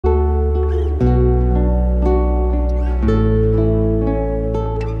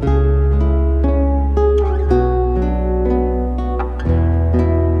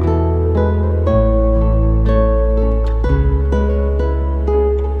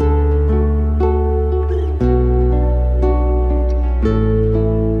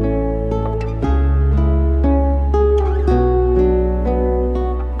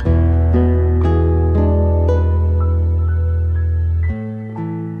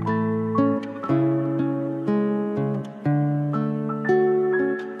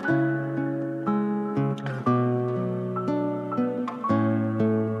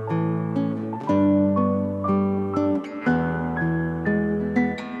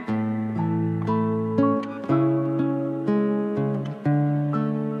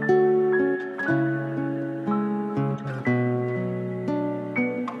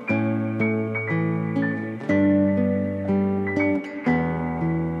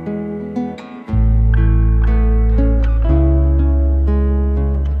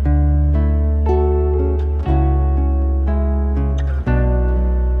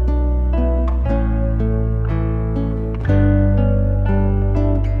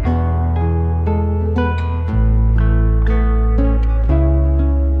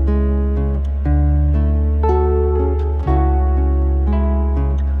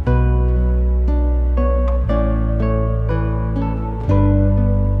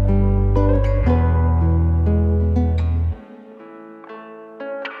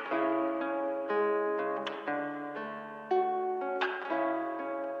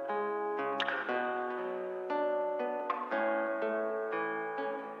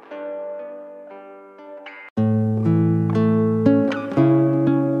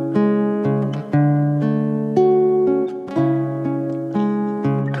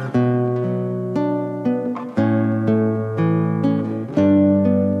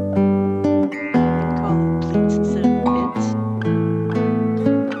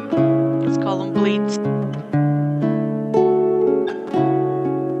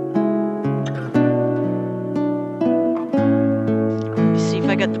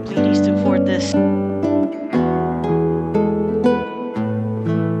got the bleedies to afford this.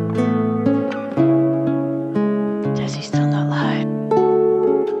 Desi's still not live.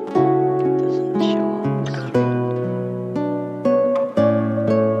 Doesn't show up.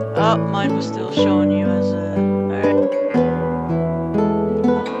 Oh, mine was still showing you as a... Alright.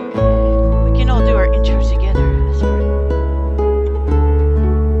 We can all do our intros together. That's right.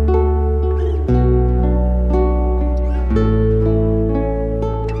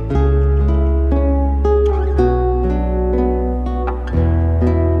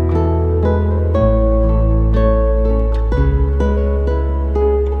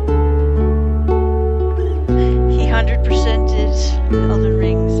 He 100%ed Elden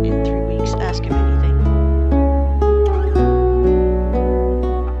Rings in 3 weeks. Ask him anything.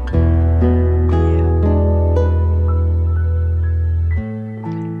 Yeah.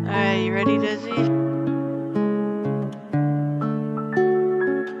 Alright, you ready, Desi?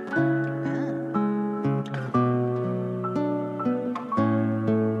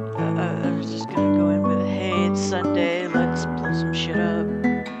 I was just gonna go in with, hey, it's Sunday, let's blow some shit up.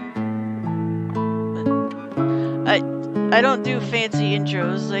 I don't do fancy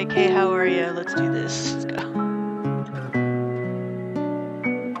intros like, hey, how are ya? Let's do this. Let's go.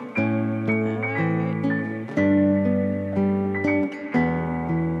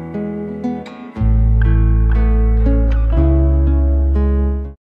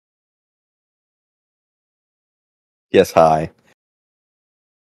 Yes, hi.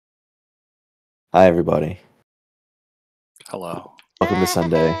 Hi, everybody. Hello. Welcome to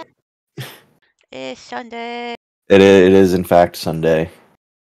Sunday. It's Sunday. It is, in fact, Sunday.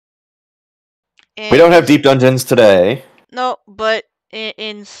 And We don't have Deep Dungeons today. No, but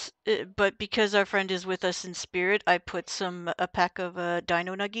but because our friend is with us in spirit, I put a pack of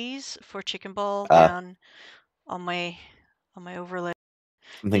Dino Nuggies for Chicken Ball down on my overlay.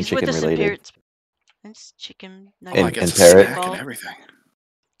 Something He's with chicken us in related. spirit. It's chicken Oh, I nuggets. guess and a parrot. snack and everything.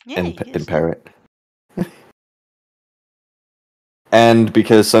 Yeah, And, you get and some. Parrot. And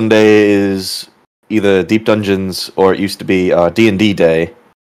because Sunday is either Deep Dungeons or it used to be D&D Day.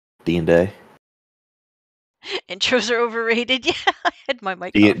 D&D. Intros are overrated. Yeah, I had my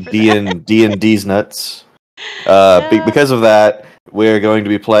mic off for that. D&D's nuts. Yeah. Because of that, we're going to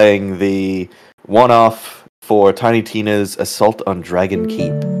be playing the one-off for Tiny Tina's Assault on Dragon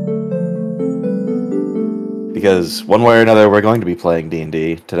Keep. Because one way or another, we're going to be playing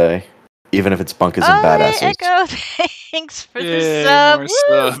D&D today, even if it's bunkers and badasses. Hey, Echo, thanks for the Yay, sub. more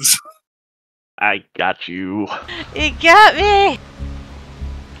Woo! subs. I got you. You got me.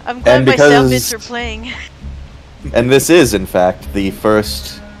 I'm glad And my sound because- bits are playing. And this is, in fact, the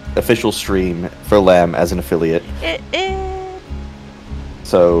first official stream for Lamb as an affiliate. It is.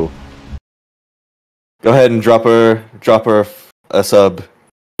 So, go ahead and drop her a sub,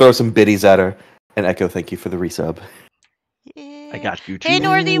 throw some biddies at her, and Echo, thank you for the resub. Yeah. I got you too. Hey,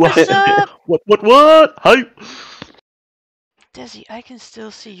 Northy, what's up? What? Hype! Desi, I can still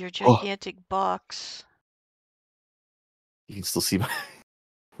see your Oh. gigantic box. You can still see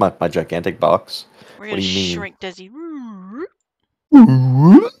my gigantic box. We're What gonna do you mean? shrink Desi.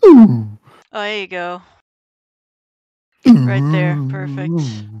 Oh, there you go. Right there, perfect.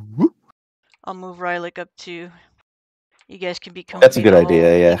 I'll move Rylick up too. You guys can be comfy. That's a good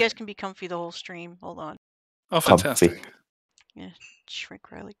idea, yeah. You guys can be comfy the whole stream. Hold on. Oh, fantastic. Shrink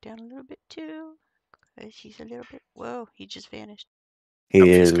Rylick down a little bit too. Cause he's a little bit. Whoa, he just vanished.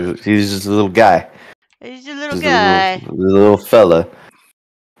 He's just a little guy. He's a little Just guy. a little fella.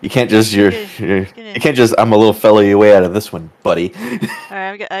 You can't just He's you gonna- can't just I'm a little fella your way out of this one, buddy.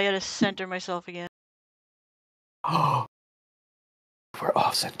 Alright, I gotta center myself again. We're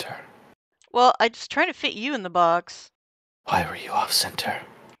off center. Well, I was trying to fit you in the box. Why were you off center?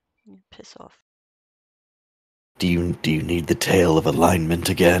 Piss off. Do you need the tale of alignment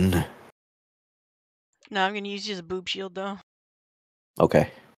again? No, I'm gonna use you as a boob shield though.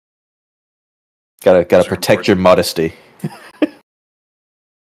 Okay. Gotta Those are protect your modesty.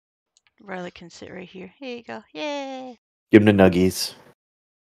 Riley can sit right here. Here you go. Yay! Give him the nuggies.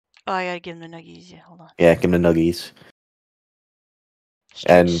 Oh, I gotta give him the nuggies. Yeah, hold on. Yeah, give him the nuggies.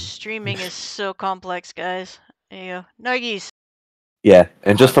 And- Streaming is so complex, guys. There you go. Nuggies! Yeah,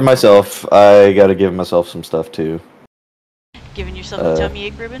 and just for myself, I gotta give myself some stuff too. Giving yourself a tummy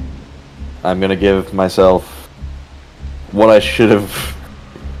ache ribbon? I'm gonna give myself what I should have.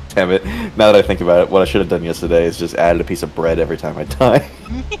 Damn it! Now that I think about it, what I should have done yesterday is just added a piece of bread every time I die.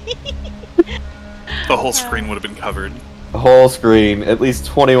 The whole screen would have been covered. A whole screen, at least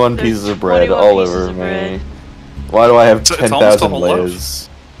 21 There's pieces of bread 21 all pieces over of me. bread. Why do I have It's almost a 10,000 whole loaf. layers?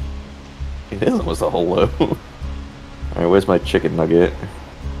 It is almost a whole loaf. Alright, where's my chicken nugget?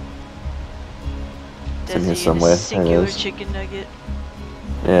 It's in here Desi and his somewhere. There it singular is. chicken nugget.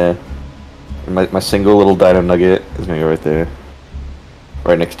 Yeah. My single little dino nugget is gonna go right there.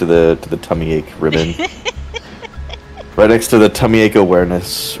 Right next to the tummy ache ribbon. Right next to the tummy ache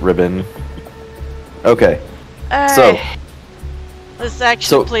awareness ribbon. Okay. So let's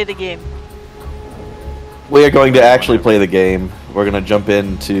actually play the game. We are going to actually play the game. We're gonna jump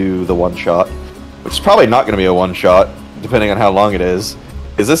into the one shot, which is probably not gonna be a one shot, depending on how long it is,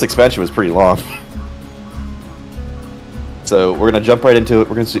 because this expansion was pretty long. So we're gonna jump right into it.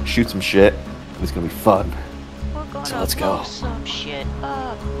 We're gonna shoot some shit. It's gonna be fun. We're gonna So let's go. blow some shit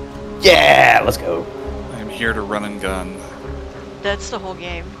up. Yeah, let's go. I'm here to run and gun. That's the whole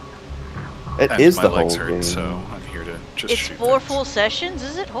game. It And is my the legs whole hurt, game. so I'm here to just It's shoot 4 things. full sessions,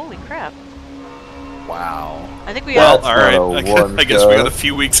 is it? Holy crap. Wow. I think we Well, got... Alright, not a I guess we got a one-shot.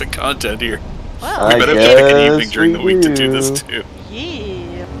 few weeks of content here. Wow. We I better pick an evening guess during the we week to do do. this too.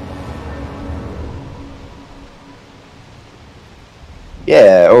 Yeah.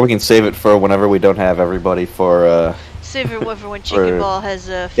 Yeah, or we can save it for whenever we don't have everybody for, Save it for when Chicken Or- Ball has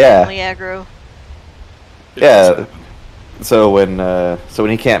a yeah. family aggro. It Yeah. does happen. so when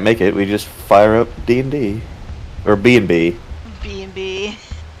he can't make it, we just fire up D&D. Or B&B. B&B.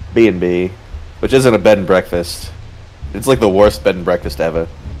 B&B. Which isn't a bed and breakfast. It's like the worst bed and breakfast ever.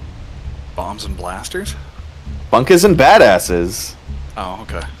 Bombs and blasters? Bunkers and badasses. Oh,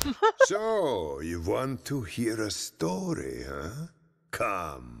 okay. So, you want to hear a story, huh?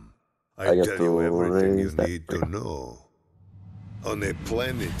 Come. I I'll got tell to you everything you raise that need to know. On a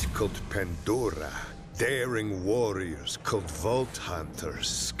planet called Pandora, daring warriors called Vault Hunters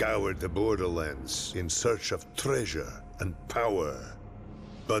scoured the borderlands in search of treasure and power.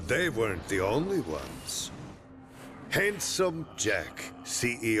 But they weren't the only ones. Handsome Jack,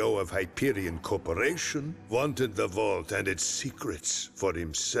 CEO of Hyperion Corporation, wanted the vault and its secrets for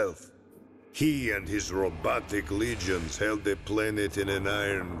himself. He and his robotic legions held the planet in an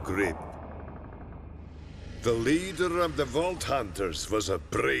iron grip. The leader of the Vault Hunters was a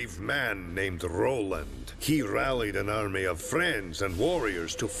brave man named Roland. He rallied an army of friends and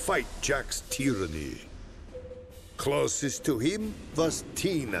warriors to fight Jack's tyranny. Closest to him was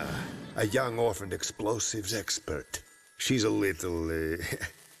Tina, a young orphaned explosives expert. She's a little,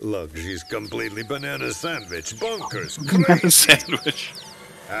 look, she's completely banana sandwich, bonkers, crazy. Sandwich.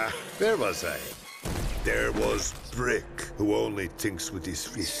 Where was I? There was Brick, who only thinks with his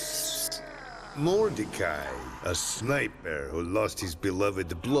fists. Mordecai, a sniper who lost his beloved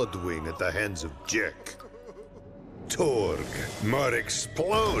Bloodwing at the hands of Jack. Torg, more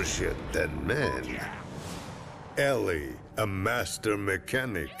explosion than man. Ellie, a master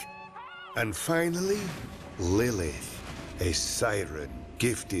mechanic. And finally, Lilith, a siren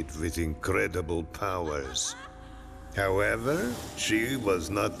gifted with incredible powers. However, she was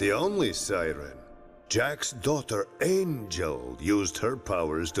not the only siren. Jack's daughter, Angel, used her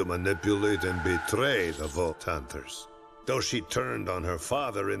powers to manipulate and betray the Vault Hunters. Though she turned on her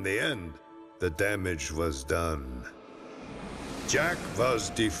father in the end, the damage was done. Jack was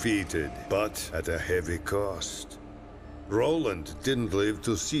defeated, but at a heavy cost. Roland didn't live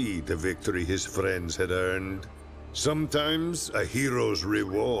to see the victory his friends had earned. Sometimes a hero's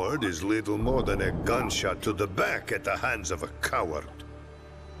reward is little more than a gunshot to the back at the hands of a coward.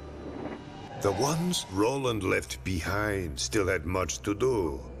 The ones Roland left behind still had much to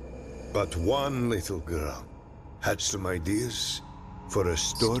do. But one little girl had some ideas for a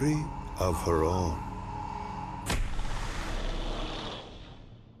story of her own.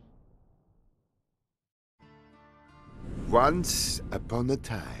 Once upon a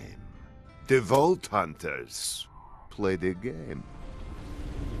time, the Vault Hunters played a game.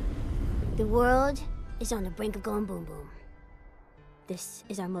 The world is on the brink of going boom boom. This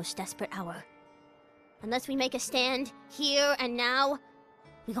is our most desperate hour. Unless we make a stand here and now,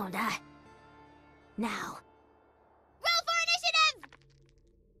 we gonna die. Now. Roll for initiative!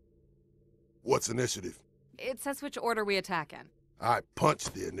 What's initiative? It says which order we attack in. I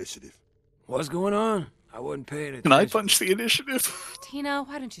punched the initiative. What's going on? I wasn't paying attention. Can I punch the initiative? Tina,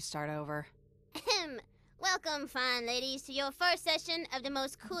 why don't you start over? Welcome, fine ladies, to your first session of the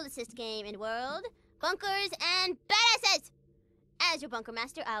most coolest game in the world, Bunkers and Badasses! As your bunker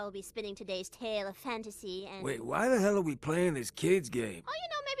master, I will be spinning today's tale of fantasy and... Wait, why the hell are we playing this kid's game? Oh, you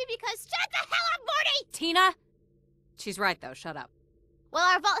know, maybe because... Shut the hell up, Morty! Tina? She's right, though. Shut up. Well,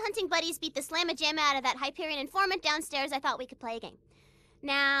 our vault hunting buddies beat the slamma-jamma out of that Hyperion informant downstairs. I thought we could play a game.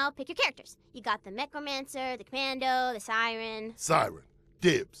 Now, pick your characters. You got the Necromancer, the Commando, the Siren. Siren.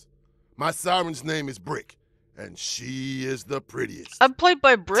 Dibs. My siren's name is Brick, and she is the prettiest. I'm played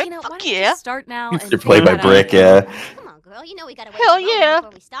by Brick? Tina, why Fuck don't you yeah. start now and You're played by figure it Brick, out? yeah. Come on, girl. You know we gotta wait Hell a moment yeah.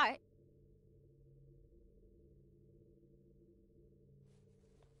 before we start.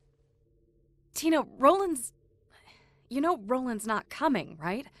 Tina, Roland's... You know Roland's not coming,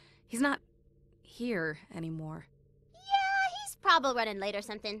 right? He's not here anymore. Yeah, he's probably running late or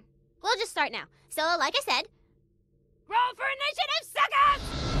something. We'll just start now. So, like I said, roll for initiative,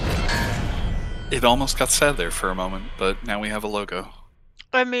 suckers! It almost got sad there for a moment, but now we have a logo.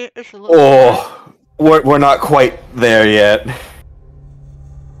 I mean, it's a little. Oh, we're not quite there yet.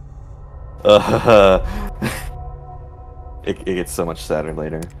 It gets so much sadder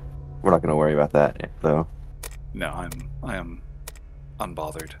later. We're not gonna worry about that yet, though. No, I am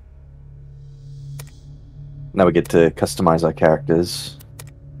unbothered. Now we get to customize our characters.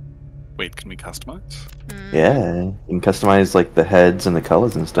 Wait, can we customize? Yeah, you can customize like the heads and the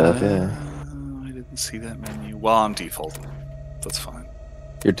colors and stuff. Yeah, I didn't see that menu. Well, I'm defaulting. That's fine.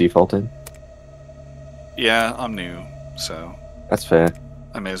 you're defaulted. Yeah, I'm new, so That's fair.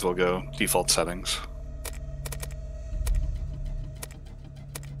 I may as well go default settings.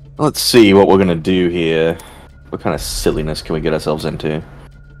 Let's see what we're gonna do here. What kind of silliness can we get ourselves into?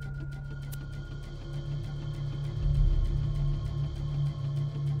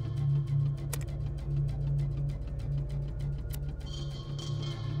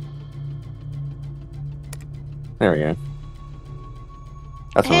 There we go.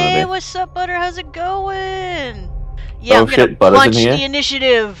 That's what I'm Hey, gonna do. what's up, Butter? How's it going? Yeah, Oh, I'm gonna shit, Butter's in punch here? the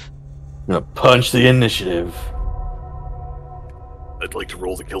initiative. I'm gonna punch the initiative. I'd like to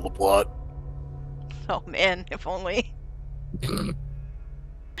roll to kill the plot. Oh man, if only.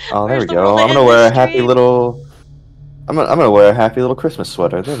 Oh, there Where's we the go. world I'm gonna end wear a this happy stream? little. I'm gonna wear a happy little Christmas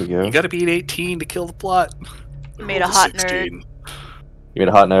sweater. There we go. You gotta beat 18 to kill the plot. I made a hot nerd. You made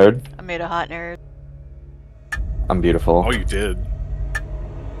a hot nerd. I made a hot nerd. I'm beautiful. Oh, you did.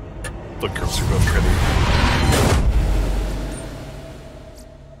 Look, girls are both pretty.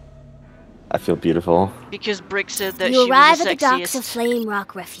 I feel beautiful. Because Brick said that You she arrive was at the the docks of sexiest. Flame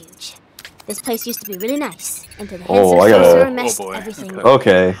Rock Refuge. This place used to be really nice, until the Oh, handsome I gotta- sorcerer Oh, messed boy. everything up.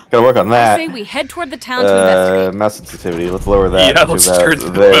 Okay, gotta work on I say that. we head toward the town to investigate. Mouse sensitivity. Let's lower that. Yeah, to let's that. turn the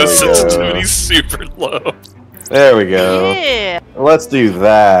There mouse we go. sensitivity super low. There we go. Yeah. Let's do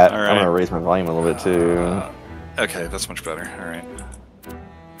that. Alright. I'm gonna raise my volume a little bit too. Okay, that's much better. Alright.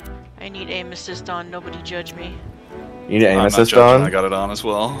 I need aim assist on. Nobody judge me. You need aim I'm not assist judging, on? I got it on as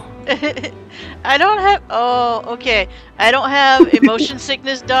well. I don't have. Oh, okay. I don't have emotion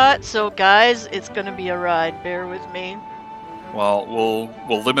sickness dot. So guys, it's gonna be a ride. Bear with me. Well,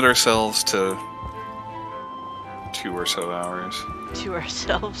 we'll limit ourselves to 2 or so hours. To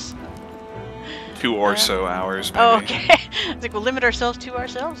ourselves. 2 or so hours, maybe. Oh, okay. I think we'll limit ourselves to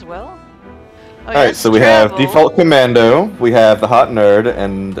ourselves. Well. Oh, Alright, yes, so we have travel. default commando, we have the hot nerd,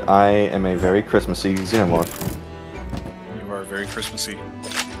 and I am a very Christmassy xenomorph. You are very Christmassy.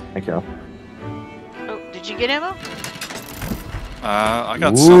 Thank you. Oh, did you get ammo? I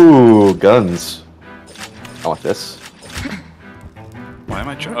got some. Ooh, guns. I want this. Why am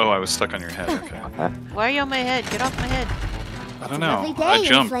I oh, I was stuck on your head. Okay. Why are you on my head? Get off my head. I don't Lovely know. day I in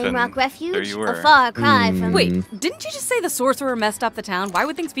jumped Flame and Rock Refuge. there you were. A far cry from. Wait, didn't you just say the sorcerer messed up the town? Why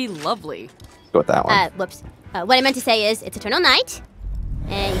would things be lovely? Go with that one. Whoops. What I meant to say is, it's eternal night,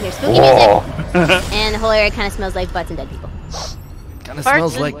 and you hear spooky Whoa. music, and the whole area kind of smells like butts and dead people. Kind of Farts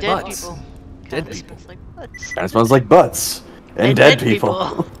smells and like dead butts. people. Dead Kinda people. smells like butts. Kind of smells like butts. And dead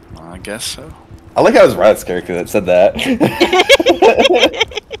people. I guess so. I like how it was Rat's character that said that.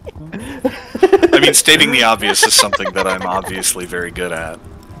 I mean, stating the obvious is something that I'm obviously very good at.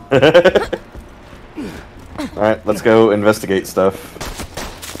 Alright, let's go investigate stuff.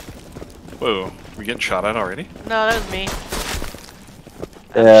 Whoa, we getting shot at already? No, that was me.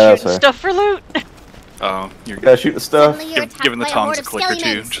 Yeah, that's Shooting fair. stuff for loot. Oh, you're Gotta shoot the stuff. Suddenly you're giving the attacked by a tongs horde a of click or two,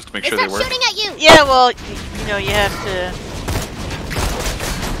 skellions. just to make They sure they start work. shooting at you. Yeah, well, you know, you have to.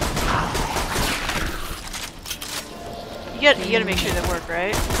 You gotta make sure they work,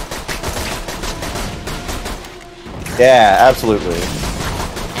 right? Yeah, absolutely.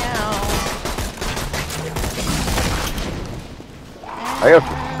 Ow. I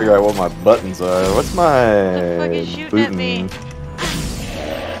gotta figure out what my buttons are. What's my The fuck is shooting at me?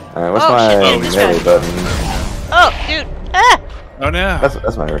 Alright, what's Oh, my shit, this melee guy. button? Oh, dude! Ah! Oh no!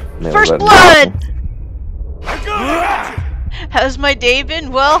 That's my melee First button. blood! How's my day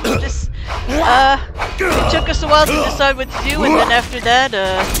been? Well, just it took us a while to decide what to do, and then after that,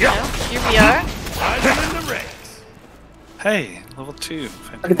 you know, here we are. Hey, level 2.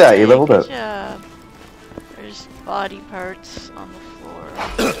 Look at that, you Hey, leveled good up. job. There's body parts on the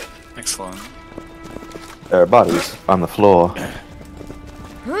floor. Excellent. There are bodies on the floor.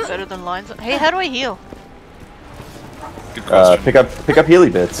 Better than lines. Hey, how do I heal? Good question. Pick up healy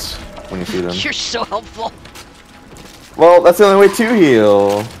bits when you see them. You're so helpful. Well, that's the only way to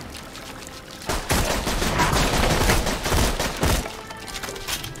heal.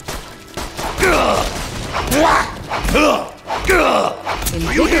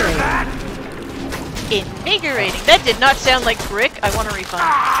 Invigorating. That did not sound like brick. I want a refund.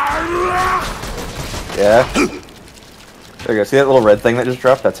 Yeah. There you go. See that little red thing that just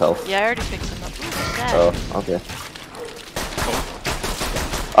dropped? That's health. Yeah, I already picked some up. Ooh, what's that? Oh, okay.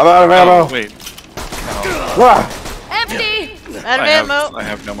 I'm out of ammo. Oh, wait. Wah! Empty! Out of ammo. I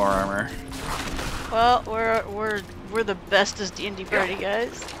have no more armor. Well, we're the bestest D&D party,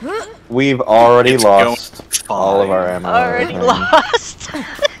 guys. We've already It's lost going all of fine. our ammo. Already and lost.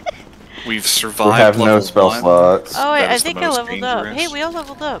 We've survived. We have no level spell 1. slots. Oh wait, That I is the think I most leveled up. Hey, dangerous. we all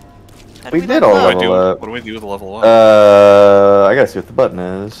leveled up. How We do did level all up? level up. What do we do with level 1? I gotta see what the button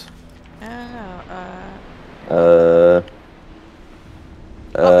is. I don't know.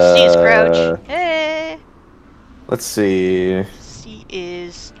 Oh, C is crouch. Hey. Let's see. C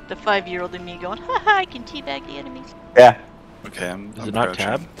is the 5-year-old in me going, haha, I can teabag the enemies. Yeah. Okay, I'm Is it not crouching.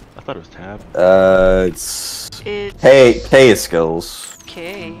 tab? I thought it was tab. It's It's pay is skills.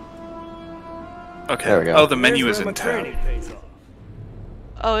 okay. Okay. There we go. Oh, the menu is in tab.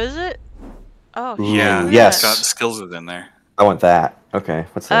 Oh, is it? Oh, Ooh, Yeah. yes. It's got skills in there. I want that. Okay,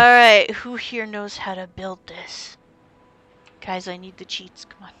 what's that? Alright, who here knows how to build this? Guys, I need the cheats.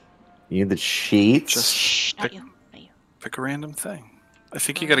 Come on. You need the cheats? Just Shh, not pick, you. Not you. pick a random thing. I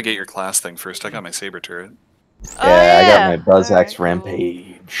think you gotta get your class thing first. I got my saber turret. Oh, I got my Buzz Alright, Axe cool.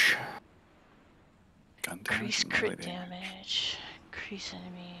 Rampage. Gun damage Increase and crit melee damage. Increase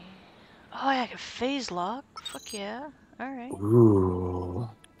enemy. Oh, I got phase lock. Fuck yeah. Alright. Ooh.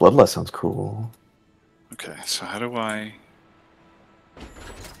 Bloodlust sounds cool. Okay, so how do I...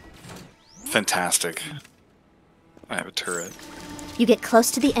 Fantastic. I have a turret. You get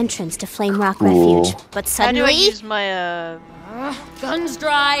close to the entrance to Flame Rock Cool. Refuge, but How do I suddenly... use my, Guns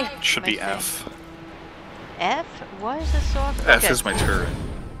dry! It should be My F. F? Why is that so awkward? F Okay. is my turret.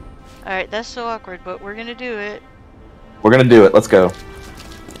 Alright, that's so awkward, but we're gonna do it. We're gonna do it. Let's go.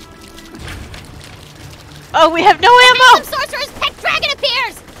 Oh, we have no Some ammo! sorcerer's pet dragon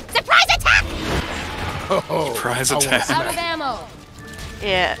appears! Surprise attack! Oh, Surprise I want attack. Out of ammo!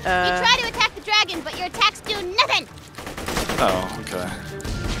 Yeah, You try to attack the dragon, but your attacks do nothing! Oh, okay.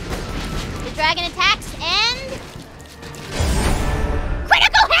 The dragon attacks and...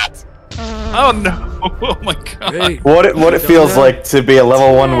 Critical hit! Oh no! Oh my god. Hey, What it feels like to be a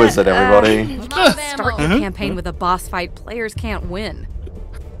level 1 wizard, everybody. I'm out of ammo! Start the Uh-huh. campaign with a boss fight players can't win.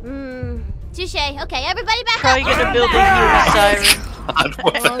 Touche. Okay, everybody back probably up! gonna build a new siren. God,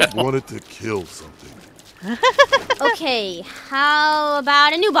 what the hell? wanted to kill something. Okay, how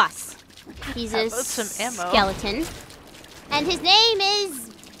about a new boss? He's How a about some ammo? skeleton. And his name is...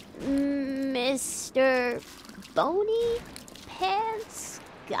 Mr. Bony Pants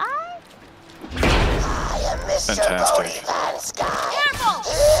Guy? Fantastic. Careful!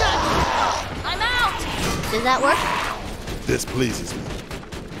 I'm out! Does that work? This pleases me.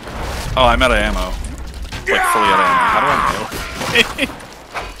 Oh, I'm out of ammo. Like, fully out of ammo. How do I nail?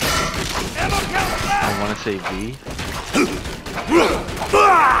 I want to say V. Oh,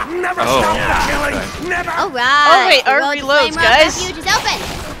 okay. Alright. Oh, wait, the our road to reloads, Flame Rock guys. Refuge is open.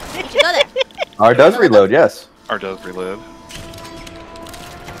 We should go there. R does reload, yes. R does reload.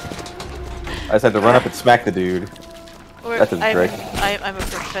 I just had to run up and smack the dude. Or That doesn't break. I'm a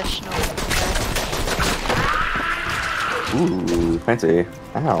professional. Ooh, fancy.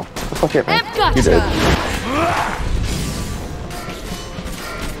 Ow. What the fuck hit me? Gotcha. You did.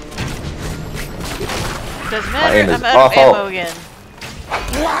 Doesn't My aim matter, is I'm out of awful. ammo again.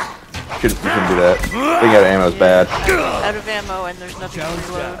 You shouldn't do that. Being out of ammo is bad. I'm out of ammo and there's nothing to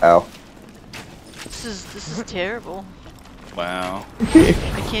reload. Ow. This is terrible. Wow. I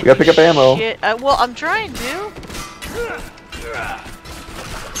can't We gotta do pick up ammo. shit. Well, I'm trying to.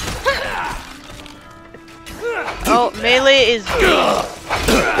 Oh, melee is B.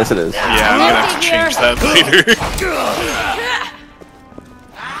 Yes, it is. Yeah, I'm gonna have to change that later.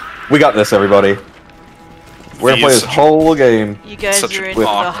 We got this, everybody. We're gonna play this whole game. You guys Such are an in the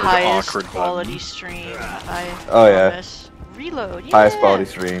awkward, highest awkward quality button. stream. Oh, yeah. Promise. Reload. Yeah. Highest quality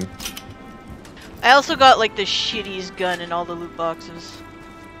stream. I also got like the shittiest gun in all the loot boxes.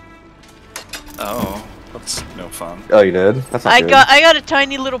 Oh, that's no fun. Oh, you did? That's not I good. got a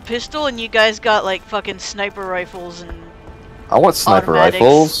tiny little pistol, and you guys got like fucking sniper rifles and. I want sniper automatics.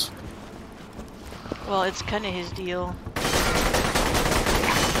 rifles. Well, it's kind of his deal.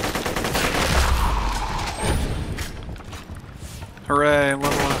 Hooray, level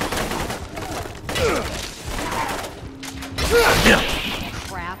up.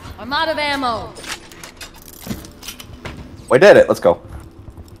 Crap. I'm out of ammo. We did it. Let's go.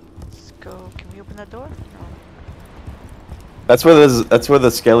 Let's go. Can we open that door? No. That's where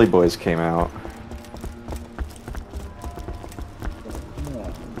the Skelly Boys came out.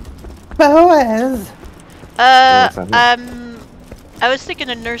 Boaz. I was thinking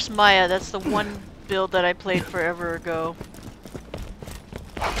of Nurse Maya. That's the one build that I played forever ago.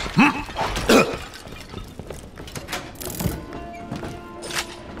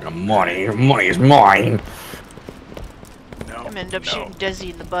 Money is mine. I'm gonna end up shooting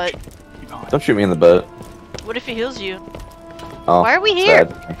Desi in the butt. Don't shoot me in the butt. What if he heals you? Oh, Why are we here?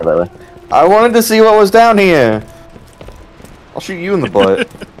 sad. Think about it. I wanted to see what was down here. I'll shoot you in the butt.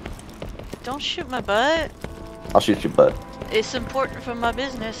 Don't shoot my butt. I'll shoot your butt. It's important for my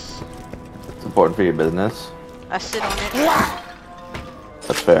business. It's important for your business. I sit on it.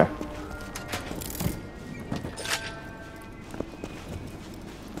 That's fair.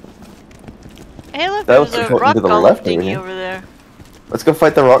 Hey, look, That was there's a important rock to the golem left over thingy here. over there. Let's go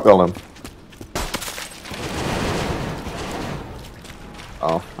fight the rock golem.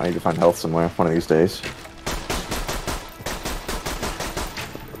 Oh, I need to find health somewhere one of these days.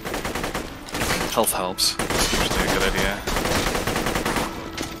 Health helps. It's usually a good idea.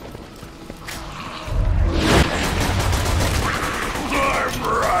 I'm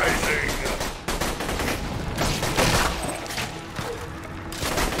rising.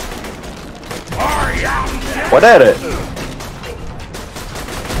 What at it?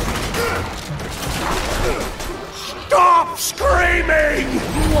 Stop screaming! You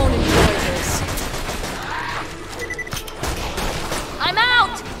won't enjoy this. I'm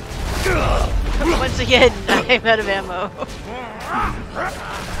out! Once again, I'm out of ammo.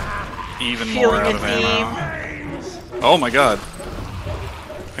 Even more Feeling out a of ammo. Oh my god.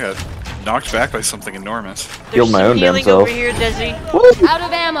 I got knocked back by something enormous. There's Healed my some own damn healing self. over here, Desi. Out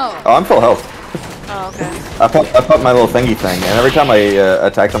of ammo! Oh, I'm full health. Oh, okay. I put my little thingy thing, and every time I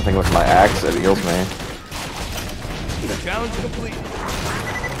attack something with my axe, it heals me. Challenge complete.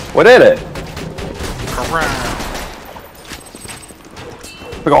 What did it?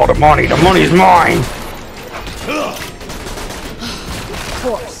 Look at all the money. The money's mine. Of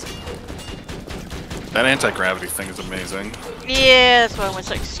course. That anti-gravity thing is amazing. Yeah, that's why I was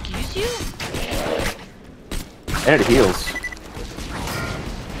like, excuse you? And it heals.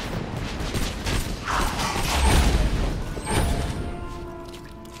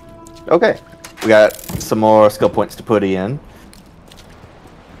 Okay, we got some more skill points to put in.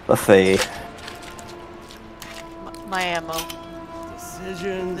 Let's see. My ammo.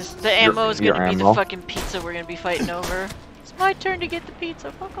 Decisions. The ammo is your gonna be ammo. the fucking pizza we're gonna be fighting over. It's my turn to get the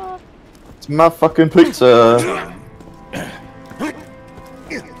pizza. Fuck off. It's my fucking pizza. Hey,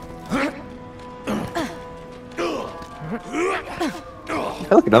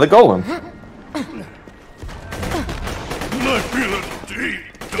 look, another golem. I feel it deep.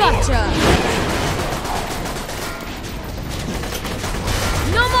 Gotcha.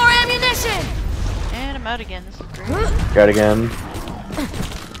 No more ammunition! And I'm out again. This is great. Got it again.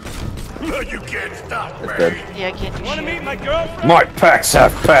 You can't stop me. That's good. Yeah, I can't do Wanna shit. meet my girlfriend? My packs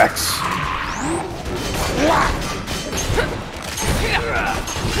have packs.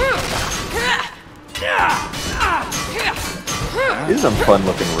 These are some fun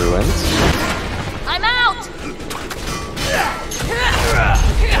looking ruins. I'm out!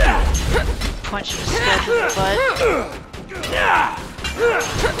 Punch his skull in the butt.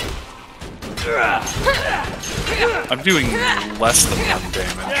 I'm doing less than 1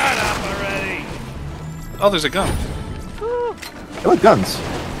 damage. Shut up already. Oh, there's a gun. I like guns.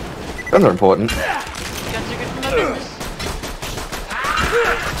 Guns are important. Guns are good for my business.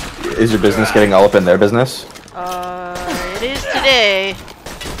 Is your business getting all up in their business? It is today.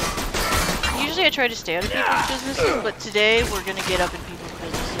 Usually I try to stay out of people's businesses, but today we're gonna get up in people's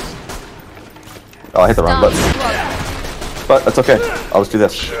businesses. Oh, I hit the wrong button. But that's okay. I'll just do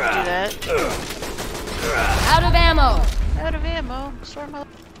this. Do that. Out of ammo! Out of ammo. Sorry, my.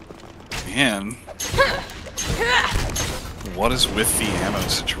 Man. What is with the ammo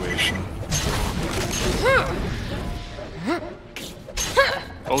situation?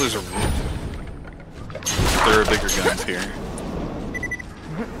 Oh, there are bigger guns here.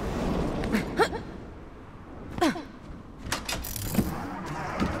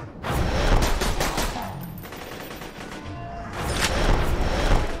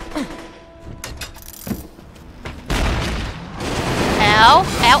 Ow!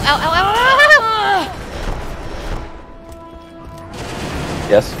 Ow! Ow! Ow! Ow!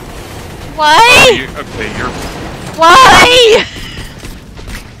 Yes. Why? Okay, you're. Why?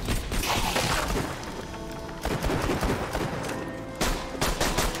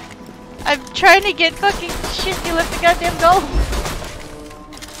 I'm trying to get fucking shit. You left the goddamn goal.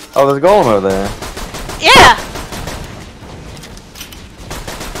 Oh, there's a golem over there. Yeah.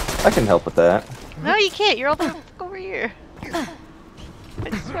 I can help with that. No, you can't. You're all the fuck over here. I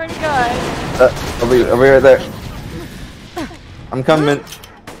swear to God. I'll be right there. I'm coming.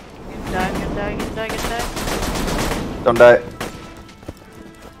 Gonna die. Don't die.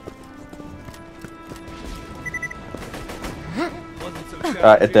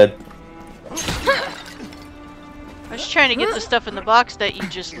 Alright, it's dead. I was trying to get the stuff in the box that you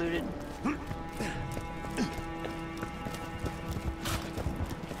just looted.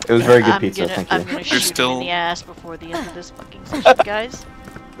 It was very good pizza, I'm thank you. gonna shoot still- him in the ass before the end of this fucking session, guys.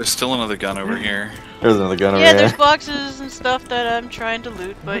 There's still another gun over here. There's another gun over Yeah, here. there's boxes and stuff that I'm trying to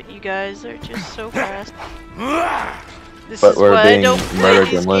loot, but you guys are just so fast. This But is we're why I being don't play murder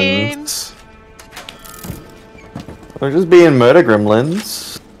these gremlins. games. We're just being murder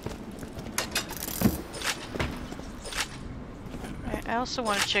gremlins. I also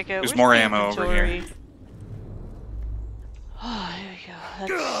want to check out. There's where's more the ammo over inventory? here. Oh, here we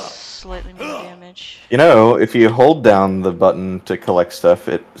go. That's slightly more damage. You know, if you hold down the button to collect stuff,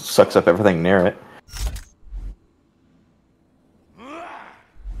 it sucks up everything near it.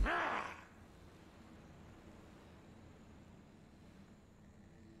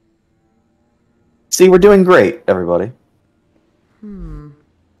 See, we're doing great, everybody.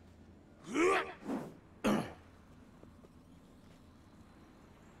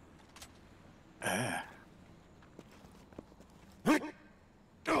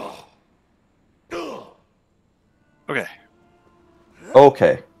 Okay,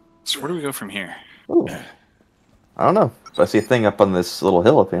 Okay. so where do we go from here? Ooh. I don't know. I see a thing up on this little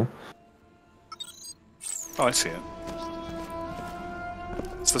hill up here. Oh, I see it.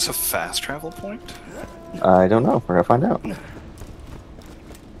 Is this a fast travel point? I don't know. We're gonna find out.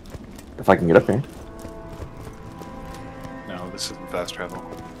 If I can get up here. No, this isn't fast travel.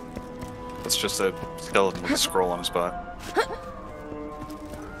 It's just a skeleton with a scroll on his butt.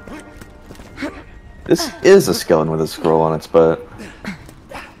 This is a skeleton with a scroll on its butt.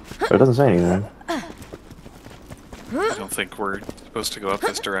 But it doesn't say anything. I don't think we're supposed to go up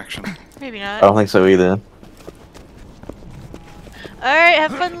this direction. Maybe I not. don't think so either. Alright,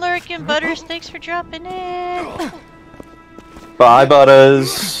 have fun lurking, Butters. Thanks for dropping in. Bye,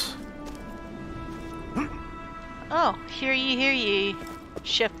 Butters. Oh, hear ye,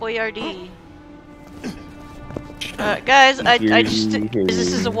 Chef Boyardee. Guys, I just.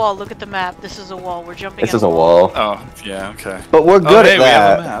 This is a wall. Look at the map. This is a wall. We're jumping. This on is a wall. Oh, yeah, okay. But we're good hey, at we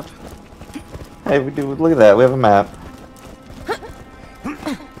have a that. map. Hey, we do. Look at that. We have a map.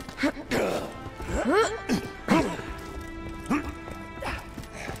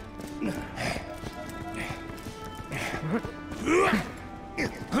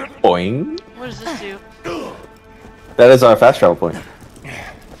 Boing. What does this do? That is our fast travel point.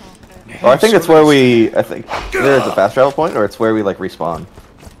 Or I think it's where we. I think either it's a fast travel point or it's where we like respawn.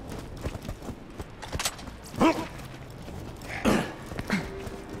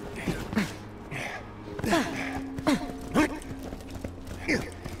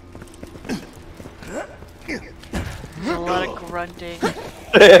 There's a lot of grunting.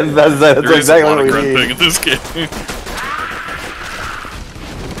 that's There is exactly a lot what of we need. grunting in this game.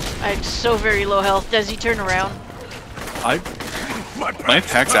 I have so very low health. Desi, turn around. My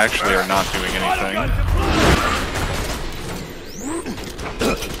attacks actually are not doing anything.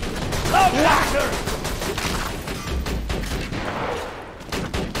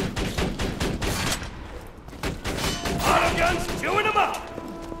 Auto guns chewing them up.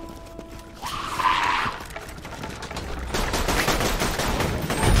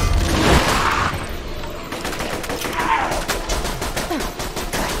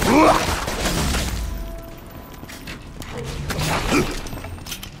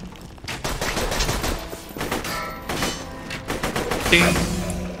 Ding.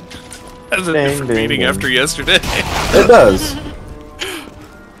 Has a Ding, different ding, meaning ding. after yesterday. It does.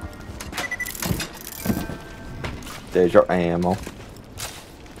 There's your ammo.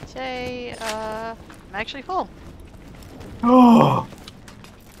 Say, I'm actually full. Oh.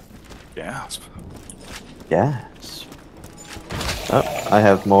 Gasp. Yes. Oh, I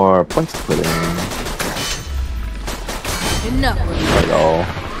have more points to put in. Enough. There we go.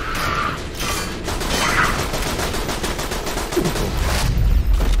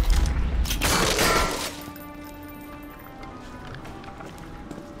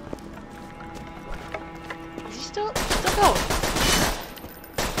 Is he still going?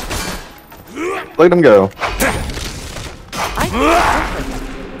 Look at him go.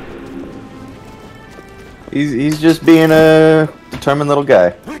 He's just being a determined little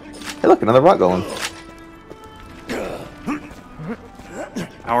guy. Hey, look, another rock golem.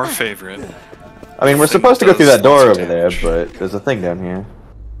 Our favorite. I mean, we're Thing supposed to go through does that door lots of over there, damage. but there's a thing down here.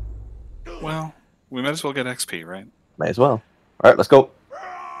 Well, we might as well get XP, right? May as well. Alright, let's go.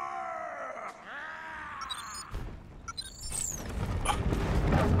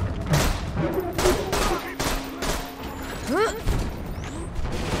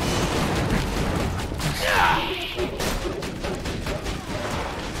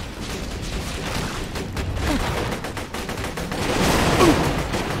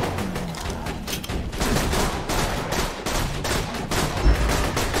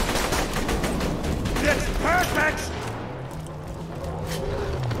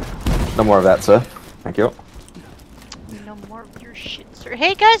 No more of that, sir. Thank you. No more of your shit, sir.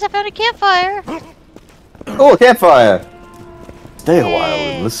 Hey guys, I found a campfire! Oh, a campfire! Stay a while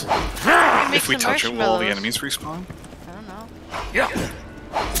Yay. and listen. Make If we some touch it, will all the marshmallows. enemies respawn? I don't know. Yeah.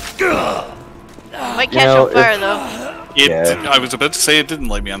 Might You catch know, on fire if- though. It. I was about to say it didn't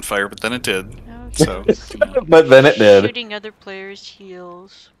light me on fire, but then it did. So, you know. But then it did. Shooting other players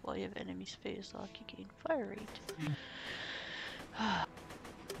heals while you have enemies phase lock. You gain fire rate.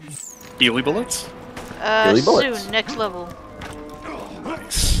 Healy bullets? Healy bullets. Soon, next level.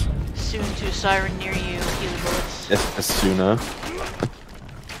 Nice. Soon to siren near you. Healy bullets. Asuna.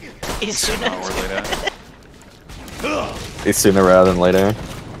 Is Sooner soon. or later. It's sooner rather than later.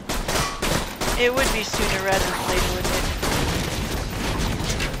 It would be sooner rather than later, wouldn't it?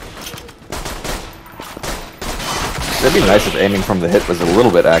 It'd be nice if aiming from the hip was a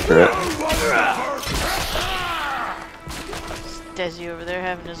little bit accurate. Desi over there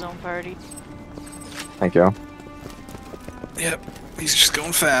having his own party. Thank you. Yep, he's just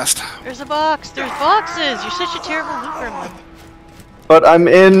going fast. There's a box. There's boxes. You're such a terrible loot gremlin. But I'm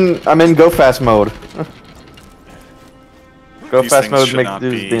in go fast mode. Go These fast things mode should make not do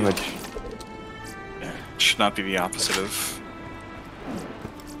be- damage. Should not be the opposite of.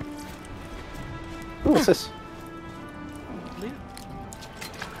 Ooh, what's this? Loot.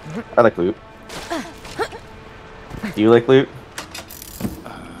 I like loot. Do you like loot?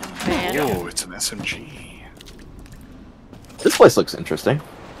 Man. Oh, it's an SMG. This place looks interesting.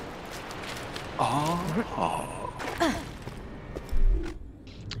 Oh.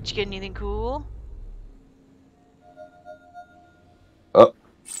 Did you get anything cool? Oh,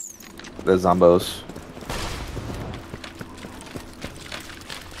 the zombos.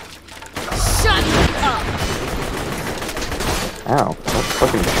 Shut up! Ow! Don't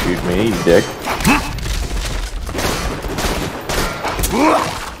fucking shoot me, you dick.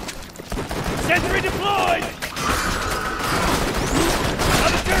 Sentry deployed!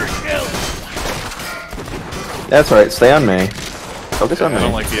 Another turret kill! That's right. Stay on me. Focus on I me.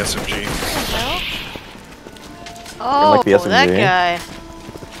 don't like the SMG. Oh, like the that SMG. guy.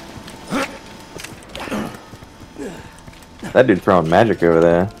 That dude throwing magic over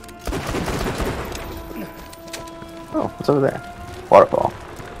there. Oh, what's over there? Waterfall.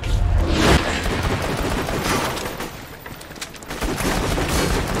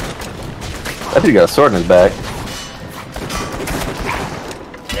 That dude got a sword in his back.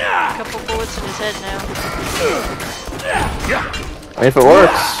 A couple bullets in his head now. I mean, if it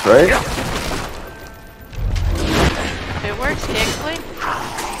works, right? If it works, can you explain?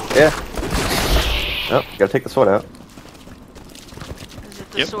 Yeah. Oh, gotta take the sword out. Is it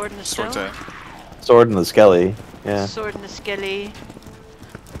the Yep, sword and the stone? sword's out. Sword in the skelly. Yeah. Sword and the skelly.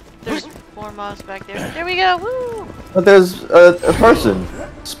 There's more mobs back there. There we go! Woo! But there's a person.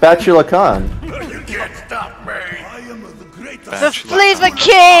 Spatula Khan. You can't stop me! I am the greatest. The Flava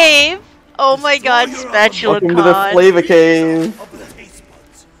Cave! Oh my god, Spatula Welcome to the Con. Flava Cave. Of the taste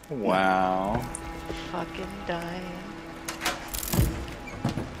buds. Wow. Fucking dying.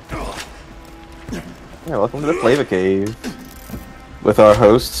 Yeah, welcome to the Flava Cave. With our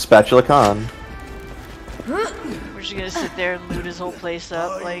host, Spatula Khan. We're just gonna sit there and loot his whole place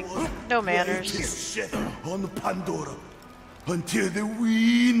up, like, no manners. This shit on Pandora until the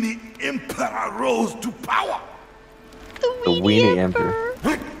weenie Emperor rose to power. The Weenie Emperor.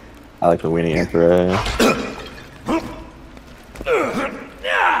 I like the Weenie Emperor.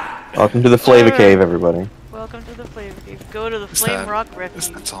 Welcome to the Flava Cave, everybody. Welcome to the Flava Cave. Go to the Is Flame that- Rock is- Refuge.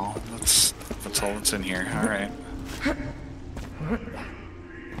 That's all. That's all that's in here. All right.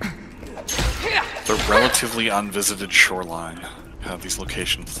 The relatively unvisited shoreline have these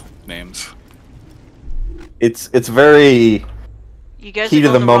location names. It's very You guys key are to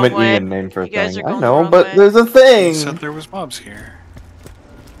the going moment wrong way. Ian named for a You guys thing. are I going the know, wrong but way. there's a You thing. said there was mobs here.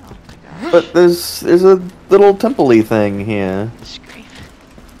 Oh my gosh. But there's a little temple-y thing here. Scream.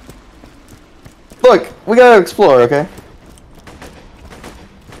 Look, we gotta explore, okay?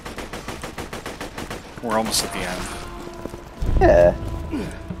 We're almost at the end. Yeah.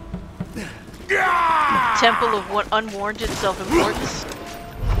 Temple of what unwarranted self-importance.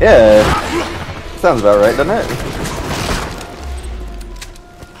 Yeah. Sounds about right, doesn't it?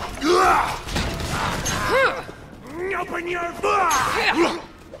 Open your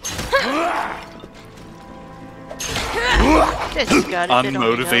This got it. they don't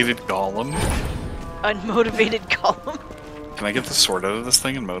Unmotivated golem. know. Unmotivated column. Can I get the sword out of this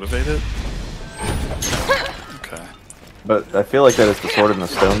thing and motivate it? Okay. But I feel like that is the sword in the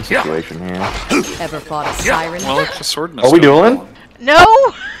stone situation here. Ever fought a siren? Well, it's a sword and a Are we stone dueling? golem.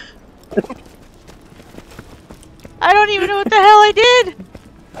 No! I don't even know what the hell I did!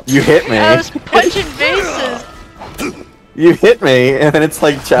 You hit me. I was punching faces. You hit me, and then it's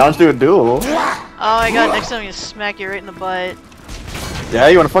like challenge to a duel. Oh my god, next time I'm gonna smack you right in the butt. Yeah,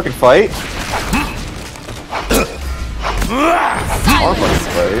 you wanna fucking fight? I'll fucking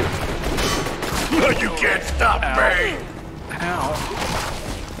fight. You can't stop me! Ow.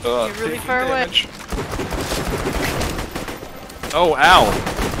 You're really taking far away. damage. Oh, ow.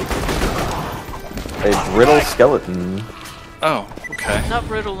 A brittle skeleton. Oh, okay. Not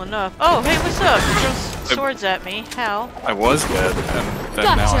brittle enough. Oh, hey, what's up? You throw swords at me. How? I was dead, and then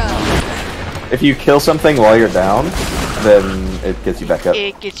now I'm not. If you kill something while you're down, then it gets you back up.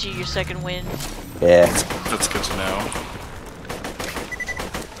 It gets you your second wind. Yeah. That's good to know.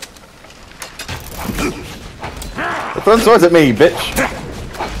 They're throwing swords at me, bitch.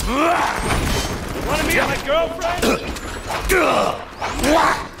 Wanna meet my girlfriend?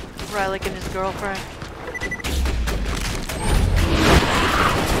 Rylick and his girlfriend.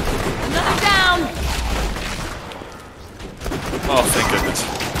 Another down! Oh, thank goodness.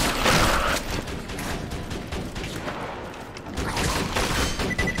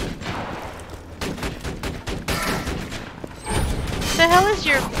 What the hell is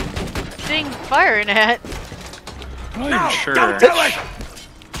your thing firing at? I'm not even sure. Don't tell it!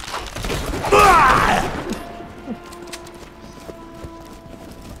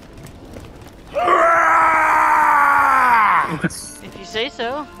 If you say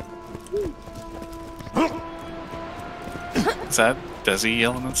so. Is that Desi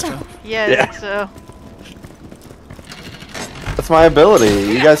yelling and stuff? Yeah, I think so. That's my ability.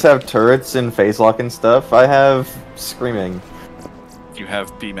 You guys have turrets and phase lock and stuff. I have screaming. You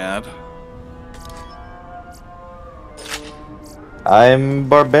have Be Mad. I'm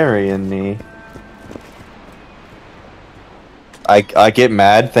barbarian-y. I get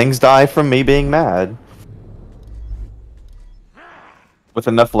mad, things die from me being mad. With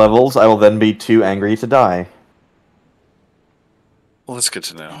enough levels, I will then be too angry to die. Well, that's good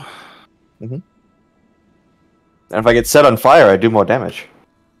to know. And if I get set on fire, I do more damage.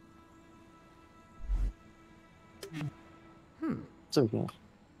 It's okay.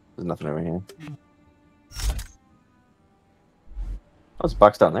 There's nothing over here. Oh, there's a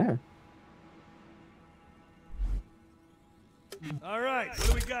box down there. Alright, what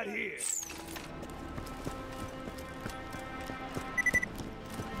do we got here?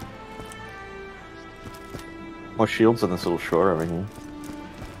 More shields on this little shore over here.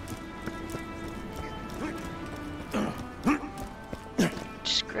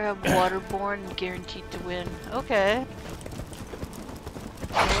 Just grab Waterborne and guaranteed to win. Okay.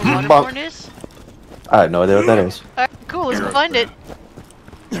 You know what Waterborne is? I have no idea what that is. Alright, cool, let's go find it.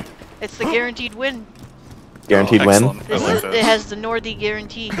 It's the guaranteed win. Guaranteed win? Excellent. I like It that. has the Northy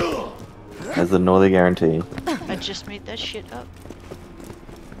guarantee. Has the Northern guarantee. I just made that shit up.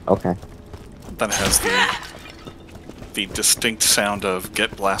 Okay. Then it has the distinct sound of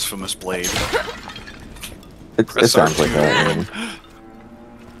Get Blasphemous Blade. It Press sounds like R2. that. Really.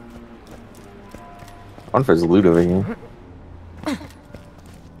 I wonder if there's loot over here.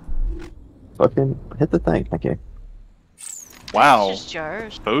 Fucking hit the thing. Okay. Wow. It's just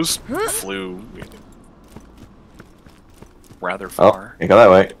jars. Those flew rather Oh, far. you go that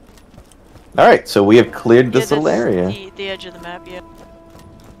way. Alright, so we have cleared this Yeah, little that's area. The edge of the map, yeah.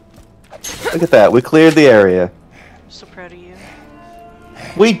 Look at that. We cleared the area. I'm so proud of you.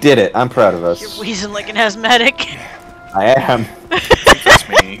 We did it. I'm proud of You're us. wheezing like an asthmatic. I am. That's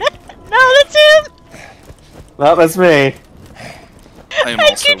me. No, that's him! Well, that's me. I am I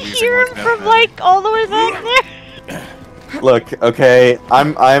also can wheezing hear like him an from asthmatic. like all the way back there. Look, okay,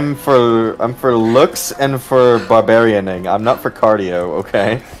 I'm for looks and for barbarianing. I'm not for cardio,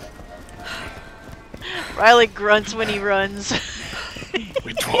 okay? Riley grunts when he runs.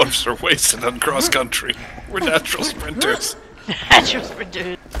 We dwarves are wasted on cross country. We're natural sprinters. Natural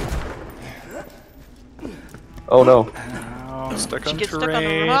sprinters. Oh no. Ow, stuck Did you on get stuck on a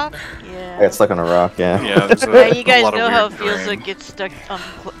terrain. rock? I Yeah. got stuck on a rock, yeah. Yeah, there's Yeah, you a guys lot of know how it weird feels terrain. to get stuck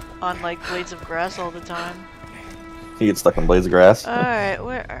on like blades of grass all the time. You get stuck on blades of grass. Alright,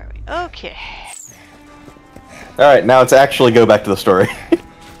 where are we? Okay. Alright, now let's actually go back to the story.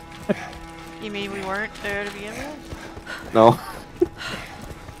 You mean we weren't there to begin with? No.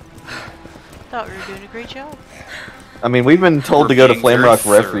 Thought we were doing a great job. I mean, we've been told We're to go to being very Flamerock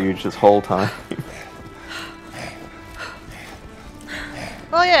thorough. Refuge this whole time.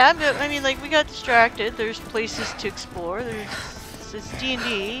 Well, yeah, I mean, like, we got distracted. There's places to explore. It's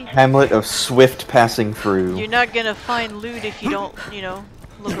D&D. Hamlet of swift passing through. You're not gonna find loot if you don't, you know,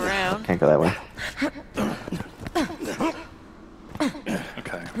 look around. Can't go that way.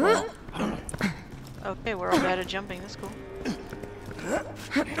 Okay, well, Okay, we're all bad at jumping. That's cool.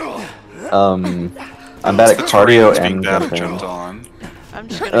 I'm bad at The cardio terrain's being and bad at jumping. jumped on. I'm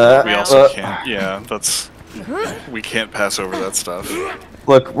just gonna go We around. also can't. Yeah, that's. We can't pass over that stuff.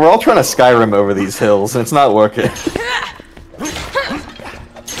 Look, we're all trying to Skyrim over these hills, and it's not working.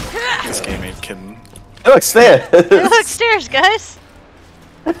 This game ain't kidding. Hey, look, stairs! Hey, look, stairs, guys!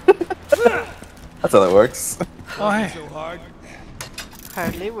 That's how that works. Oh, hey.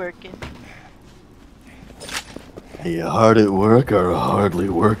 Hardly working. Are you hard at work or hardly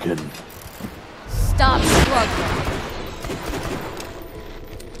working? Stop struggling.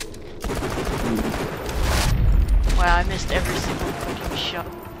 Wow, I missed every single fucking shot.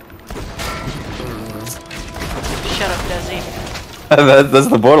 Shut up, Desi. That's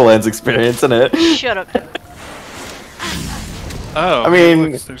the Borderlands experience, isn't it? Shut up. Oh. I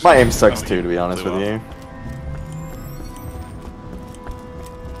mean, look, there's- my aim sucks oh, too, to be honest blew with up. you.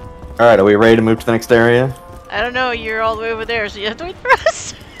 Alright, are we ready to move to the next area? I don't know, you're all the way over there, so you have to wait for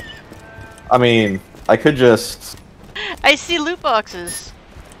us. I mean, I could just... I see loot boxes.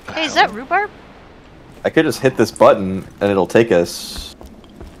 Hey, is that rhubarb? I could just hit this button, and it'll take us...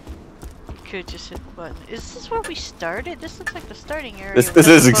 Could just hit the button. Is this where we started? This looks like the starting area. This What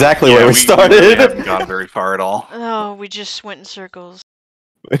is the exactly fuck? where we really started! haven't gone very far at all. Oh, we just went in circles.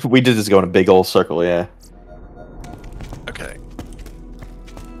 We did just go in a big old circle, yeah. Okay.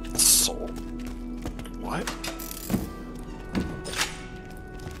 Soul. What?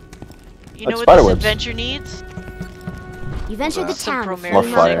 You know That's what spider this webs. adventure needs? You've entered the Some town of promare More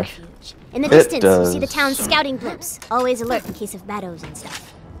Fairy fire. Refuge. In the It distance, you see the does. town's scouting blimps, always alert in case of battles and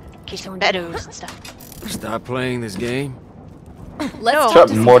stuff. In case of meadows and stuff. Stop playing this game. Let's No, talk Shut to up,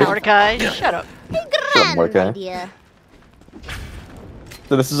 some Morty. Mordecai, shut up. Grand Mordecai. idea.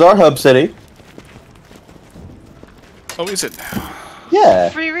 So this is our hub city. Oh, is it? Yeah.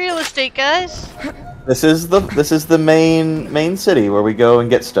 Free real estate, guys. This is the main city where we go and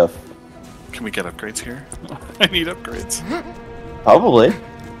get stuff. Can we get upgrades here? I need upgrades. Probably.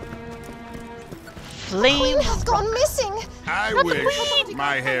 Flame. has gone missing. I wish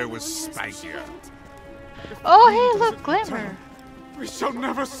my hair was spikier. Oh, hey, look, glamour. We shall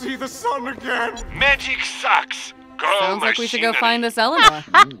never see the sun again. Magic sucks. Go Sounds like we should go machinery. find this Eleanor.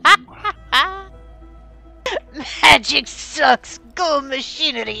 Magic sucks. Go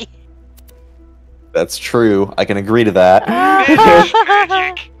machinery. That's true. I can agree to that.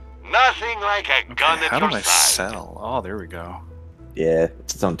 Magic. Nothing like a gun How at do your I side. sell? Oh, there we go. Yeah,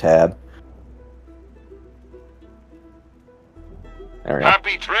 it's its own tab. There we go.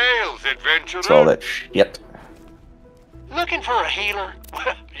 Happy trails, adventurer. That's all that shit. Looking for a healer?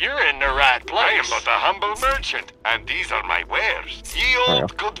 You're in the right place. I am but a humble merchant, and these are my wares.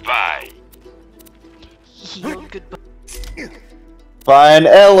 Yield goodbye. Yield goodbye. Find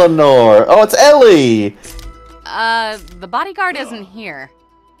Eleanor. Oh, it's Ellie. The bodyguard isn't here.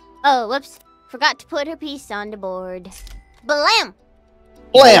 Oh, whoops. Forgot to put her piece on the board. Blam!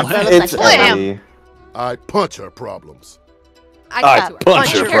 Blam. That looks It's like blam. Ellie. I punch her problems. I got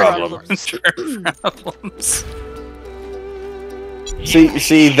punch your Problems.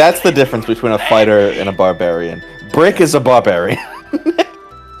 See, that's the difference between a fighter and a barbarian. Brick is a barbarian.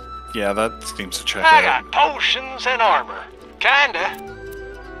 Yeah, that seems to check I out. got potions and armor. Kinda.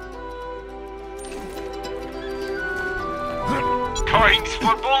 Coins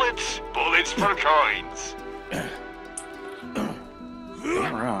for bullets, bullets for coins.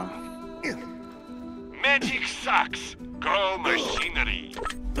 Wrong. Magic sucks. Go machinery.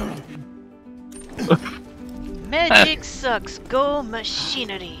 Magic sucks. Go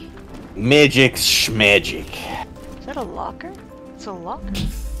machinery. Magic schmagic. Is that a locker? It's a locker.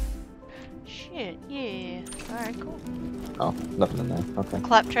 Shit, yeah. Alright, cool. Oh, nothing in there. Okay.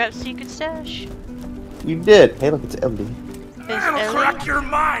 Claptrap secret stash. You did. Hey, look, it's Ellie. Is It'll Ellie? crack your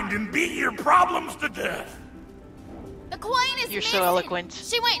mind and beat your problems to death. The queen is You're missing. so eloquent.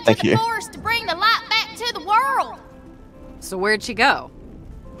 She went into Thank the you. forest to bring the light back to the world. So where'd she go?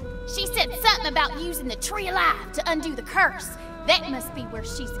 She said something about using the tree of life to undo the curse. That must be where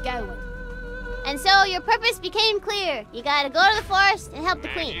she's going. And so your purpose became clear. You gotta go to the forest and help the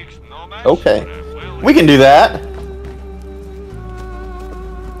queen. Magic's no match Okay. for a well- We can do that.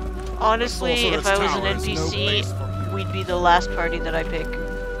 Honestly, Also, if this I was an tower is no place NPC, we'd be the last party that I pick.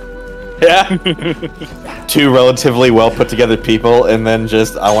 Yeah. Two relatively well put together people, and then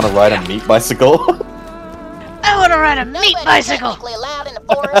just, I want to ride a meat bicycle. I want to ride a meat bicycle! Technically allowed in the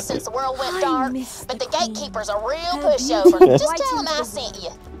forest since the world went dark, but the gatekeeper's a real pushover. Just tell him I sent you.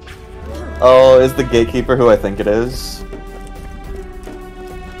 Oh, is the gatekeeper who I think it is?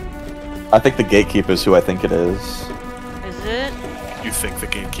 I think the gatekeeper is who I think it is. Is it? You think the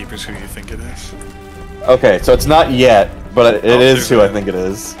gatekeeper's who you think it is? Okay, so it's not yet, but it is who I think it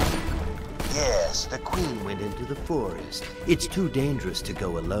is. Yes, the queen went into the forest. It's too dangerous to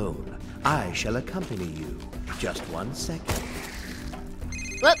go alone. I shall accompany you. Just 1 second.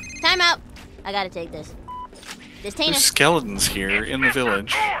 Whoop! Time out. I gotta take this. This Tina. There's skeletons here in the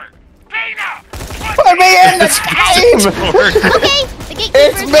village. Put me in the game! Okay, the gatekeeper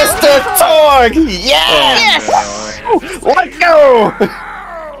It's Mr. Torg! Yes! Let's go!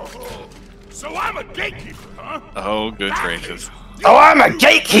 So I'm a gatekeeper, huh? Oh, good gracious. Oh, I'm a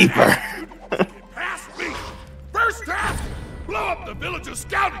gatekeeper! Pass me! First task, blow up the village's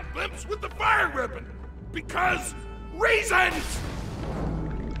scouting blimps with the fire ribbon! Because reasons!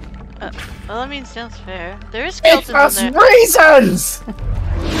 Well, I mean, sounds fair. There is skeletons It was in there. reasons!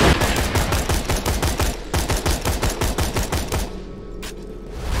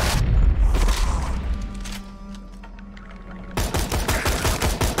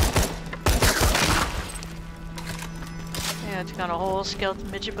 Yeah, I took on a whole skeleton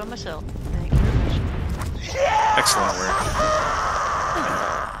midget by myself. Thank you very much. Excellent work.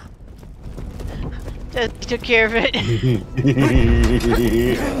 That took care of it.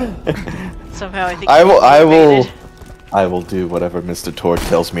 Somehow I think I will do whatever Mr. Torg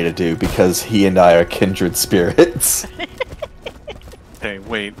tells me to do because he and I are kindred spirits. Hey,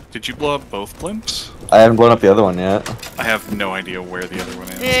 wait, did you blow up both blimps? I haven't blown up the other one yet. I have no idea where the other one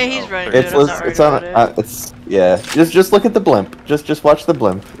is. Yeah, he's right. It's yeah. Just look at the blimp. Just watch the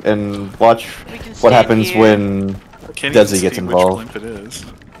blimp and watch what happens here. when Can't Desi even gets see involved. Which blimp it is.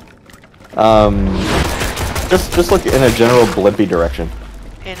 Just look in a general blimpy direction.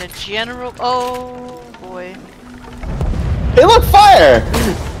 In a general. Oh boy. Hey, look, fire!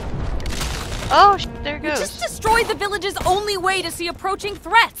 Oh, there it We goes. just destroyed the village's only way to see approaching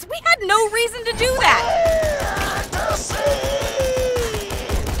threats. We had no reason to do that.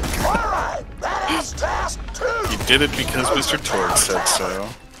 You did it because Mr. Torg said so.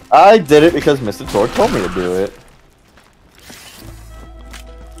 I did it because Mr. Torg told me to do it.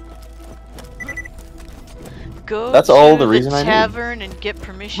 Go That's to all the reason I need. tavern and get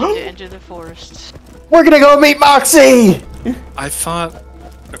permission to enter the forest. We're gonna go meet Moxie! I thought...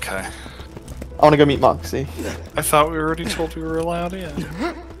 Okay. I wanna go meet Moxie. I thought we were already told we were allowed in.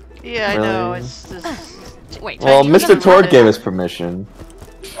 Yeah, I know. Really? It's just... Wait. Well, Mr. Torg gave us permission.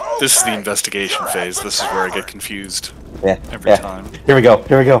 This is the investigation phase. This is where I get confused. Yeah. Every time. Here we go.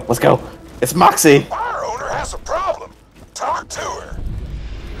 Here we go. Let's go. It's Moxie. Our owner has a problem. Talk to her.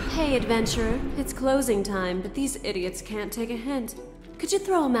 Hey, adventurer. It's closing time, but these idiots can't take a hint. Could you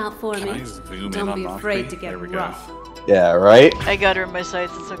throw them out for Can me? I zoom in Don't on be Moxie? afraid to There get we go. rough. Yeah, right? I got her in my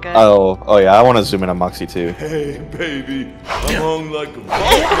sights. It's okay. Oh yeah, I want to zoom in on Moxie too. Hey, baby, I'm hung like a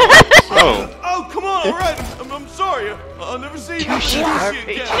Oh. Oh, come on, all right. I'm sorry. I'll never see you garbage.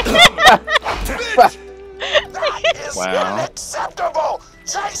 again. That is Wow. unacceptable.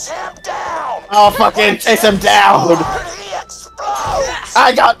 Chase him down. Oh, fucking chase him down! Or he explodes.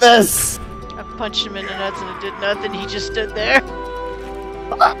 I got this! I punched him in the nuts and it did nothing. He just stood there.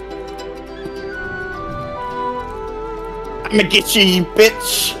 I'm gonna get you, you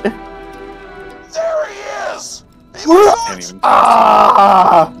bitch! There he is. He Can't even...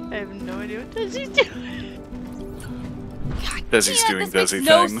 Ah! I have no idea what Desi's doing. Desi's doing this Desi makes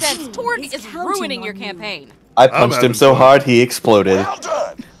no things. sense. Torg He's is counting ruining on your you. campaign. I punched him having so fun. hard he exploded. well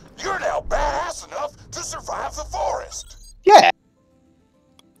done. You're now badass enough to survive the forest. Yeah.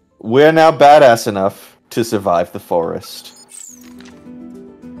 We're now badass enough to survive the forest.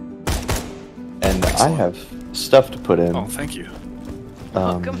 And I have stuff to put in. Oh, thank you.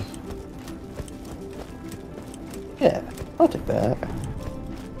 Welcome. Yeah, I'll take that.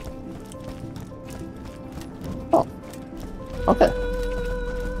 Oh. Okay.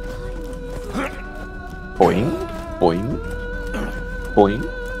 Boing. Boing. Boing.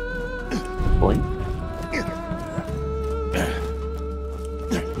 Boing.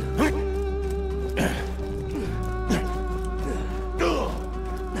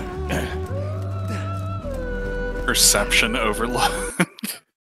 Perception overload.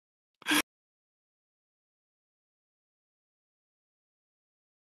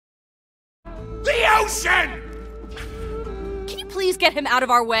 The ocean! Can you please get him out of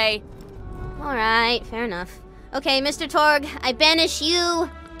our way? Alright, fair enough. Okay, Mr. Torg, I banish you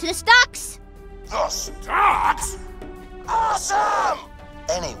to the stocks! The stocks? Awesome!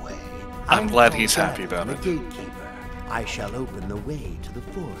 Anyway, I'm glad he's Paul happy about the it. gatekeeper. I shall open the way to the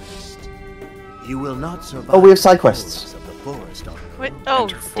forest. You will not survive. Oh, we have side quests. the horrors of the forest on your Wait, own. oh,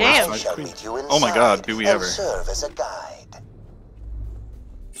 Enter forest damn. side Shall quest. meet you Oh my god, inside do we and ever. serve as a guide.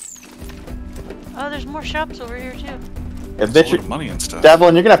 Oh, there's more shops over here too. Adventure money and stuff.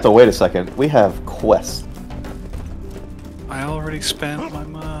 Davlin, you're gonna have to wait a second. We have quests. I already spent my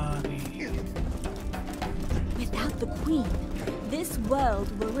money. Without the queen, this world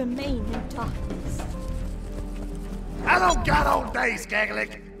will remain in darkness. I don't got all day,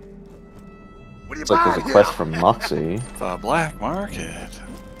 Skagalik. What do you Looks like there's a quest from Moxie. The black market.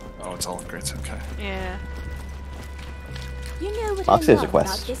 Oh, it's all upgrades. Okay. Yeah. You know what Moxie I has a love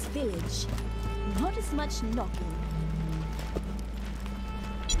quest. about this village? Not as much knocking.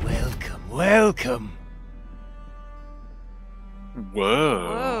 Welcome, welcome.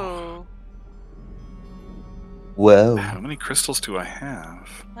 Whoa. Whoa. How many crystals do I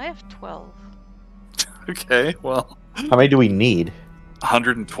have? I have 12. Okay, well. How many do we need?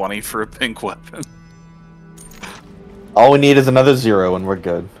 120 for a pink weapon. All we need is another 0 and we're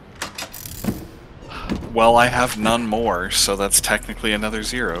good. Well, I have none more, so that's technically another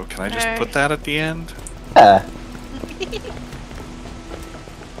 0. Can I just put that at the end? Yeah.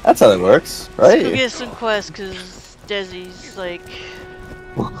 That's how that works, right? Let's go get some quests, because Desi's, like,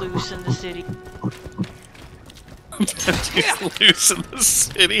 loose in the city. Desi's loose in the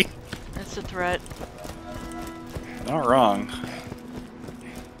city. That's a threat. Not wrong.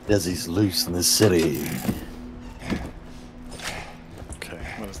 Desi's loose in the city. Okay,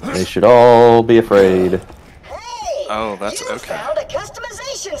 what is this? They should all be afraid. Oh, that's okay. Found a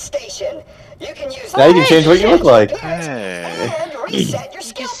customization station. You can use Now you can change what you look like. Hey. and reset your You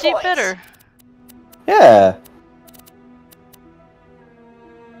skill can see points. better. Yeah.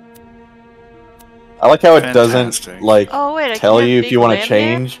 I like how it doesn't Fantastic. like Oh, wait, I tell can have you if big you want to lamb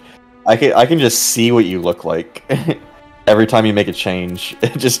hair? change. I can just see what you look like. Every time you make a change,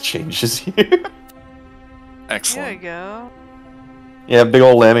 it just changes you. There Excellent. we go. Yeah, big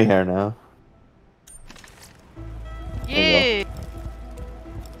old lammy hair now. There Yeah.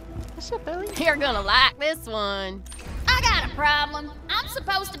 What's up, Ellie? You're gonna like this one. I got a problem. I'm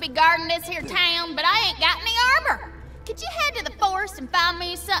supposed to be guarding this here town, but I ain't got any armor. Could you head to the forest and find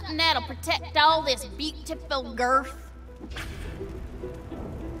me something that'll protect all this beautiful girth?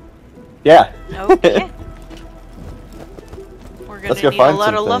 Yeah. Okay. We're gonna Let's go need a find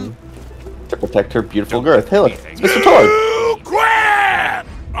lot of something to protect her beautiful girth. Hey, look, it's Mr. Torg. Quinn!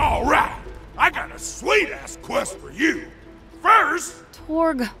 All right, I got a sweet-ass quest for you. First,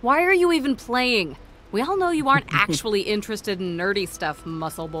 Torg, why are you even playing? We all know you aren't actually interested in nerdy stuff,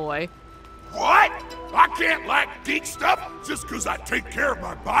 muscle boy. what? I can't like geek stuff just because I take care of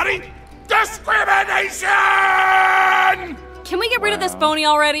my body? Discrimination! Can we get rid of this phony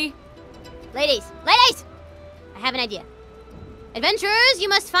already? Ladies, I have an idea. Adventurers, you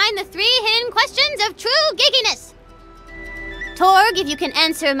must find the 3 hidden questions of true geekiness. Torg, if you can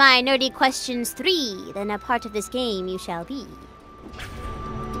answer my nerdy questions 3, then a part of this game you shall be.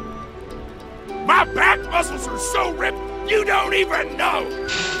 My back muscles are so ripped, you don't even know!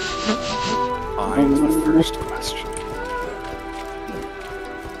 Find the first question.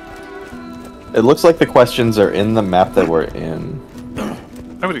 It looks like the questions are in the map that we're in.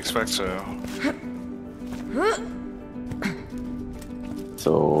 I would expect so.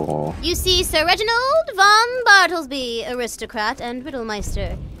 So... You see Sir Reginald von Bartlesby, aristocrat and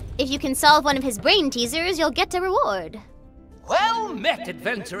riddlemeister. If you can solve one of his brain teasers, you'll get a reward. Well met,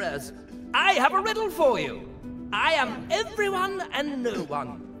 adventurers. I have a riddle for you. I am everyone and no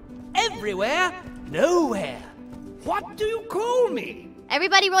one. Everywhere, nowhere. What do you call me?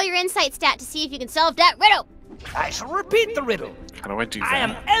 Everybody roll your insight stat to see if you can solve that riddle. I shall repeat the riddle. How do I do I am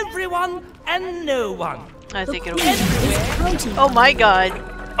that? everyone and no one. I think it'll be. Oh my god.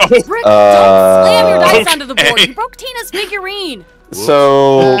 Rick, don't slam your dice onto the board. You broke Tina's figurine.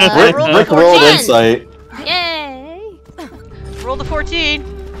 So, Rick rolled 14. insight. Yay! Roll the 14.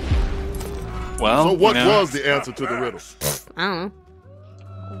 Well, So what you know, was the answer to the riddle? I don't know.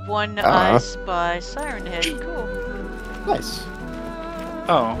 One I Spy Siren Head. Cool. Nice.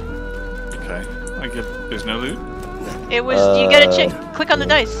 Oh. Okay. I get. There's no loot. It was. You gotta click on the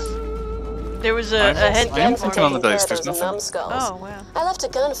dice. There was a head. I am clicking on the dice. There's Those nothing. numbskulls. Oh wow. I left a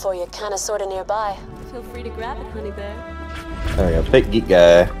gun for you, kinda sorta nearby. Feel free to grab it, honey bear. There we go. Big geek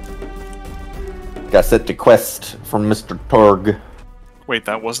guy. Got set to quest from Mr. Torg. Wait,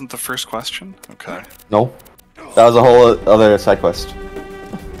 that wasn't the first question? Okay. No. That was a whole other side quest.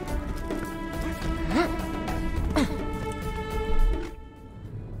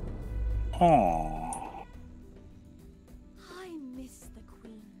 Oh. I miss the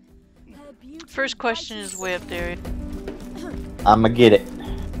queen. Her beauty First question is way up there. I'ma get it.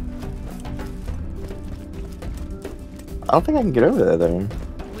 I don't think I can get over there.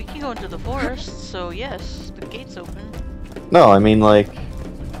 We can go into the forest, so yes, the gate's open. No, I mean like...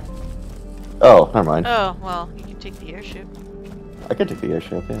 Oh, never mind. Oh well, you can take the airship. I can take the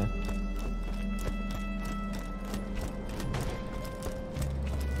airship, yeah.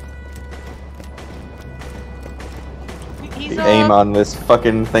 He's The aim on this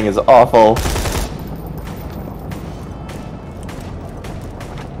fucking thing is awful.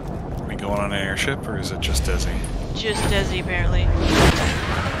 Are we going on an airship, or is it just Desi? Just Desi, apparently.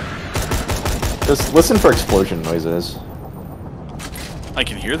 Just listen for explosion noises. I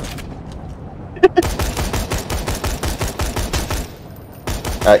can hear them.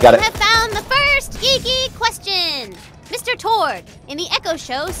 Alright, got We it. have found the first geeky question! Mr. Tord, in the Echo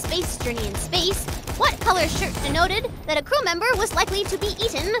Show Space Journey in Space, what color shirt denoted that a crew member was likely to be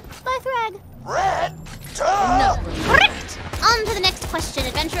eaten by Thrag? Red? No. Correct! On to the next question,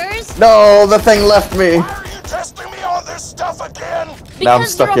 adventurers. No, the thing left me. Why are you testing me on this stuff again? Now I'm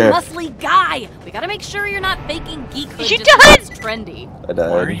Because stuck you're here. a muscly guy. We gotta make sure you're not faking geekhood You just died! because it's trendy. I died.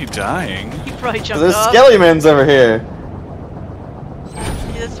 Why are you dying? He probably jumped There's off. Skellymans over here.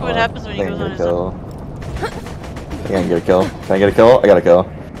 Yeah, that's what happens when he goes on his own. I can get a kill. Can I get a kill? I got a kill.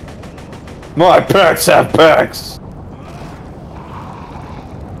 My packs have packs!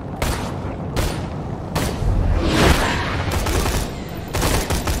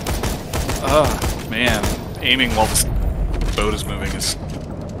 Oh, man. Aiming while this boat is moving is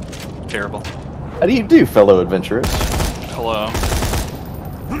terrible. How do you do, fellow adventurers? Hello.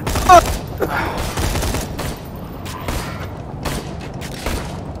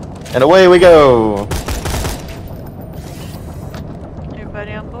 And away we go!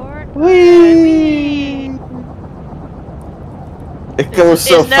 Everybody on board? Whee! It goes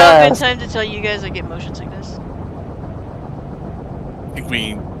so It's now a good fast. time to tell you guys I get motion sickness. I think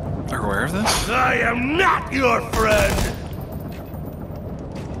we are aware of this? I am not your friend!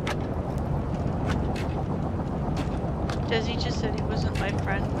 Desi just said he wasn't my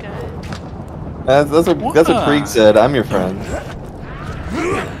friend, guys. That's what Krieg said. I'm your friend.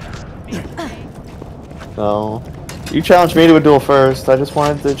 No. You challenged me to a duel first. I just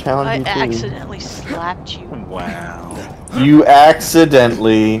wanted to challenge I you too. accidentally slapped you. Wow. You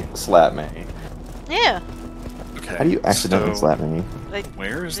accidentally slapped me. Yeah. Okay. How do you accidentally so slap me? Like,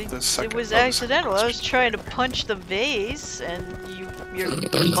 where is the second? It was oh, the accidental. I was trying to punch the vase, and your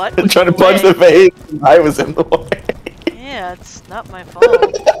butt was Trying to in punch way. the vase. I was in the way. Yeah, it's not my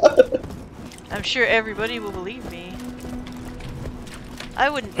fault. I'm sure everybody will believe me. I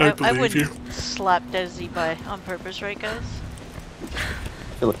wouldn't. I I believe wouldn't slap Desi on purpose, right, guys?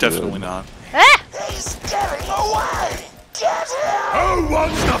 Definitely not. Ah! He's getting away! Get him! Who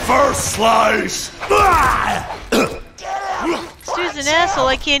wants the first slice? Stu's an asshole.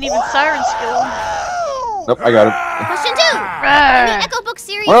 I can't even siren skill him. Nope, I got it. Question 2. In the Echo Book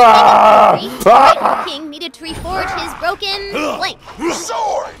series, Ah! Training History, White King needed to reforge his broken blank.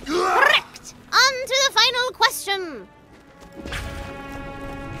 Sword! Correct! On to the final question.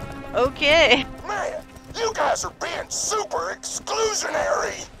 Okay. Man, you guys are being super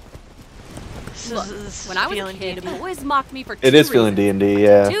exclusionary! Look, when I was a kid, boys mocked me for two It is feeling reasons. D&D,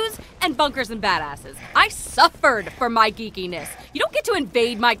 yeah. Tattoos and bunkers and badasses. I suffered for my geekiness. You don't get to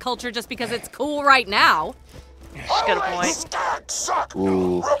invade my culture just because it's cool right now. She's got a point. Skag suck!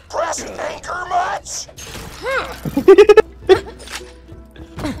 Ooh. Repressed anger much?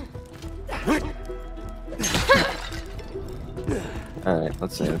 Alright,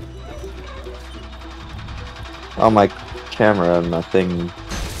 let's see. Oh, my camera and my thing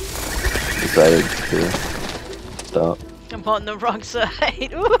decided to stop. I'm on the wrong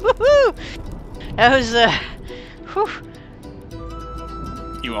side. Woo-hoo-hoo! That was whew.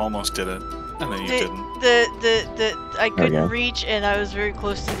 You almost did it, and then you didn't. I couldn't Okay. reach, and I was very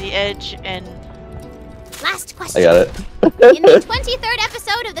close to the edge, and Last question. I got it. In the 23rd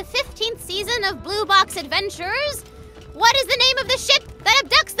episode of the 15th season of Blue Box Adventures, what is the name of the ship that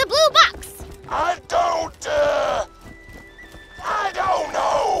abducts the Blue Box? I don't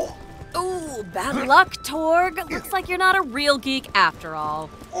know! Ooh, bad luck, Torg. Looks like you're not a real geek after all.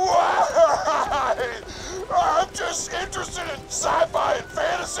 Why? I'm just interested in sci-fi and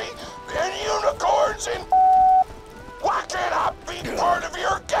fantasy and unicorns and why can't I be part of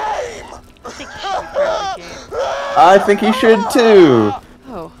your game? I think you should too.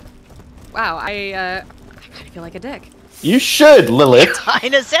 Oh. Wow, I kind of feel like a dick. You should, Lilith.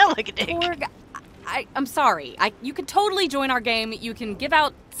 kinda sound like a dick. Torg, I'm sorry. You can totally join our game. You can give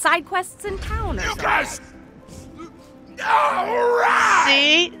out side quests in town or something. Guys!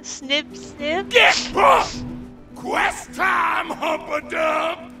 Alright! See? Snip, snip. Get pumped! Quest time,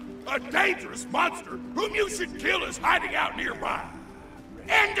 Humpadub! A dangerous monster whom you should kill is hiding out nearby.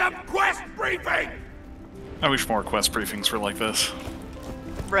 End of quest briefing! I wish more quest briefings were like this.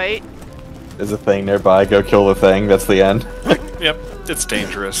 Right? There's a thing nearby. Go kill the thing. That's the end. Yep, it's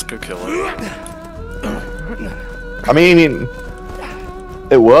dangerous. Go kill it. I mean,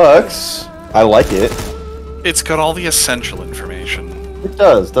 it works. I like it. It's got all the essential information. It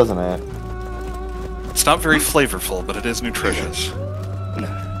does, doesn't it? It's not very flavorful, but it is nutritious.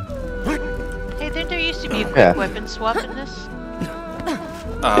 Hey, didn't there used to be a quick Yeah. weapon swap in this?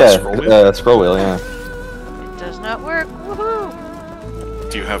 Scroll wheel? Scroll wheel, yeah. It does not work.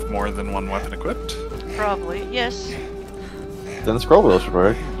 Woohoo! Do you have more than one weapon equipped? Probably, yes. Then the scroll wheel should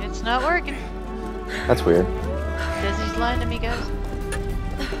work. It's not working. That's weird. Desi's lying to me, guys.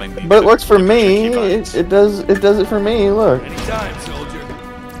 But it works for me. It does it for me. Look. Anytime, soldier.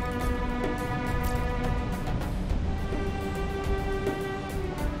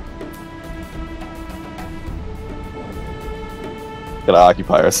 Gotta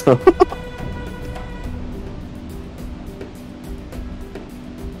occupy ourselves.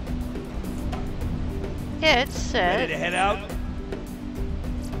 Yeah, it's set. Ready to head out?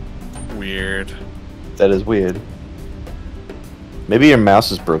 Weird. That is weird. Maybe your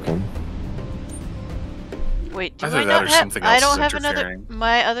mouse is broken. Wait, do Either I that not or have? something I else don't is have another. interfering.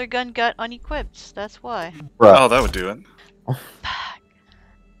 My other gun got unequipped. That's why. Right. Oh, that would do it.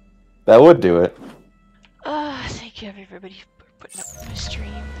 That would do it. Thank you everybody for putting up with my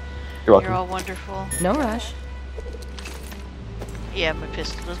stream. You're welcome. You're all wonderful. No rush. Yeah, my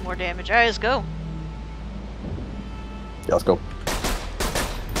pistol does more damage. Alright, let's go. Yeah, let's go.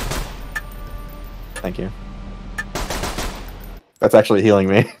 Thank you. That's actually healing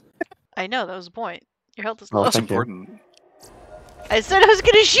me. I know, that was the point. Your health is Oh, low. That's thank you. important. I said I was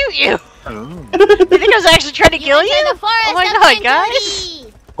gonna shoot you! Oh. You think I was actually trying to kill you? enter the forest Oh my of god, guys!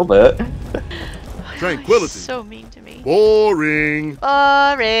 Tranquility. A little bit. Tranquility. So mean to me. Boring.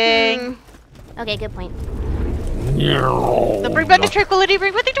 Boring! Okay, good point. So bring back the tranquility,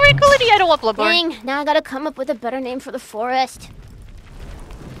 bring back the tranquility! I don't want Bloodborne. Dang, now I gotta come up with a better name for the forest.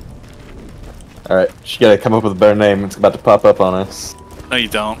 Alright, she gotta come up with a better name. It's about to pop up on us. No, you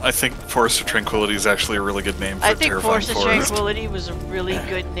don't. I think Forest of Tranquility is actually a really good name for I a think terrifying Force of forest. Tranquility was a really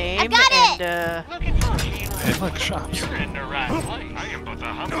good name, I got it! and Hey, look, shops. You're in the right place. I am but a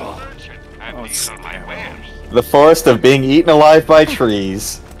humble merchant. I Oh, feast on my wares. The forest of being eaten alive by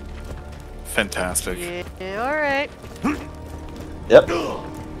trees. Fantastic. yeah, alright. Yep.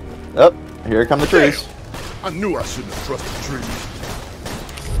 Yep. Here come the trees. I knew I shouldn't have trusted trees.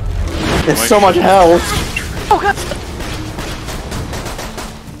 It's so much health. Oh god!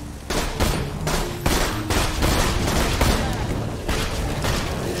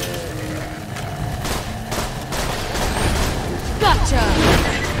 Gotcha!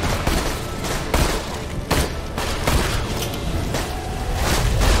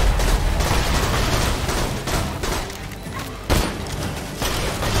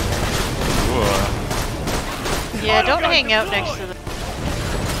 Yeah, don't hang out next to the...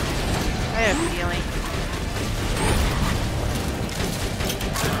 I have a feeling.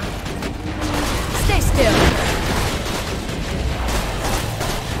 Stay still.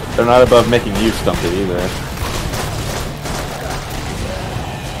 They're not above making you stumpy either.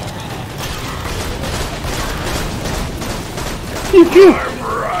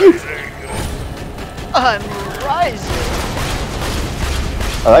 I'm rising!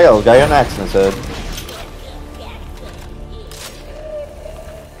 Oh, that little guy got an axe in his head.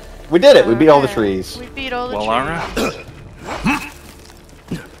 We did it! We beat all the trees. We beat all the Well, trees. alright.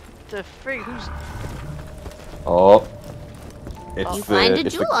 The frig, who's... Oh. It's You find a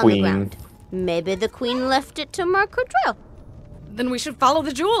it's jewel the on the queen. ground. Maybe the queen left it to mark her trail. Then we should follow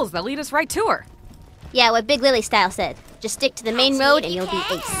the jewels. They'll lead us right to her. Yeah, what Big Lily style said. Just stick to the main road and you'll be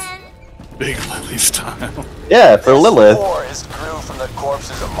ace. Big Lily style. Yeah, for Lilith. Forest grew from the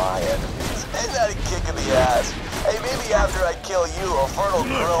corpses of my enemies. Isn't that a kick in the ass? Hey, maybe after I kill you, a fern will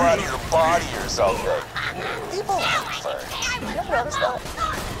grow out of your body or something. People like ferns. You ever notice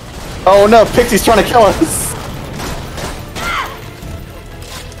that? Oh no, Pixie's trying to kill us!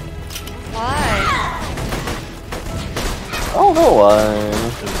 Why? Oh no,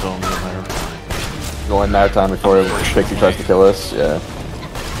 It's only a matter of time. It's only a matter of time before Pixie tries to kill us, yeah.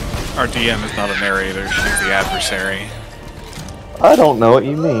 Our DM is not a narrator, she's the adversary. I don't know what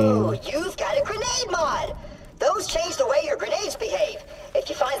you Ooh, mean. you've got a grenade mod. Those change the way your grenades behave. If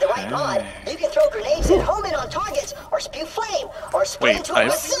you find the right mod, you can throw grenades and home in on targets, or spew flame, or spray Wait, into I've-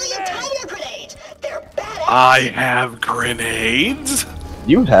 a bazillion tinier grenades. They're badass. I have grenades?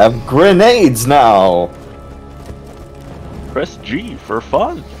 You have grenades now! Press G for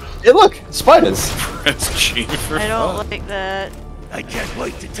fun. Hey look, spiders! Press G for I don't fun. like that. I can't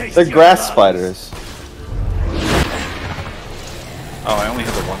wait to taste They're your grass blood. spiders. Oh, I only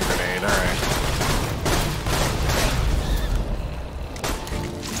have the one grenade, alright.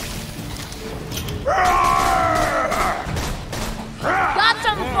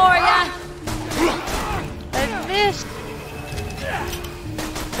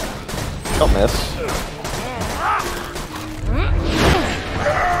 Don't miss. Wait,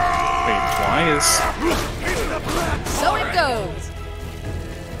 why is... So it goes.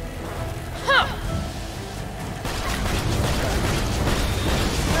 Huh.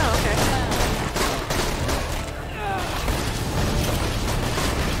 Oh,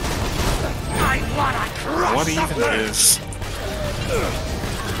 What even is...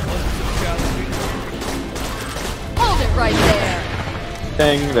 Hold it right there.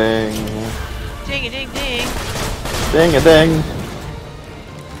 Ding ding. Ding a ding ding. Ding a ding.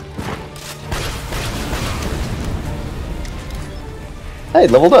 Hey,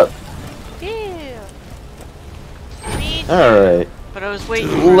 leveled up. Yeah. Alright. But I was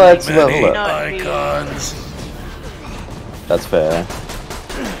waiting. Let's for level up. icons. That's fair.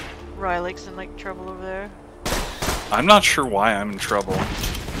 Rylek's in like trouble over there. I'm not sure why I'm in trouble.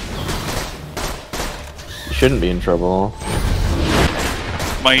 You shouldn't be in trouble.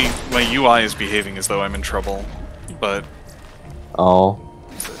 My UI is behaving as though I'm in trouble, but... Oh.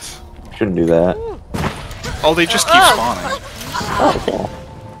 Shouldn't do that. Oh, they just keep spawning. Oh, okay.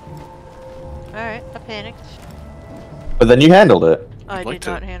 Alright, I panicked. But then you handled it. I did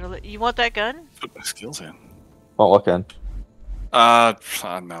not handle it. You want that gun? Put my skills in. Well, what gun? No,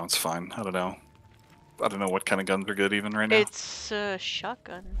 it's fine. I don't know. I don't know what kind of guns are good even right now. It's a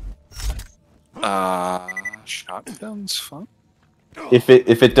shotgun. Shotgun's fun. If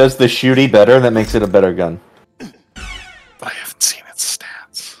it does the shooty better, that makes it a better gun. I haven't seen its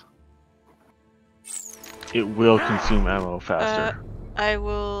stats. It will consume ammo faster. I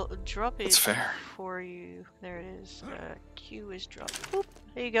will drop it That's fair. for you. There it is. Q is dropped. Boop.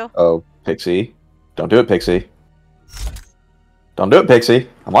 There you go. Oh, Pixie. Don't do it, Pixie. Don't do it, Pixie.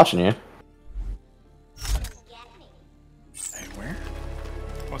 I'm watching you. Hey, where?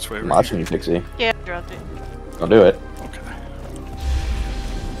 What's where? I'm watching you, Pixie. Yeah, I dropped it. Don't do it. Okay.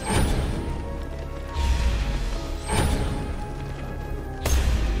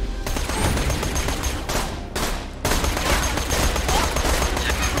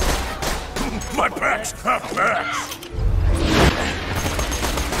 My back's not back.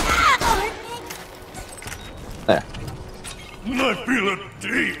 There. I feel a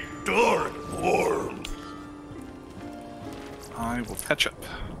deep, dark warmth. I will catch up.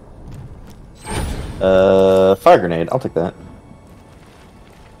 Fire grenade. I'll take that.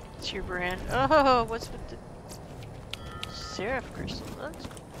 It's your brand. Oh, what's with the Seraph crystal? That's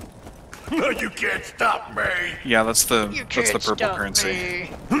No, you can't stop me. Yeah, that's the can't purple stop currency.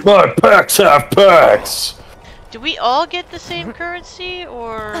 me. My packs have packs! Do we all get the same currency,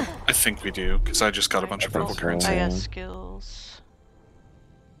 or I think we do, because I just got a bunch of purple currency. I got skills?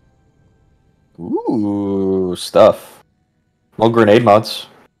 Ooh, stuff. Well, grenade mods.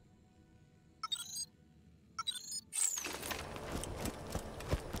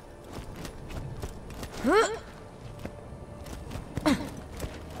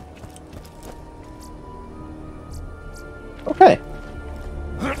 Okay.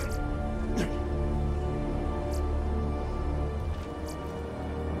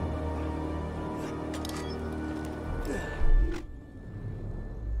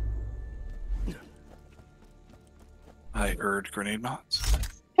 I heard grenade mods.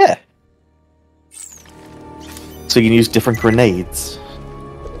 Yeah. So you can use different grenades.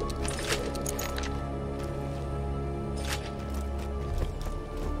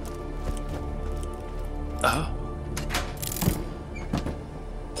 Oh.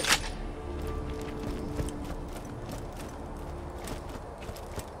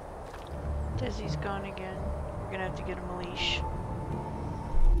 Desi's gone again. We're gonna have to get him a leash.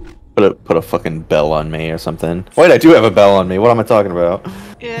 Put a fucking bell on me or something. Wait, I do have a bell on me. What am I talking about?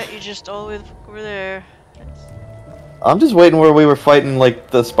 Yeah, you're just all the way over there. I'm just waiting where we were fighting like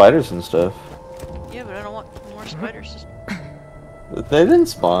the spiders and stuff. Yeah, but I don't want more spiders. They didn't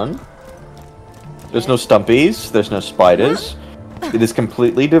spawn. There's no stumpies. There's no spiders. It is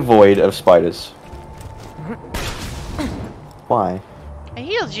completely devoid of spiders. Why? I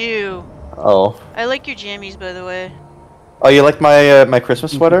healed you. Oh. I like your jammies, by the way. Oh, you like my my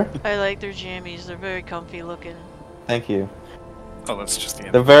Christmas sweater? I like their jammies. They're very comfy looking. Thank you. Oh, that's just the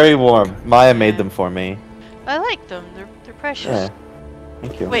end. They're very warm. Maya made them for me. I like them. They're precious. Yeah.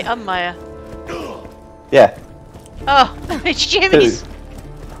 Thank you. Wait, I'm Maya. Yeah. Oh, it's jammies.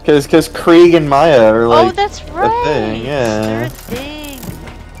 Because Krieg and Maya are like that's right. a thing. Yeah. They're a thing.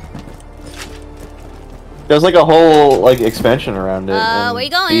 There's like a whole like expansion around it. in where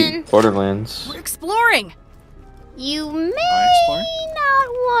you going? Borderlands. We're exploring. You may not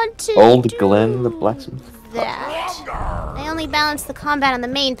want to. Old Glen, the blacksmith. that. I only balanced the combat on the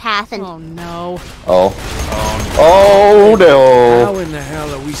main path and... Oh no. Oh. Oh no. How in the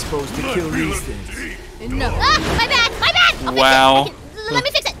hell are we supposed to kill these things? No. Ah! My bad! My bad! I'll Wow. fix it. Let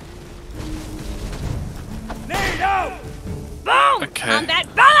me fix it! NATO! Boom! Okay. Combat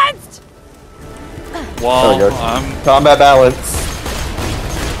balanced! Well, There we go. Combat balance.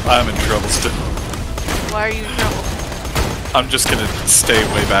 I'm in trouble still. Why are you in trouble? I'm just gonna stay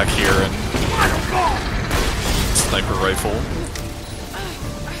way back here and sniper rifle.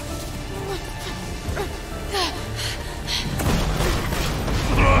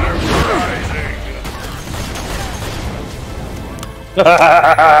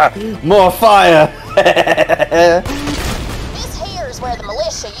 More fire! This here is where the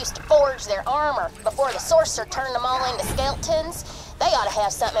militia used to forge their armor before the sorcerer turned them all into skeletons. They ought to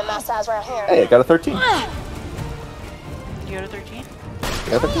have something in my size right here. Hey, I got a 13. You got a 13? You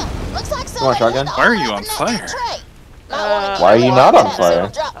got a 13? Looks like You want a shotgun? Why are you on fire? Why are you not on fire?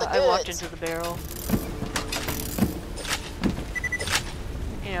 I walked into the barrel.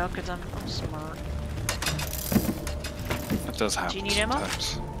 You know, because I'm smart. That does happen. Do you need ammo?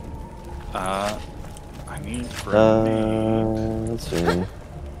 Sometimes. I need grenades. Let's see. There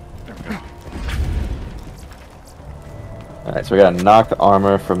we go. Alright, so we got knocked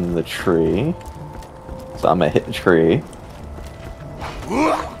armor from the tree. So I'm gonna hit the tree.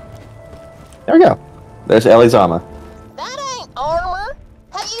 There we go. There's Ellie's armor. That ain't armor.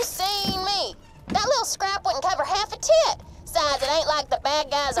 Have you seen me? That little scrap wouldn't cover half a tit. Besides, it ain't like the bad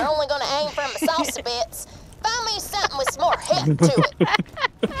guys are only gonna aim from the saucy bits. Find me something with some more heft to it.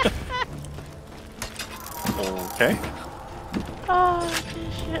 Okay. Oh,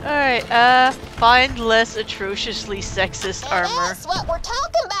 shit. Alright, find less atrociously sexist armor. That's what we're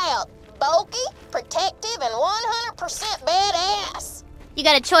talking about. Bulky, protective, and 100% badass. You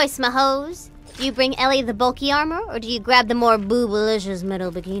got a choice, my hose. Do you bring Ellie the bulky armor, or do you grab the more boobalicious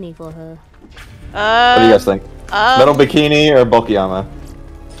metal bikini for her? What do you guys think? Metal bikini or bulky armor?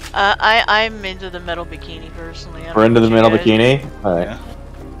 I'm into the metal bikini personally. We're into the metal bikini? Alright. Yeah.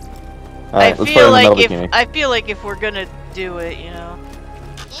 Alright, let's put in the metal bikini. I feel like if we're gonna do it, you know.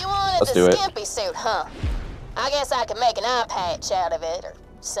 You wanted Let's the do it. skimpy suit, huh? I guess I could make an eye patch out of it or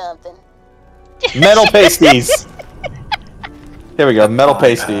something. Metal pasties! Here we go, metal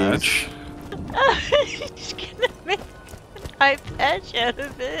pasties. Just gonna make an eye patch out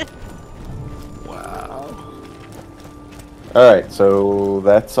of it. Wow. Alright, so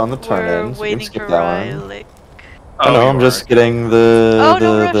that's on the We're turn-ins. We can waiting skip for that one. Rylick. Oh, no, I'm just getting the... Oh, the,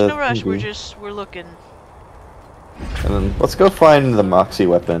 no rush, the no rush. thingy. We're looking. And then let's go find the Moxie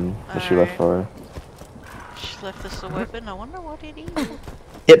weapon that she left for her. She left us a weapon. I wonder what it is.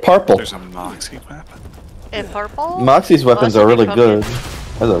 Hit purple. There's a Moxie weapon. And purple? Moxie's weapons that's a are really big good.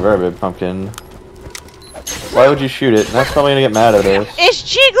 pumpkin. That's a very big pumpkin. Why would you shoot it? That's probably gonna get mad at us. It's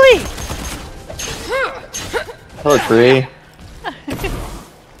Jiggly! Hello, tree. It's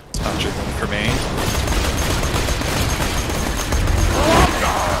not jiggling for me.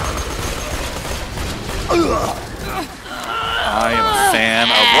 I am a fan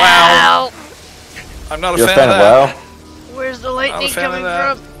of WoW. I'm not a You're fan, a fan of of that. WoW? Where's the lightning fan of coming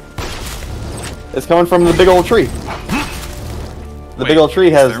that. from? It's coming from the big old tree. The big old tree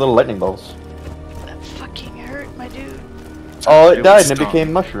has little lightning bolts. That fucking hurt, my dude. Oh, It it died was and it stung.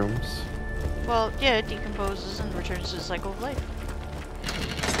 became mushrooms. Well, yeah, it decomposes and returns to the cycle of life.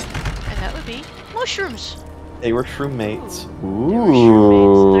 And that would be mushrooms. They were shroom mates. Ooh.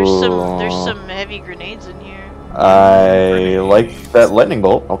 Ooh. There's some heavy grenades in here. I like that lightning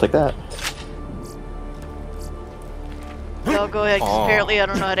bolt. I'll take that. I'll go ahead, because apparently I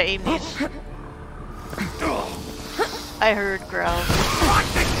don't know how to aim these. I heard growls.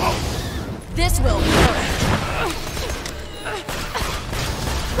 This will hurt.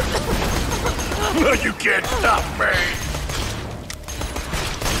 You can't stop me!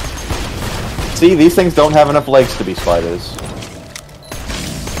 See, these things don't have enough legs to be spiders.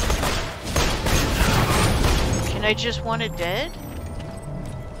 Can I just want it dead?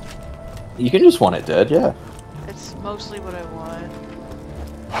 You can just want it dead, yeah. That's mostly what I want.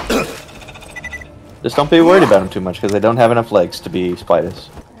 Just don't be worried about them too much, because they don't have enough legs to be spiders.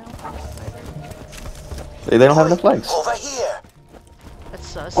 They don't have enough legs. Over here. That's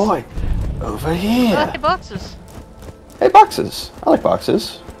sus. Oi! Over here! Oh, hey, boxes. Hey, boxes! I like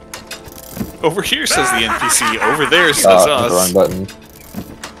boxes. Over here says the NPC. Over there says Hit the us. wrong button.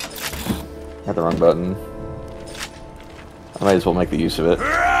 Hit the wrong button. I might as well make the use of it.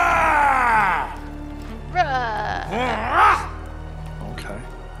 Okay.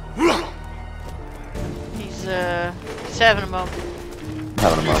 He's having a moment.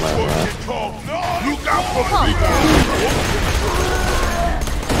 Having a moment. Look out Calm down.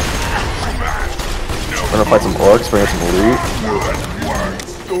 We're gonna fight some orcs, bring us some loot.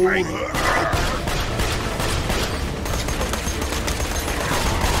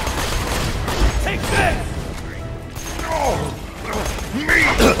 Take this!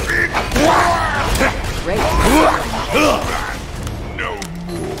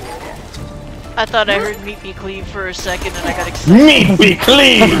 I thought I heard meat be cleaved for a second and I got excited. Meat be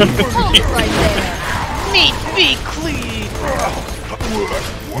cleaved! Hold it right there. Meat be cleaved!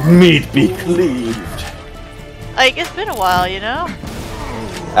 Meat be cleaved. Like, it's been a while, you know?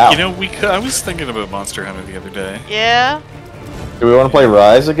 Ow. You know, I was thinking about Monster Hunter the other day. Yeah? Do we want to play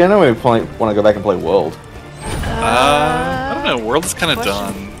Rise again, or we want to go back and play World? I don't know. World's kind of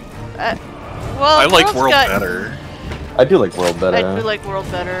done. Well, I like World's World got- better. I do like World better. I do like World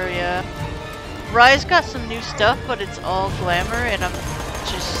better, yeah. Rise got some new stuff, but it's all glamour, and I'm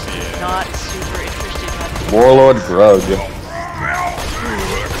just not super interested in that. Warlord Grug.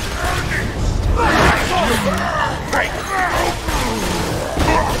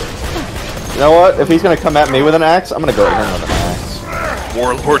 You know what? If he's gonna come at me with an axe, I'm gonna go at him with an axe.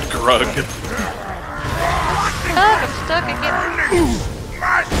 Warlord Grug. I'm stuck again.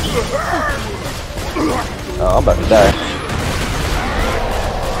 Oh, I'm about to die.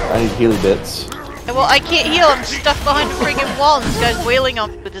 I need healy bits. Well, I can't heal. I'm stuck behind a freaking wall, and this guy's wailing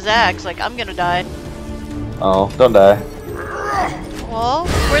on me with his axe. Like, I'm gonna die. Oh, don't die. Well,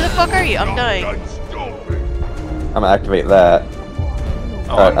 where the fuck are you? I'm dying. I'm gonna activate that.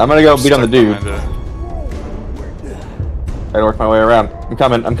 Alright, I'm gonna go beat on the dude. I gotta work my way around. I'm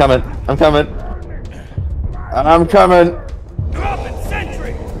coming, I'm coming, I'm coming. I'm coming.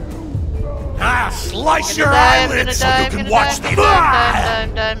 Ah, slice your eyelids so you can watch me die!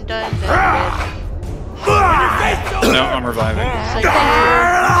 No, I'm reviving.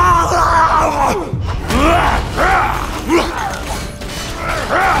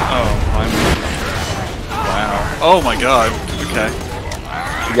 Oh, wow. Oh my god. Okay.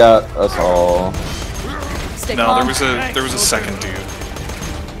 You got us all. No, there was a second dude.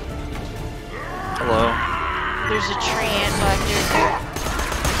 Hello. There's a tree ant back there too.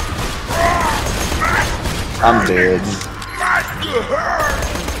 I'm dead.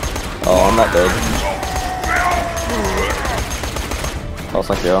 Oh, I'm not dead. Oh,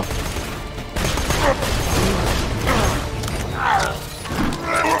 thank you.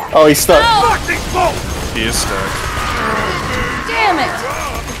 Oh, he's stuck. He is stuck. Damn it!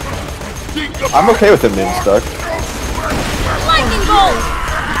 I'm okay with him being stuck. Lightning bolt!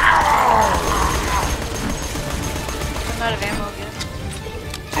 I'm out of ammo again.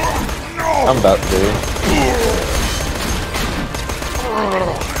 I'm about to.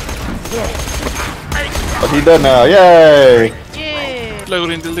 Oh, he's dead now. Yay! Yeah.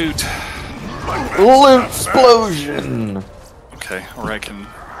 Load into loot. Loot explosion! Okay, or I can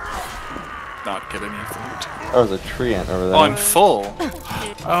not get any food. Oh, there's a tree ant over there. Oh, I'm full.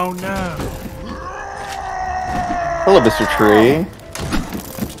 Oh no. Hello, Mr. Tree.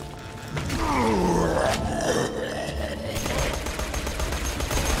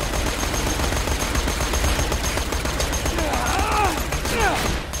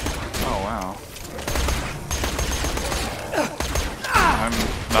 Oh wow. I'm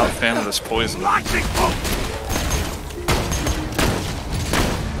not a fan of this poison.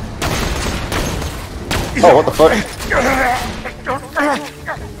 Oh, what the fuck?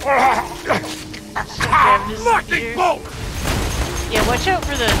 Lightning bolt! Yeah, watch out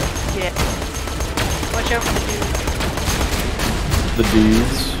for the. Yeah. Watch out for the dude. The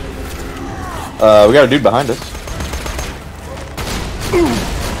dudes. We got a dude behind us.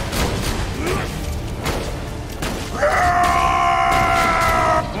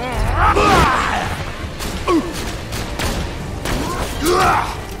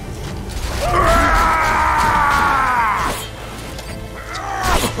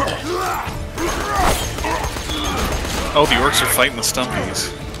 Oh, the orcs are fighting the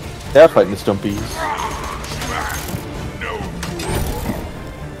stumpies. They're fighting the stumpies.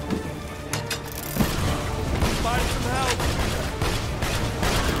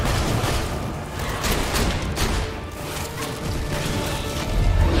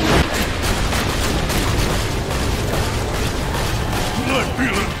 I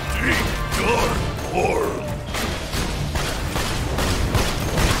feel a deep, dark horror.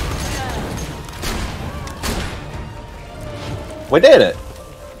 We did it!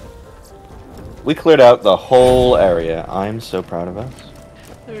 We cleared out the whole area. I'm so proud of us.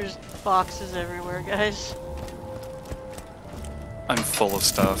 There's boxes everywhere, guys. I'm full of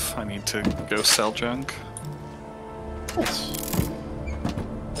stuff. I need to go sell junk.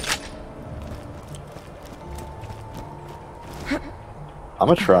 I'm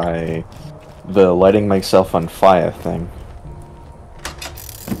gonna try the lighting myself on fire thing.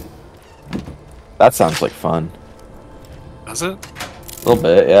 That sounds like fun. Does it? A little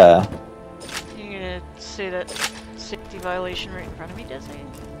bit, yeah. You're gonna say that safety violation right in front of me, Desi?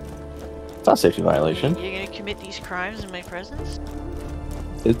 It's not a safety violation. You're gonna commit these crimes in my presence?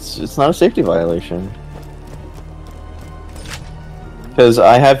 It's not a safety violation. Because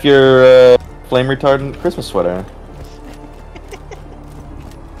I have your flame retardant Christmas sweater.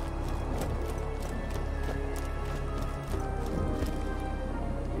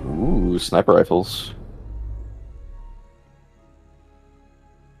 Ooh, sniper rifles.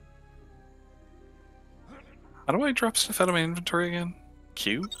 How do I drop stuff out of my inventory again?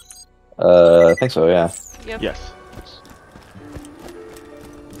 Q? I think so, yeah. Yep. Yes.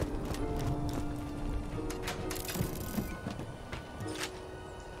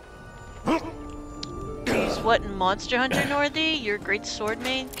 Use what in Monster Hunter, Northy? Your great sword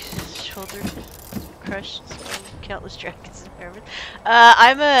main? Shoulder crushed, so countless dragons and hermits.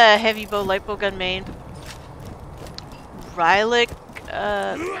 I'm a heavy bow, light bow gun main. Rylik,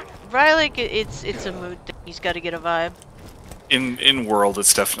 Rylik, it's a mood thing. He's got to get a vibe. In world,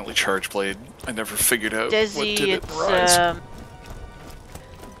 it's definitely Charge Blade. I never figured out Desi, what did it it's rise.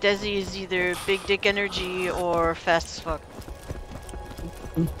 Desi is either big dick energy or fast as fuck.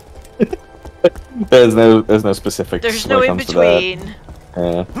 There's no specifics. There's when no it in comes to that. between.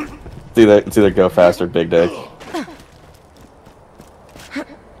 Yeah. It's either go fast or big dick. Alright,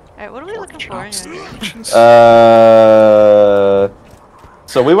 what are we looking for anyway?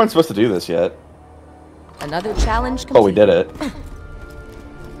 So we weren't supposed to do this yet. Another challenge complete. Oh, we did it.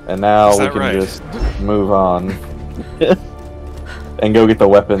 And now Is we that can right? just move on. And go get the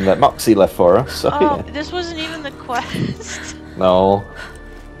weapon that Moxie left for us. So, Oh, yeah. this wasn't even the quest. No.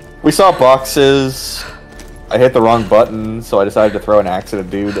 We saw boxes. I hit the wrong button, so I decided to throw an axe at a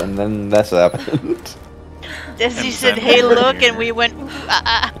dude, and then this happened. Desi said, "Hey, look," and we went, "Ooh, ah,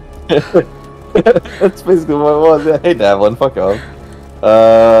 ah." That's basically what it was. Yeah, hey, Davlin, fuck off. We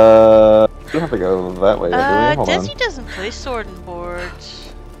don't have to go that way, do we? Hold on. Desi doesn't play sword and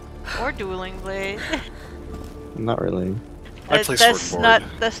boards or dueling blade. Not really. I play sword and board.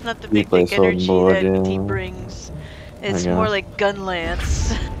 That's not the You big play dick sword and energy board, that he yeah. brings. I It's know. more like gun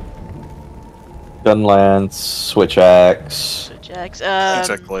lance. Gun lance, switch axe, Jax.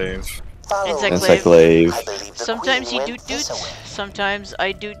 Insect Glaive. insect glaive. Sometimes you do doots. Sometimes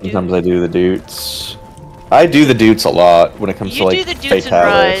I do doots. Sometimes I do the doots. I do the doots a lot when it comes to You like do the doots and Fatalis.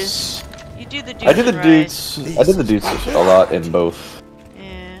 Rise. You do the doots I do the and Rise. doots. I did the doots a lot in both.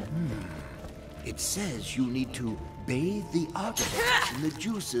 Yeah. It says you need to bathe the artifacts in the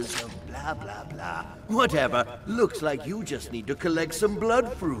juices of blah blah blah. Whatever. Looks like you just need to collect some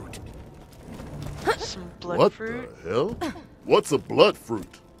blood fruit. Some blood What fruit. the hell? What's a blood fruit?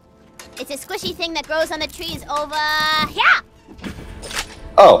 It's a squishy thing that grows on the trees over here.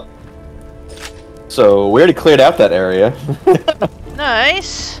 Oh. So we already cleared out that area.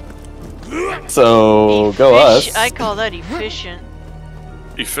 Nice. So go us. I call that efficient.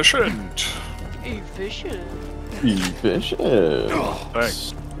 Efficient. Efficient. Efficient.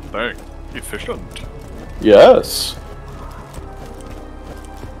 Thanks. Efficient. Yes.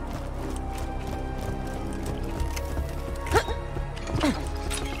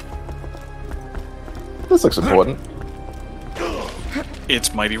 This looks important.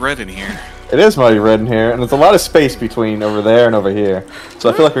 It's mighty red in here. It is mighty red in here, and there's a lot of space between over there and over here. So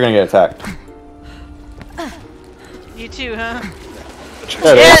I feel like we're gonna get attacked. You too, huh?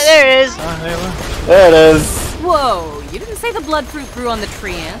 There it Yeah, is. there it is. There it is. Whoa, you didn't say the blood fruit grew on the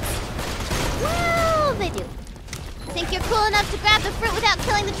tree ants. Well, they do. Think you're cool enough to grab the fruit without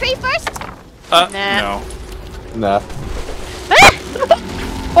killing the tree first? Nah. No. Nah.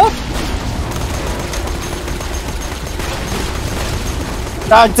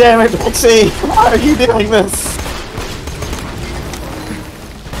 God damn it, Pixie! Why are you doing this?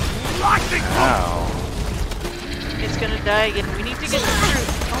 Ow. It's gonna die again. We need to get the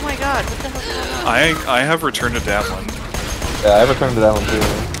fruit. Oh my god, what the hell's going on? I have returned to Davlin. Yeah, I returned to that one too.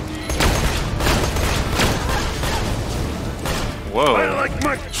 Whoa. I like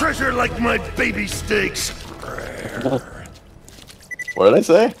my treasure like my baby steaks. What did I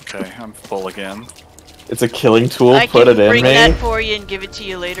say? Okay, I'm full again. It's a killing tool, I put can it in bring me. that for you and give it to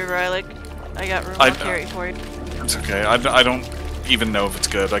you later, Rylik. I got room. I'll carry it for you. It's okay. I don't even know if it's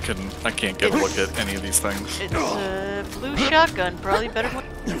good. I can't get a look at any of these things. It's a blue shotgun, probably better one.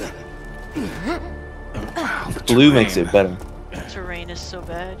 Blue makes it better. Terrain is so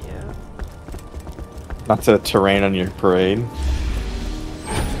bad, yeah. Not to terrain on your parade.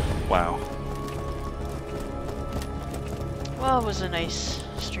 Wow. Well, it was a nice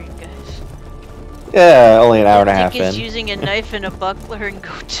stream, guys. Yeah, only an hour and a half Dick is in. using a knife and a buckler and go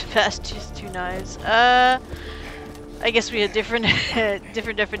too fast, use 2 knives. I guess we had different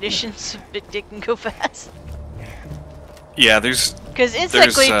different definitions of big dick and go fast. Yeah, there's... Because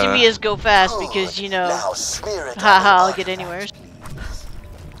insect glaive to me is go fast because, you know, haha, I'll get anywhere.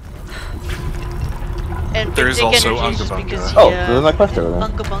 And there's big also energy is Unga because, Bunga. Oh, there's my quest over there.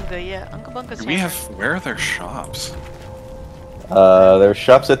 Unga Bunga, yeah. Unga Bunga's Do we have... Where are their shops? There's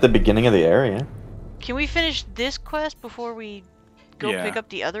shops at the beginning of the area. Can we finish this quest before we go Yeah. pick up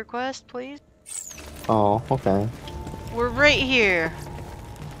the other quest, please? Oh, okay. We're right here.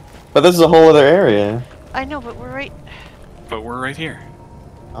 But this is a whole other area. I know, but we're right... But we're right here.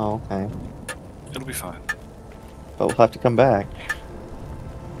 Oh, okay. It'll be fine. But we'll have to come back.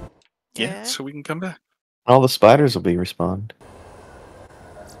 Yeah, so we can come back. All the spiders will be respawned.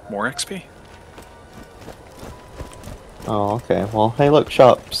 More XP. Oh, okay. Well, hey, look,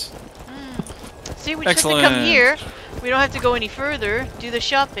 shops. See, we just have to come here. We don't have to go any further. Do the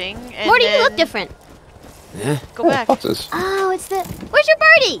shopping, and Morty, then you look different. Yeah. Go back. Foxes. Oh, it's the... Where's your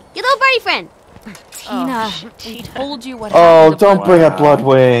birdie? Your little birdie friend. Tina, we told you what Oh, happened to don't bring up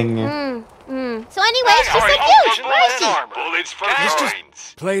Bloodwing. So anyway, it's just like you. Where is she? Bullets for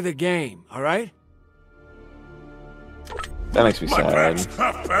Just play the game, all right? That makes me My sad. back's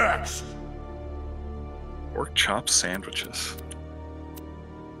half backs. Pork chop sandwiches.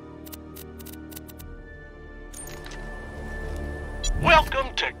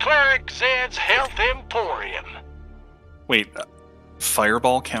 Welcome to Cleric Zed's Health Emporium. Wait,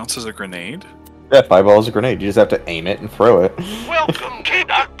 fireball counts as a grenade? Yeah, fireball is a grenade. You just have to aim it and throw it. Welcome to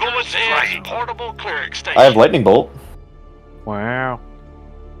Dr. Zed's portable cleric station. I have lightning bolt. Wow.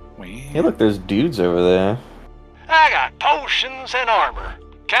 Hey, look, there's dudes over there. I got potions and armor.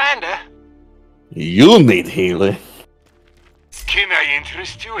 Kinda. You'll need healing. Can I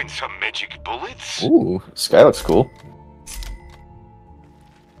interest you in some magic bullets? Ooh, sky looks cool.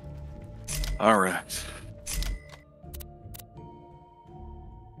 Alright.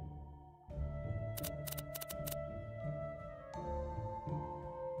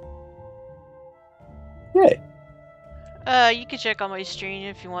 Yay. You can check on my stream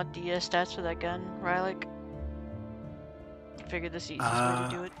if you want the stats for that gun, Rylik. I figured this is the easiest way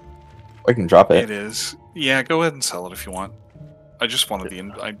to do it. I can drop it. It is. Yeah, go ahead and sell it if you want. I just wanted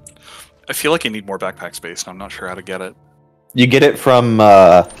the... I feel like I need more backpack space, and I'm not sure how to get it. You get it from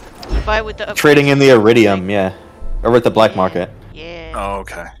You buy it with the trading in the iridium, yeah. Or with the black market. Yeah. Oh,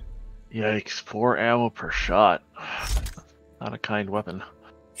 okay. Yikes, 4 ammo per shot. Not a kind weapon.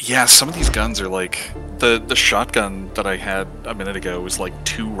 Yeah, some of these guns are like... The shotgun that I had a minute ago was like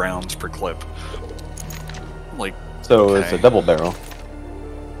 2 rounds per clip. Like... So it's a double barrel.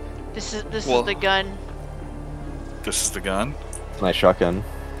 This is the gun. This is the gun? Nice shotgun.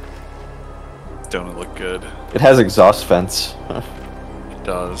 Don't it look good? It has exhaust vents. It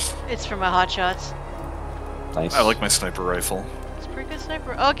does. It's for my hotshots. Nice. I like my sniper rifle. It's a pretty good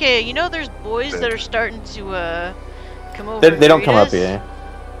sniper. Okay, you know there's boys that are starting to come over. They don't come up here.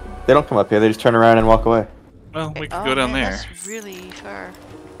 They don't come up here. They just turn around and walk away. Well, we could go down there. That's really far.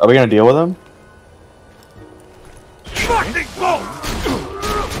 Are we gonna deal with them? Lightning bolt!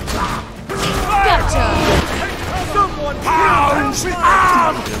 Gotcha! Someone pounds and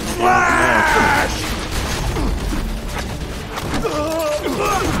flash!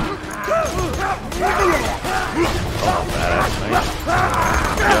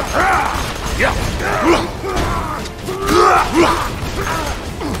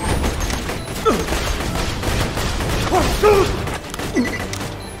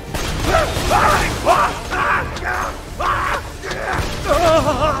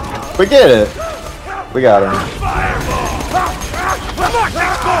 We get it. We got him.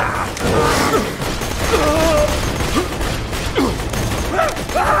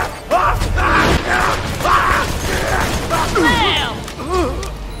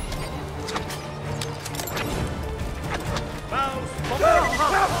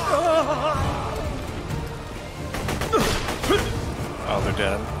 Oh, they're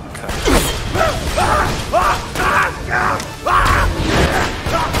dead.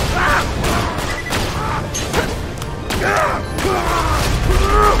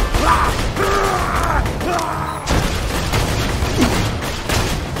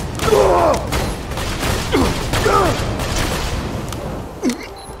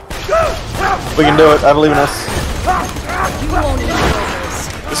 We can do it. I believe in us. You won't enjoy this.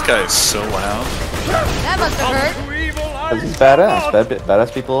 This guy is so loud. That must have hurt. This is badass.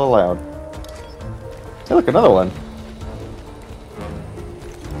 Badass people are loud. Hey, look, another one.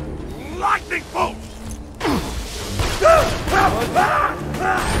 Lightning bolt!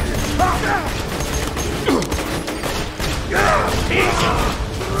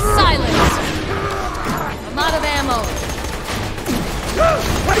 Silence! I'm out of ammo.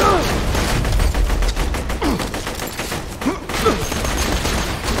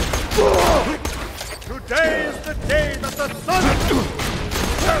 Today is the day that the sun...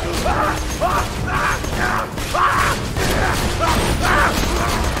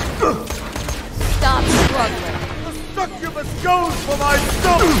 Stop struggling. The succubus goes for my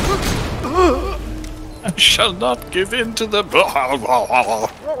soul! I shall not give in to the...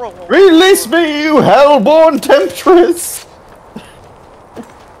 Release me, you hellborn temptress!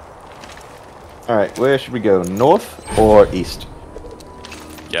 Alright, where should we go? North or east?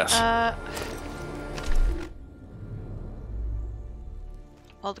 Yes.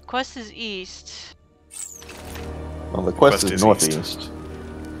 Well, the quest is east. Well, the quest is northeast.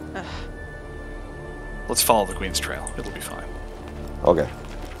 Let's follow the Queen's Trail. It'll be fine. Okay.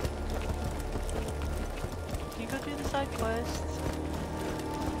 Can you go do the side quest?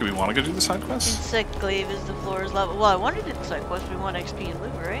 Do we want to go do the side quest? Insect glaive is the floor's level. Well, I wanted to do the side quest. We want XP and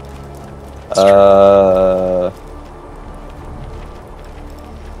loot, right?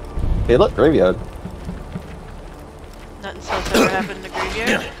 Hey, look, graveyard. Nothing else ever happened in the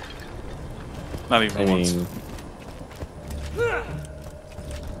graveyard? Not even once.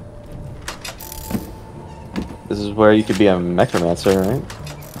 This is where you could be a necromancer, right?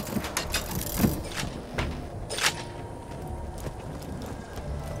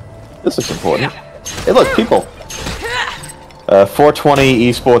 This is important. Hey, look, people. 420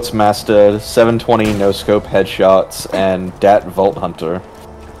 esports master, 720 no scope headshots, and Dat Vault Hunter.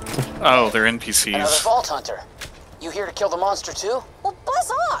 Oh, they're NPCs. Another Vault Hunter. You here to kill the monster too? Well,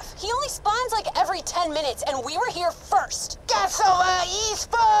 buzz off! He only spawns like every 10 minutes, and we were here first! That's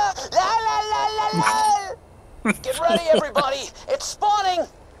esports! La la la la la! Get ready, everybody! It's spawning!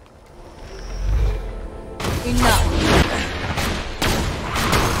 Enough.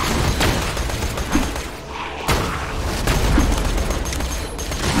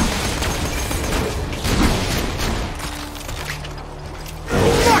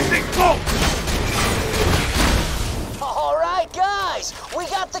 Alright, guys! We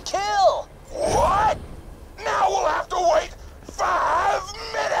got the kill! What? Now we'll have to wait 5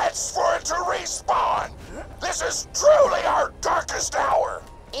 minutes for it to respawn! This is truly our darkest hour!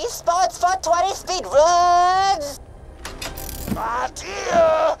 Esports 420 speed runs!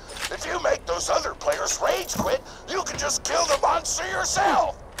 Idea! If you make those other players rage quit, you can just kill the monster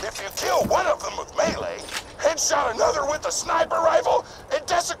yourself! If you kill one of them with melee, headshot another with a sniper rifle, and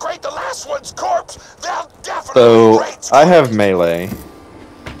desecrate the last one's corpse, they'll definitely So, rage I have melee.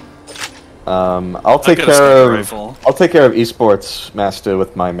 I'll take got a care sniper of rifle. I'll take care of esports master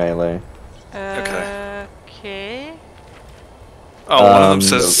with my melee. Okay. Oh, one of them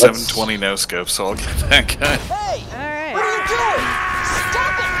says let's- 720 no scope, so I'll get that guy. Hey! Alright. What are you doing?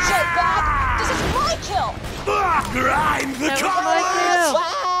 Stop it, jetbag! This is my kill! Grind the That was my kill!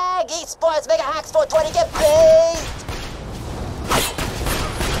 Swag! Esports Mega Hacks 420 get based!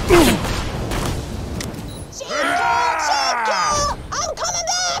 Chico! I'm coming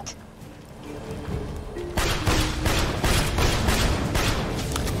back!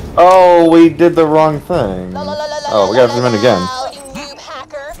 Oh, we did the wrong thing. Oh, we gotta zoom in again. You noob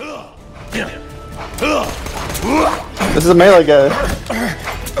hacker! This is a melee guy.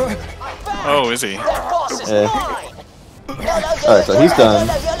 Oh, is he? Alright, so he's done.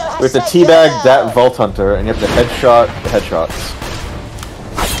 We have to teabag that Vault Hunter, and you have to headshot the headshots.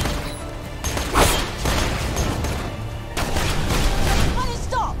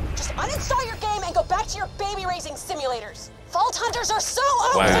 Uninstall! Just uninstall your game and go back to your baby raising simulators! Vault Hunters are so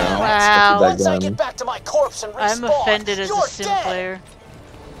OP! Wow. Once I get back to my corpse and respawn, I'm offended as a you're sim dead. player.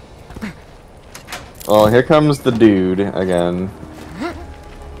 Well, here comes the dude again.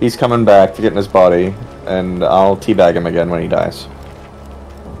 He's coming back to get in his body, and I'll teabag him again when he dies.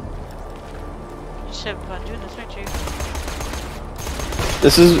 You're just having fun doing this, aren't you?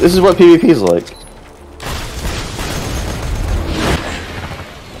 This is what PvP's like.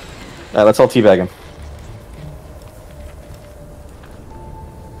 Alright, let's all teabag him.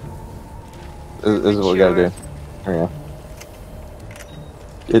 This is what we gotta do. There we go.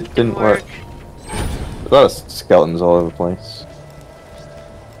 It didn't work. There's a lot of skeletons all over the place.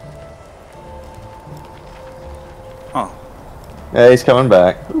 Huh. Yeah, he's coming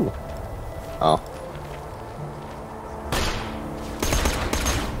back. Ooh. Oh.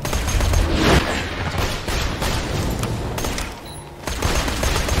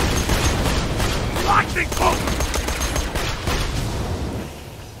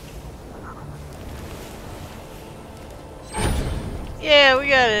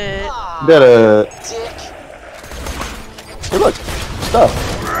 it. Got a. Hey, look, stuff.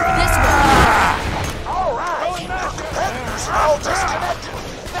 Alright, your competitors are all disconnected.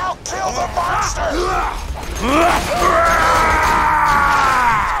 Now kill the monster!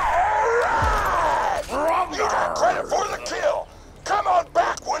 Alright! You got credit for the kill! Come on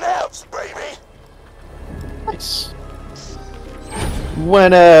back whenevs, baby! Nice.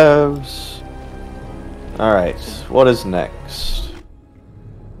 Whenevs. Alright, what is next?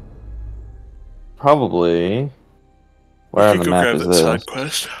 Probably. Where on the map is this? Side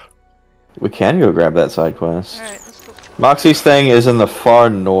quest. We can go grab that side quest. Alright, let's go. Moxie's thing is in the far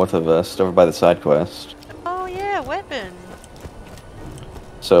north of us, over by the side quest. Oh yeah, weapon.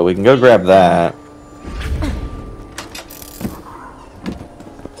 So we can go grab that.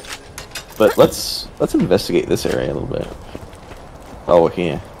 But let's investigate this area a little bit. Oh, we're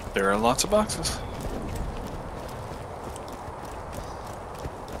here. There are lots of boxes.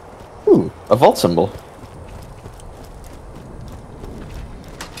 Ooh, a vault symbol.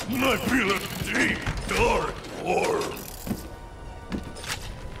 I feel a deep, dark horror.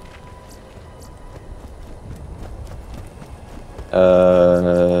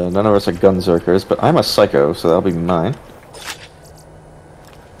 None of us are gunzerkers, but I'm a psycho, so that'll be mine.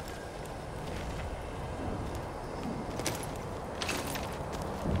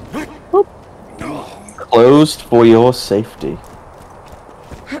 Closed for your safety.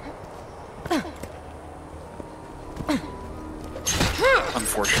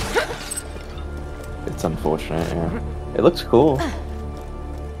 Unfortunate. It's unfortunate, yeah. It looks cool.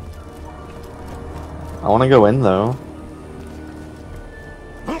 I want to go in, though.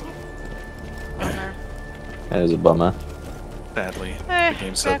 That is a bummer. Badly. The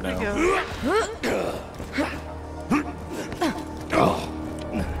game said no.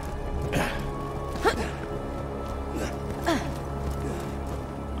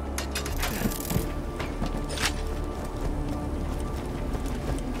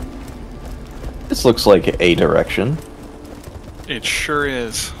 This looks like a direction. It sure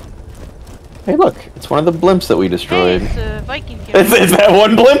is. Hey, look! It's one of the blimps that we destroyed. Hey, it's a Viking killer. It's that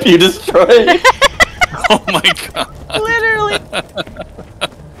one blimp you destroyed! Oh my god. Literally.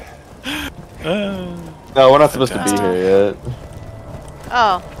 No, we're not supposed to be here yet.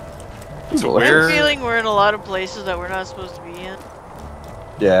 Oh. So I have where? a feeling we're in a lot of places that we're not supposed to be in.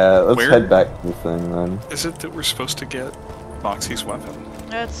 Yeah, let's Where? head back to the thing then. Is it that we're supposed to get Moxie's weapon?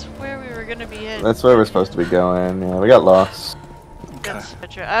 That's where we were gonna be headed. That's where we're supposed to be going. Yeah, we got lost. That's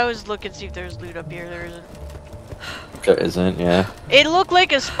true. I was looking to see if there's loot up here. There isn't. There isn't, yeah. It looked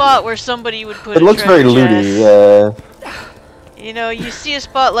like a spot where somebody would put. It looks very looty, yeah. You know, you see a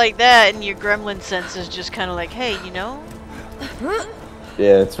spot like that, and your gremlin sense is just kind of like, hey, you know.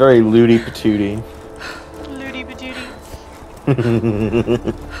 Yeah, it's very looty patooty. Looty patooty.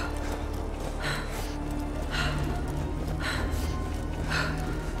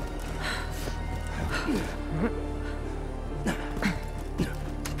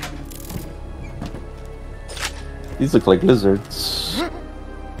 These look like lizards.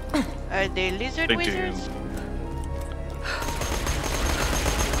 Are they lizard They wizards? do.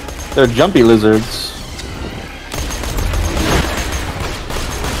 They're jumpy lizards.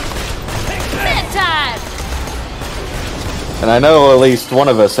 Bedtime! And I know at least one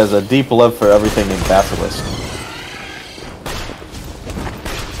of us has a deep love for everything in Basilisk.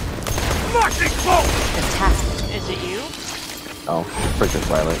 Is it you? Oh, freaking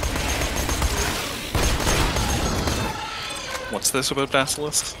Violet. What's this about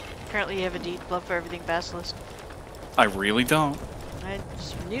Basilisk? Apparently you have a deep love for everything basilisk. I really don't.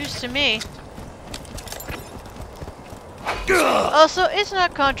 It's news to me. Also, it's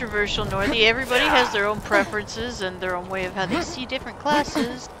not controversial, Northy. Everybody has their own preferences and their own way of how they see different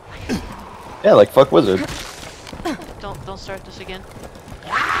classes. Yeah, like fuck wizard. Don't start this again.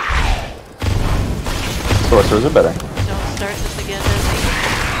 Sorcerers are better. Don't start this again, Desi.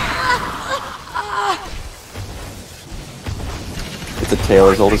 It's a tale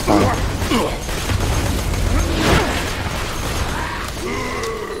as old as time.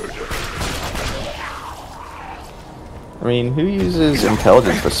 I mean, who uses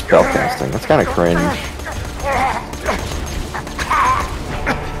intelligence for spellcasting? That's kind of cringe.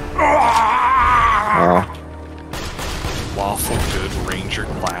 Oh. Lawful good ranger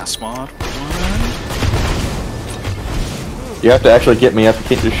class mod? You have to actually get me up. You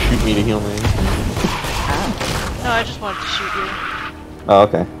can't just shoot me to heal me. No, I just wanted to shoot you. Oh,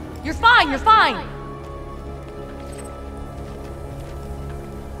 okay. You're fine, you're fine!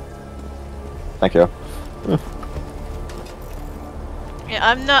 Thank you. Yeah,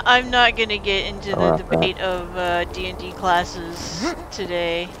 I'm not gonna get into the debate of D&D classes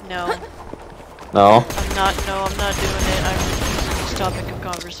today. No. No? I'm not doing it. I'm refusing this topic of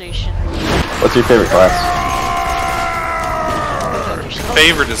conversation. What's your favorite class?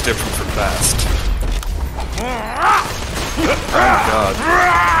 Favorite is different from best. Oh god.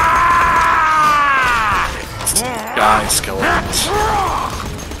 Guy skeletons.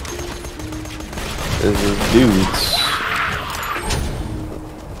 This is dudes.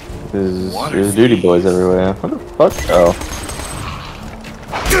 There's duty boys everywhere. What the fuck? Oh.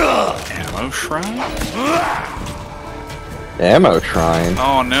 Ammo shrine? Ammo shrine?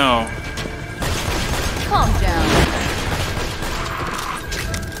 Oh no. Calm down.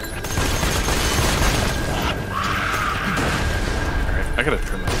 Alright, I gotta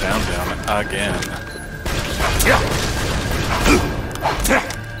trim it down again.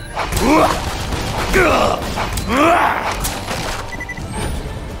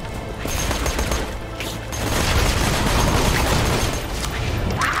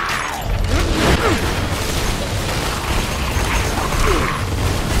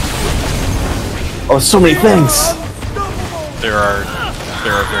 Oh, so many things! There are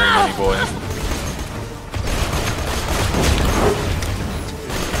very many boys.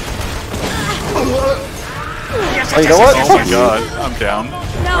 Oh, you know what? Oh my god, I'm down.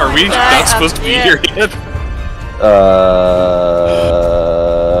 Are we not supposed to be here yet?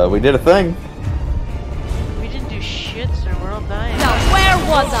 We did a thing. We didn't do shit, so we're all dying. Now, where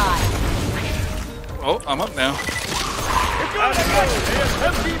was I? Oh, I'm up now.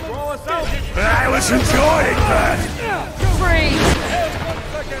 I was enjoying that. Freeze.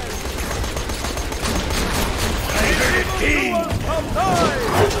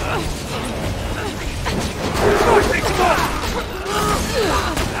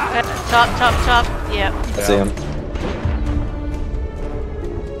 Top. Yep. I see him.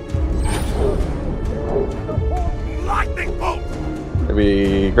 Lightning bolt. It'd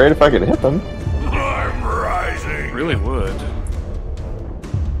be great if I could hit them. I'm rising. Really would.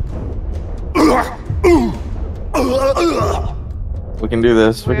 We can do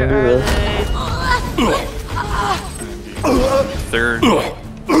this. We can do this. Third.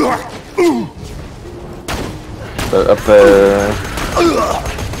 They're up there.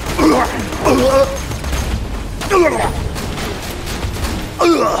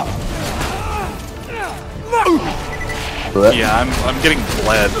 Yeah, I'm getting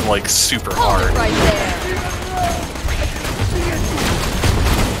bled like super hard. Right there.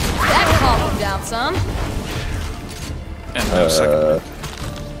 That calmed him down some. And no second.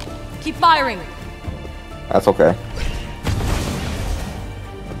 Keep firing. That's okay.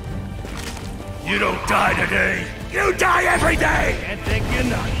 You don't die today. You die every day. Can't think you're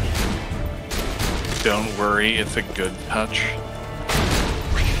not. Don't worry, it's a good touch.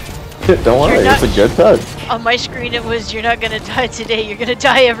 Don't worry, it's a good touch. On my screen it was, you're not gonna die today, you're gonna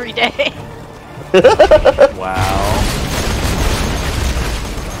die every day. Wow.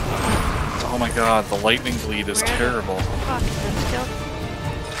 Oh my god, the lightning bleed is terrible.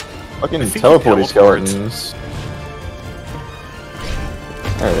 Fucking teleporting skeletons.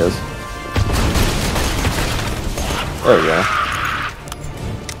 There it is. There we go.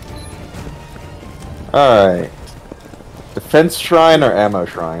 Alright. Defense shrine or ammo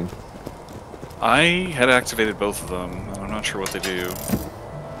shrine? I had activated both of them, and I'm not sure what they do.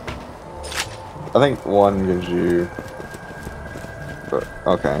 I think one gives you...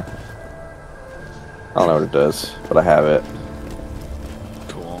 Okay. I don't know what it does, but I have it.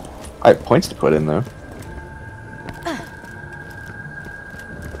 Cool. I have points to put in, though.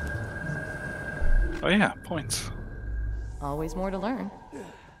 Oh yeah, points. Always more to learn.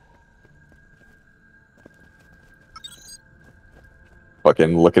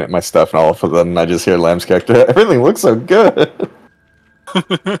 Fucking looking at my stuff, and all of a sudden I just hear Lamb's character. Everything looks so good!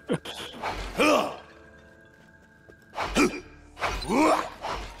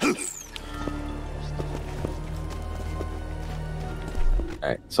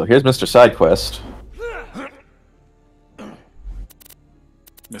 Alright, so here's Mr. Side Quest.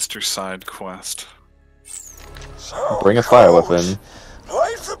 Mr. Side Quest. Bring a fire weapon.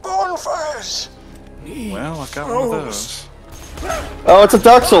 Light the bonfires. Well, I've got one of those. Oh, it's a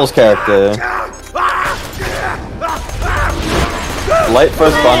Dark Souls character. Light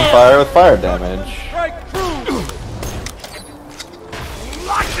first bonfire with fire damage.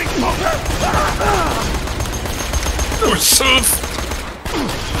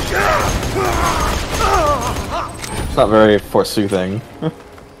 It's not very forsoothing.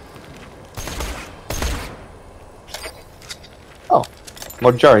 Oh,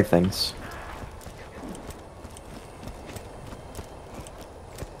 more jarry things.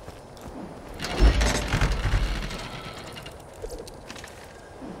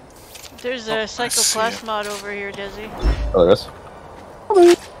 There's a Psychoplasmod over here, Desi. Oh, there is?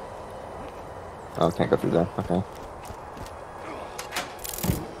 Oh, can't go through there. Okay.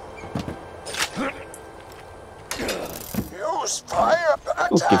 Use fire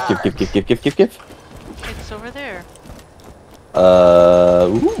Ooh, give. It's over there.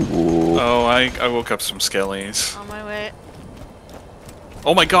 Ooh. Oh, I woke up some skellies. On my way.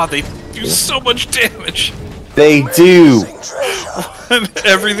 Oh my god, they do so much damage! They do!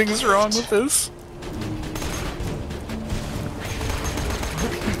 Everything's wrong with this.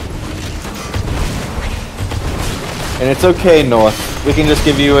 And it's okay, North. We can just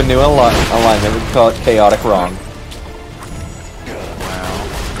give you a new alignment. We can call it Chaotic Wrong.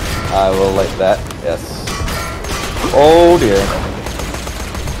 Wow. I will like that. Yes. Oh dear.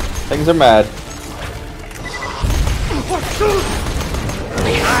 Things are mad.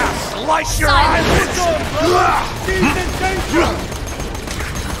 Slice your eyelids!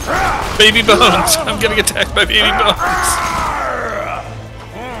 Baby Bones! I'm getting attacked by Baby Bones!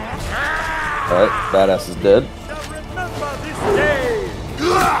 Alright, Badass is dead.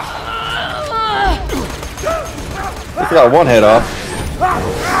 He got one head off.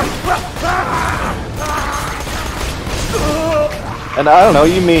 And I don't know,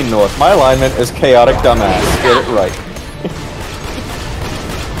 you mean North. My alignment is Chaotic Dumbass. Get it right.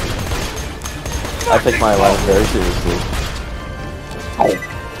 I take my alignment very seriously.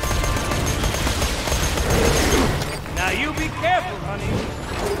 Now you be careful, honey.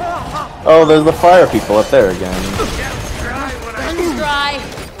 Oh, there's the fire people up there again. Gun's dry.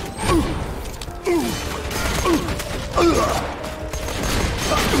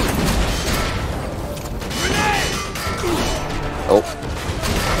 Oh.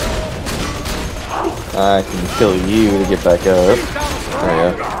 I can kill you to get back up.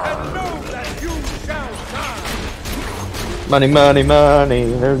 There you go. Money, money, money,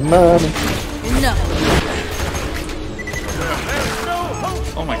 there's money. No.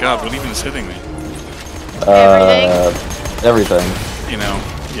 Oh my god, what even is hitting me? Everything. You know,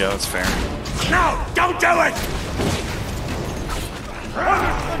 yeah, that's fair. No! Don't do it!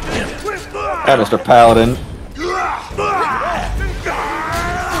 Hi, Mr. Paladin.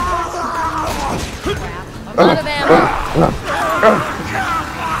 I'm out of ammo.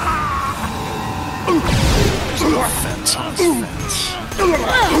 Fence on fence.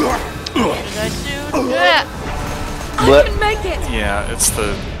 I can make it. Yeah, it's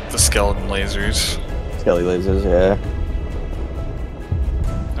the skeleton lasers. Skelly lasers, yeah.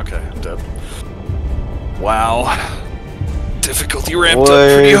 Okay, I'm dead. Wow. Difficulty ramped up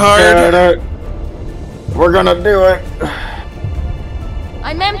pretty hard. We're gonna do it.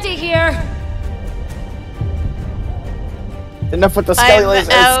 I'm empty here. Enough with the skelly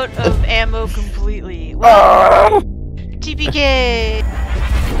lasers. I'm out of ammo completely. Wow. TPK.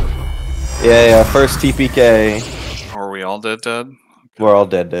 Yeah, first TPK. Are we all dead? We're all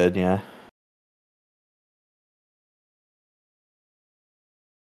dead, yeah.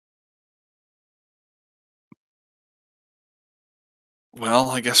 Well,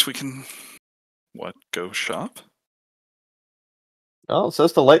 I guess we can... What, go shop? Oh, it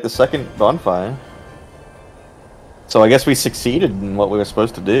says to light the second bonfire. So I guess we succeeded in what we were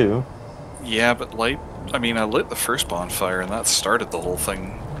supposed to do. Yeah, but I lit the first bonfire and that started the whole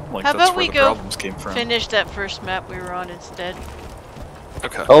thing. Like, How that's about where we the go problems came from. finish that first map we were on instead?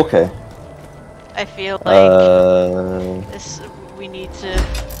 Okay. Okay. I feel like we need to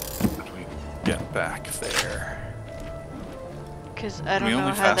get back there. Because I don't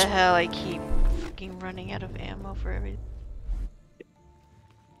know how the hell I keep fucking running out of ammo for everything.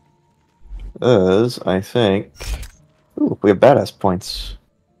 I think... Ooh, we have badass points.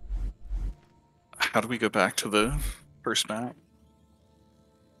 How do we go back to the first map?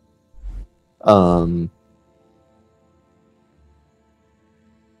 I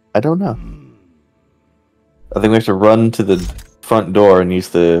don't know. I think we have to run to the front door and use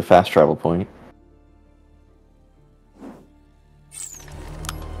the fast travel point.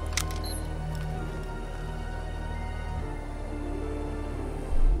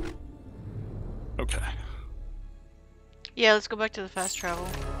 Okay. Yeah, let's go back to the fast travel.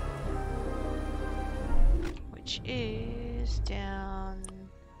 Which is down...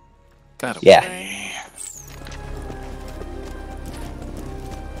 That yeah. way.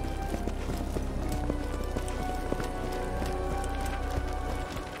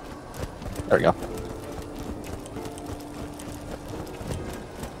 There we go.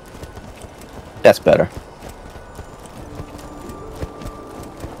 That's better.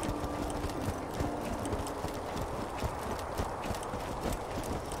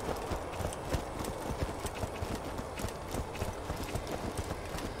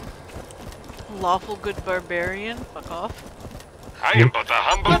 lawful good barbarian. Fuck off. I am but a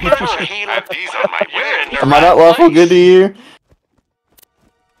humble merchant. And these are my wares. Am I not lawful good to you?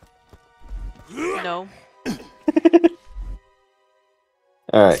 No.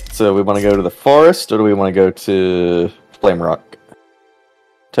 Alright, so we want to go to the forest, or do we want to go to Flame Rock?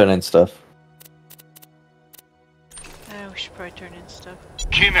 Turn in stuff. We should probably turn in stuff.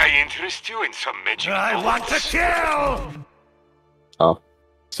 Can I interest you in some magic? I want to kill! Oh.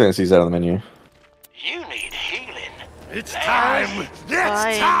 As soon as he's out of the menu. You need healing. It's time!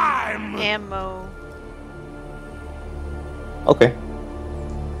 It's time! Ammo. Okay.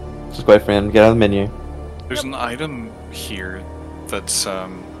 Just wait for him to get out of the menu. There's an item here that's a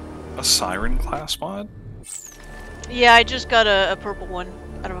Siren class mod. Yeah, I just got a purple one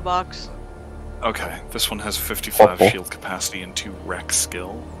out of a box. Okay, this one has 55 Purple. shield capacity and 2 wreck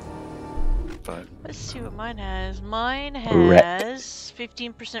skill. But Let's see what mine has. Mine Wreck. has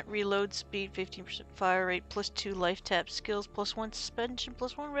 15% reload speed, 15% fire rate, plus 2 life tap skills, plus 1 suspension,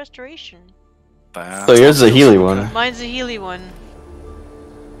 plus 1 restoration. So yours is a Healy one. Mine's a Healy one.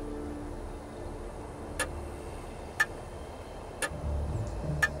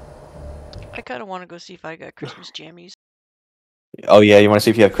 I kind of want to go see if I got Christmas jammies. Oh yeah, you want to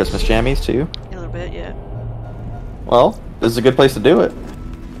see if you have Christmas jammies too? A little bit, yeah. Well, this is a good place to do it.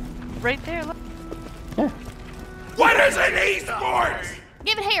 Right there, look. What is an esports?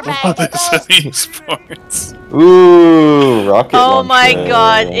 Give it here, babe. Sports. Ooh, rocket Oh my launcher.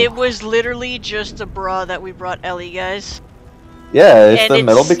 god, it was literally just a bra that we brought Ellie, guys. Yeah, it's And the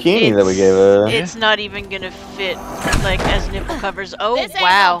metal bikini that we gave her. It's not even gonna fit, like, as nipple covers. Oh, This ain't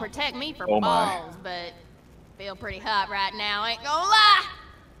wow. gonna protect me from Oh, my. balls, but feel pretty hot right now, ain't gonna lie.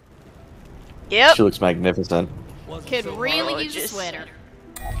 Yep. She looks magnificent. Could really use a sweater.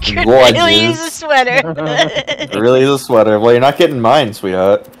 Could really use a sweater. Really is a sweater. Well, you're not getting mine,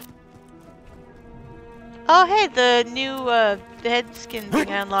 sweetheart. Oh, hey, the new the head skin thing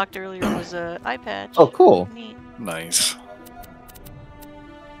I unlocked earlier was a eye patch. Oh, cool. Neat. Nice.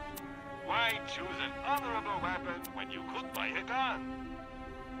 Why choose an honorable weapon when you could buy a gun?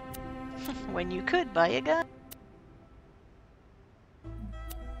 When you could buy a gun.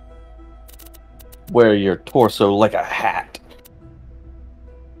 Wear your torso like a hat.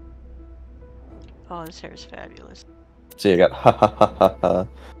 Oh, this hair is fabulous. See, I got ha ha ha ha ha.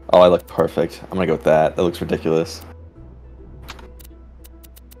 Oh, I look perfect. I'm gonna go with that. That looks ridiculous.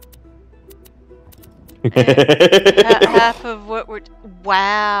 Half of what we're.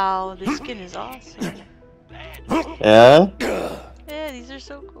 Wow, this skin is awesome. Yeah? Yeah, these are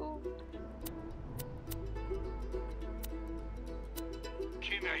so cool.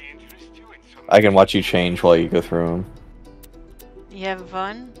 I can watch you change while you go through them. You having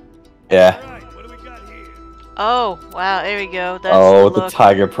fun? Yeah. Oh, wow, there we go. That's Oh, the the look.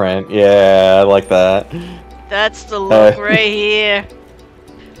 tiger print. Yeah, I like that. That's the look right here.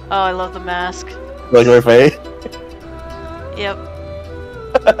 Oh, I love the mask. Like her face? Yep.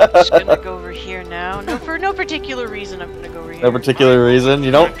 Just gonna go over here now. No, for no particular reason, I'm gonna go over here. No particular reason.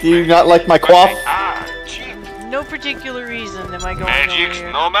 You don't? You not like my quaff? No particular reason am I going Magic's over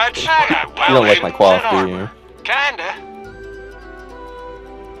here. no match. You don't like my quaff, do you? Kinda.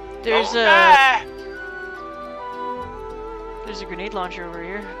 There's a grenade launcher over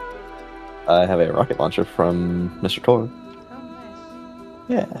here. I have a rocket launcher from Mr. Tor.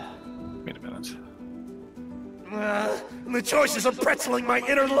 Yeah. Wait a minute. The choices are pretzeling my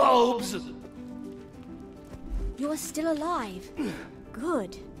inner lobes. You're still alive.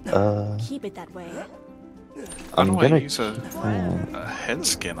 Good. Keep it that way. How do I'm I gonna. use a head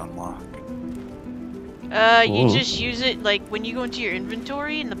skin unlock? You Ooh. just use it, like, when you go into your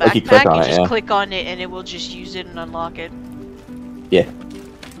inventory in the Like you click backpack, on you it, just yeah. click on it and it will just use it and unlock it. Yeah.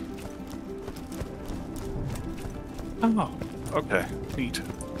 Oh, okay. Neat.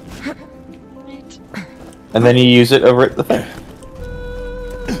 And then you use it over at the thing.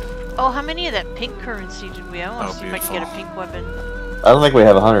 Oh, how many of that pink currency did we have? I want Oh, to see if I can get a beautiful. pink weapon. I don't think we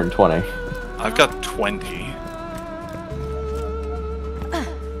have 120. I've got 20.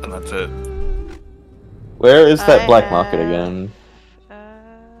 And that's it. Where is that I black market again?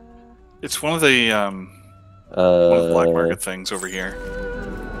 It's one of the one of the black market things over here.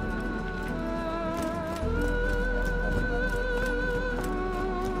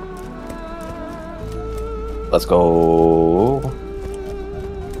 Let's go.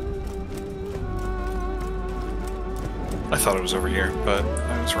 I thought it was over here, but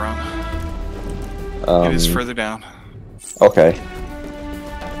I was wrong. It is further down. Okay.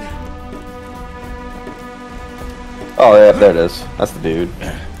 Oh yeah, there it is. That's the dude.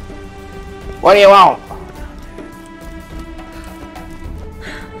 What do you want?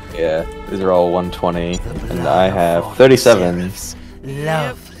 Yeah, these are all 120, and I have 37.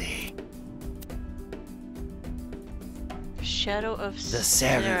 Lovely. Shadow of The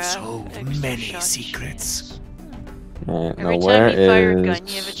Seraphs Sarah, hold extra many shot secrets. Alright, Every now time where you fire a is... gun,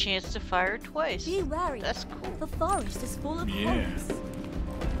 you have a chance to fire twice. Be wary. That's cool. The forest is full of holes.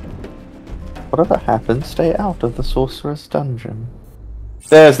 Whatever happens, stay out of the Sorcerer's Dungeon.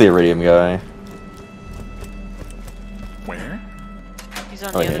 There's the Iridium guy. Where? He's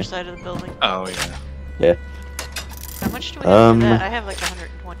on Oh, the yeah. other side of the building. Oh yeah. Yeah. How much do we have for that? I have like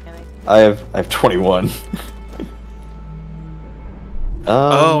 120, I think. I have 21.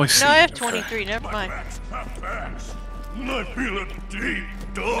 Oh, I see. No, I have Okay. 23. Never mind. I feel a deep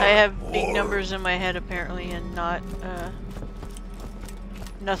I have big numbers in my head apparently, and not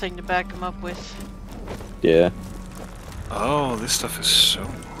nothing to back them up with. Yeah. Oh, this stuff is so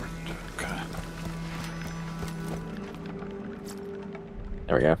important. Okay.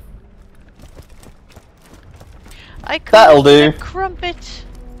 There we go. I That'll collected do. a crumpet.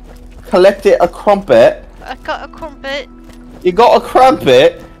 Collected a crumpet. I got a crumpet. You got a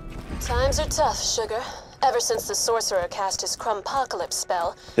crumpet? Times are tough, Sugar. Ever since the sorcerer cast his Crumpocalypse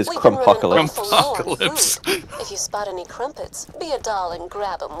spell, His we've been running Crumpocalypse. awful low on food. If you spot any crumpets, be a doll and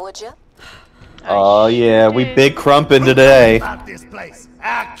grab 'em, would ya? Oh yeah, we big crumpin' today. About this place.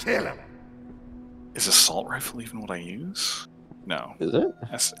 I'll kill him. Is assault rifle even what I use? No. Is it?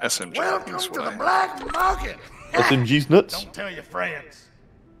 SMG Welcome is to what the I black market. SMG's nuts. Don't tell your friends.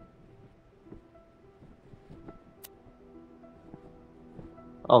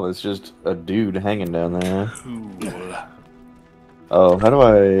 Oh, there's just a dude hanging down there. Ooh. Oh, how do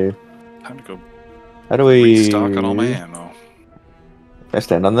I... Time to go How do we... restock on all my ammo. Can I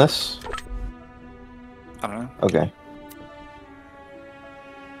stand on this? I don't know. Okay.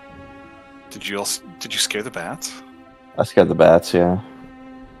 Did you scare the bats? I scared the bats, yeah.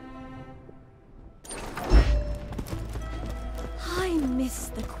 I miss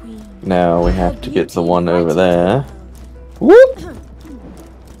the queen. Now we have to get the one over there. Whoop!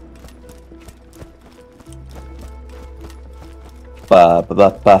 Ba ba ba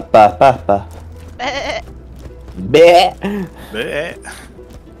ba ba ba ba. Bleh. Bleh.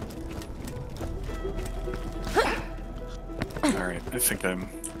 Alright, I think I'm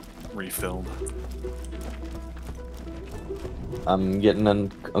refilled. I'm getting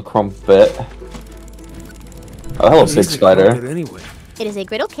a crumpet. Oh, hello, big spider. It is a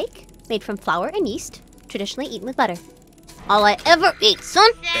griddle cake made from flour and yeast, traditionally eaten with butter. All I ever eat,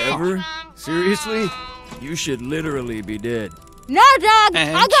 son. Ever? Seriously? You should literally be dead. No, Dad.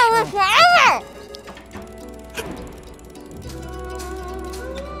 I got live forever.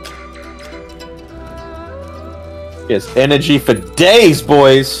 Yes, energy for days,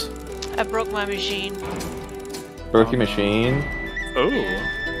 boys. I broke my machine. Broke your machine. Oh.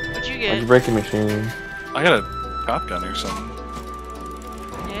 What'd you Why'd get? you break your machine? I got a shotgun or something.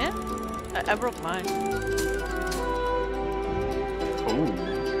 Yeah? I broke mine.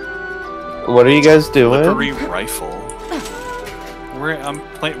 Oh. What are you guys doing? Slippery rifle. We're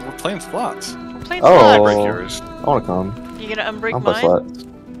playing slots. We're playing Oh, slots. Break yours. I wanna come. You gonna unbreak I'll play mine? slots.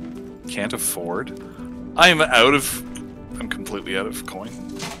 Can't afford. I'm completely out of coin.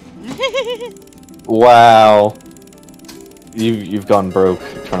 Wow. You've gone broke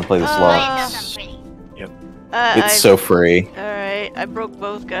trying to play the slots. Yep. It's so free. Alright, I broke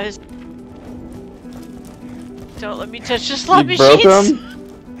both, guys. Don't let me touch the slot You broke machines.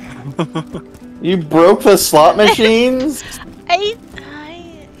 them? You broke the slot machines?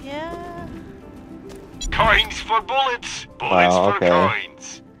 Yeah. Coins for bullets. Bullets Wow, for okay.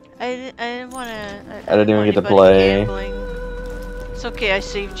 coins. I didn't wanna. I didn't even get to anybody play. gambling. It's okay, I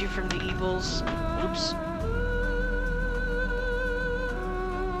saved you from the evils. Oops.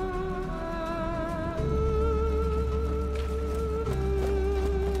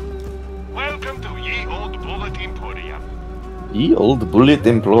 Welcome to Ye Old Bullet Emporium. Ye old bullet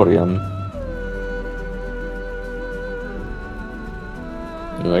emporium.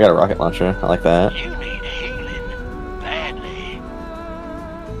 Ooh, I got a rocket launcher. I like that. You need healing badly.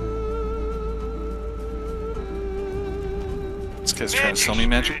 This guy's trying to sell me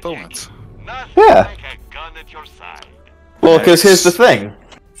magic bullets. Yeah. Like a gun at your side. Well, because here's the thing.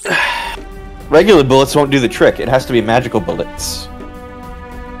 Regular bullets won't do the trick. It has to be magical bullets.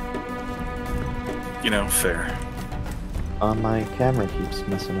 You know, fair. My camera keeps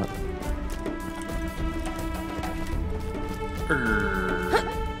messing up.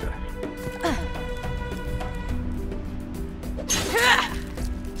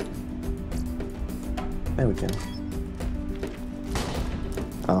 There we go.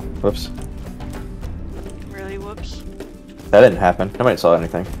 Oh, whoops. Really, whoops. That didn't happen. Nobody saw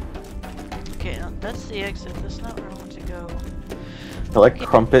anything. Okay, no, that's the exit. That's not where I want to go. I like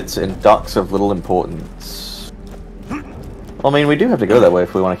crumpets and docks of little importance. Well, I mean, we do have to go that way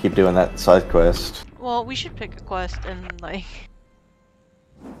if we want to keep doing that side quest. Well, we should pick a quest and, like...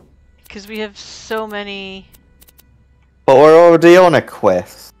 Because we have so many... But we're already on a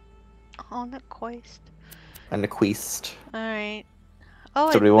quest. On a quest. And a quest. Alright.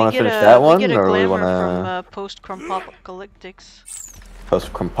 Oh, So do we want to finish that one, we get a or we glamour want from to... post-Crumpapocalyptics.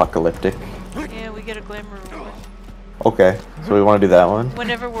 Post-Crumpapocalyptic? Yeah, we get a glamour real quick. Okay, so we want to do that one?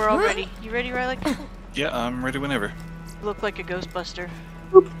 Whenever we're all ready. You ready, Riley? Yeah, I'm ready whenever. Look like a Ghostbuster.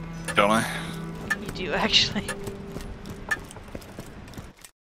 Don't I? You do, actually.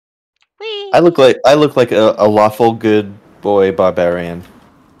 I look like a lawful good boy barbarian.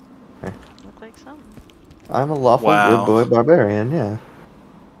 Look like something. I'm a lawful Wow. good boy barbarian, yeah.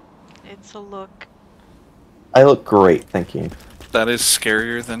 It's a look. I look great, thank you. That is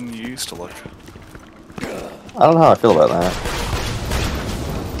scarier than you used to look. I don't know how I feel about that.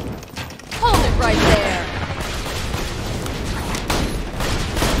 Hold it right there.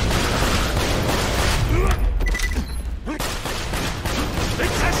 It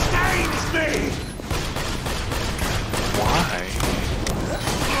sustains me! Why?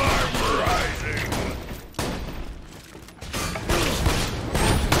 I'm rising.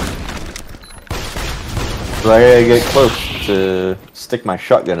 So I gotta get close to stick my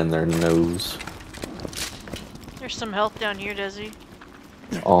shotgun in their nose. There's some health down here, Desi.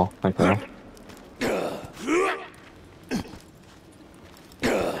 Oh, thank you. I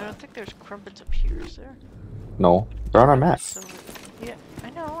don't think there's crumpets up here, is there? No, they're on our map. So, yeah, I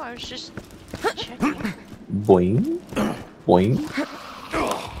know, I was just checking. Boing. Boing.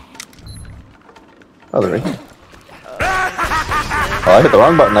 Oh, they're right here. Oh, I hit the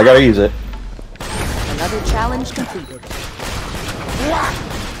wrong button. I gotta use it. Another challenge completed.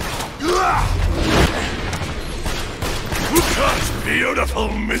 Such beautiful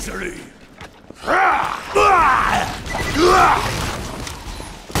misery.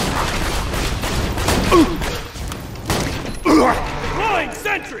 Deploying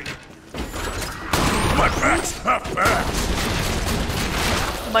sentry. My packs have packs.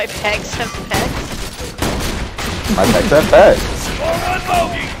 My pegs have pegs? My packs have pegs. Forward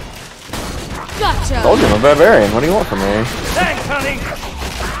bogey. Gotcha. Told you I'm a barbarian. What do you want from me? Thanks, honey.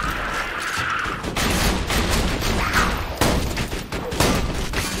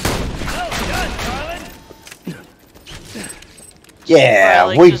 Yeah,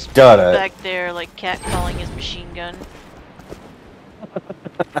 Riley we just done it. back there, like catcalling his machine gun.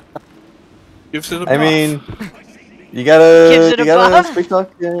 Gives it a I buff. mean, you Gives it a gotta buff? speak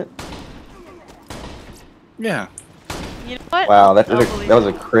talk it. Yeah. You know what? Wow, that I'll was believe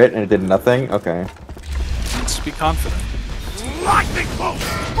a crit and it did nothing. Okay. Let's be confident. Lightning bolt.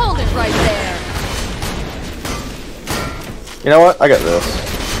 Hold it right there. You know what? I got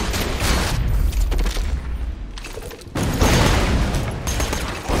this.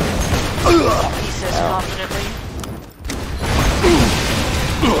 He says confidently.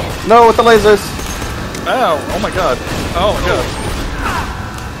 No, with the lasers. Ow! Oh my god! Oh my god!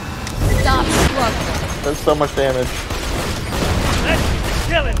 Stop struggling. That's so much damage. Let's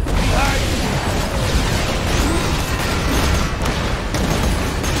killing.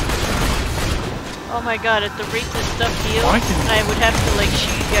 Oh my god, at the rate this stuff heals, Why can- I would have to like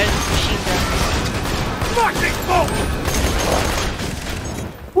shoot you guys with machine guns. Lightning bolt.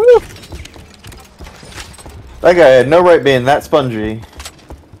 Woo! That guy had no right being that spongy.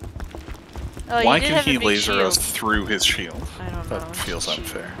 Oh, Why you did can have a he big laser shield. us through his shield? I don't know. That feels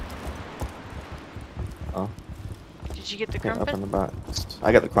unfair. Oh, Did you get the can't crumpet? open the box.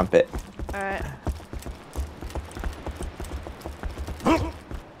 I got the crumpet. Alright.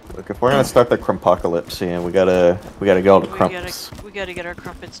 Look, if we're gonna start the crumpocalypse, yeah, we gotta go to We crumps. gotta get our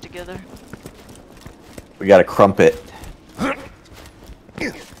crumpets together. We gotta crumpet.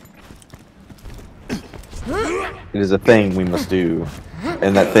 It is a thing we must do,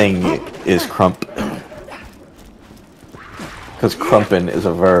 and that thing is crump. Because crumpin is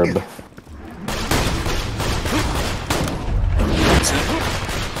a verb.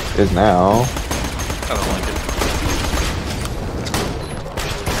 Is now. I don't like it.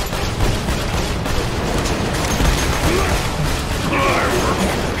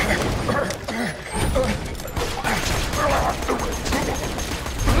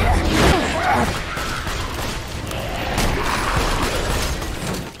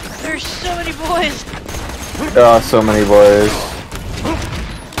 There's so many boys! There are so many boys.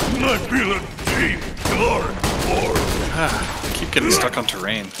 I feel a deep, dark horror. I keep getting stuck on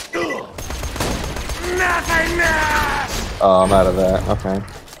terrain. Nothingness! Oh, I'm out of that. Okay.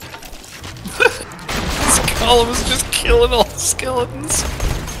 This column is just killing all the skeletons.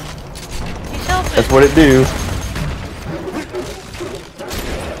 That's what it do.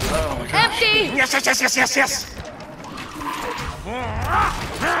 Oh my god. Empty! Yes, yes, yes, yes, yes, yes!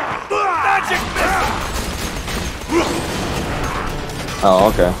 Magic missile! Oh,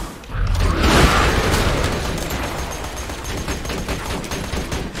 okay.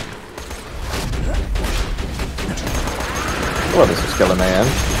 What is this Skeleton Man?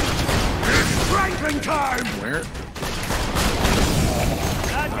 Franklin time! Where?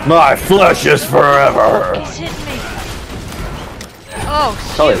 My flesh is forever! He's hitting me. Oh,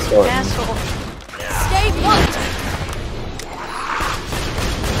 Sorry, shoot, sorry. asshole. Stay put!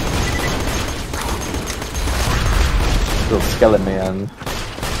 Little Skeleton Man.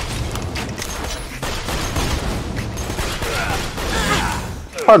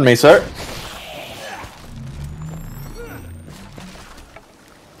 Pardon me, sir.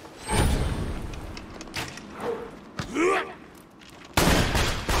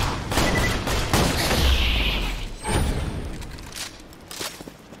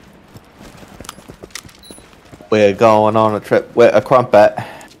 We're going on a trip with a crumpet.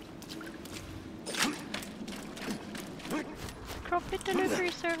 Crumpet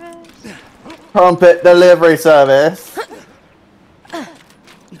delivery service. Crumpet delivery service.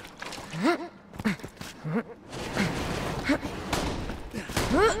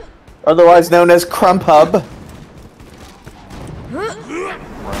 Otherwise known as Crump Hub. No,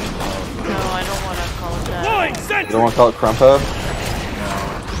 I don't want to call it that. You don't want to call it Crump Hub?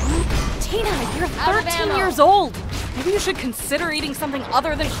 Tina, you're 13 years old. Maybe you should consider eating something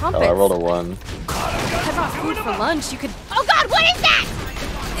other than Oh, crumpets. I rolled a 1. If I brought food for lunch, you could... Oh god, what is that?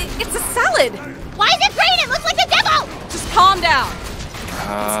 It's a salad! Why is it green? It looks like the devil! Just calm down.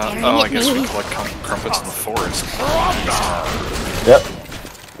 Oh, I guess we collect crumpets in the forest. Yep.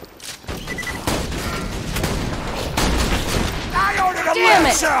 I ordered a Damn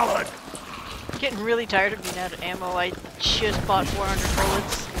lamb it. salad! Getting really tired of being out of ammo. I just bought 400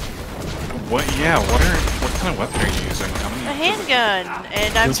 bullets. What? Yeah. What kind of weapon are you using? How A many? handgun,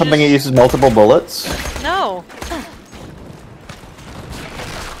 and Is I'm it something that just... uses multiple bullets? No.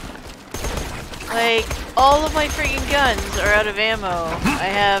 Like, all of my freaking guns are out of ammo. I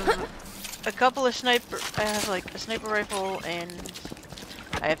have a couple of I have like a sniper rifle, and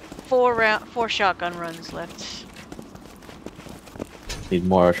I have 4 shotgun runs left. Need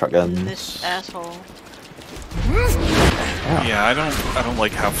more shotguns. And this asshole. Yeah, I don't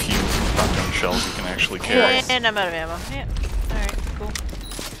like how few shotgun shells you can actually carry. And I'm out of ammo. Yeah. Alright, cool.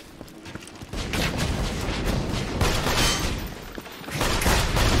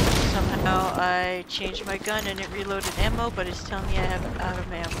 Somehow I changed my gun and it reloaded ammo, but it's telling me I have out of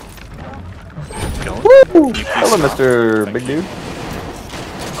ammo. Woo! Hello, Mr. Big Dude.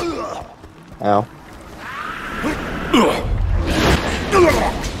 Ow.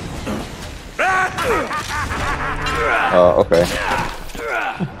 Oh, okay.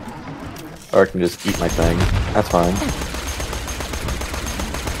 Or I can just eat my thing. That's fine.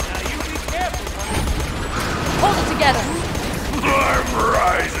 Hold it together. I'm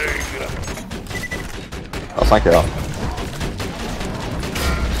rising! I'll snipe you out.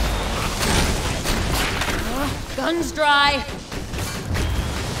 Guns dry.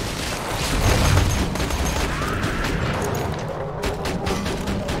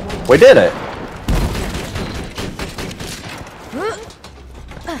 We did it!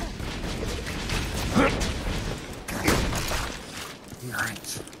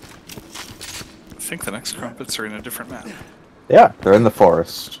 I think the next crumpets are in a different map. Yeah, they're in the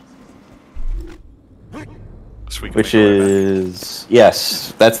forest. So we can Which make our way back. is...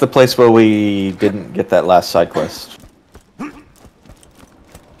 Yes, that's the place where we didn't get that last side quest.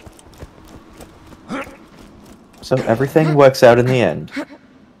 So everything works out in the end.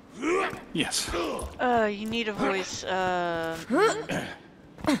 Yes. You need a voice. I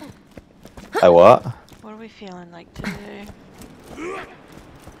what? What are we feeling like today?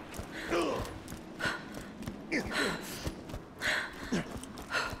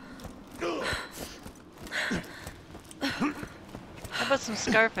 How about some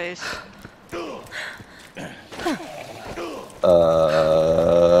Scarface?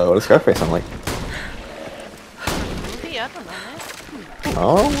 What does Scarface sound like? Movie? I don't know, man.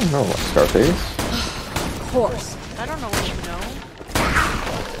 Oh, no, Scarface. Of course. I don't know what you know.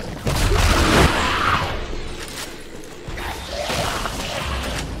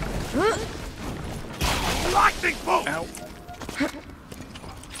 Lightning bolt! Ow.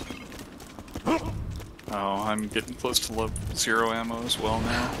 Oh, I'm getting close to 0 ammo as well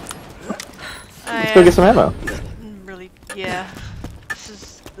now. Let's go get some ammo. Really Yeah.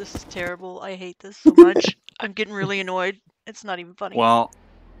 This is terrible. I hate this so much. I'm getting really annoyed. It's not even funny. Well,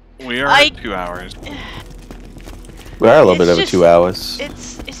 we are at 2 hours. We are a little bit over 2 hours.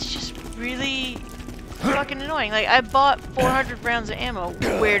 It's just really fucking annoying. Like, I bought 400 rounds of ammo.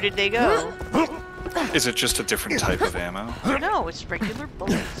 Where did they go? Is it just a different type of ammo? No, it's regular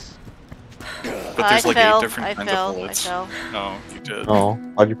bullets. But there's like 8 different kinds of bullets. I fell. Oh, you did. Oh,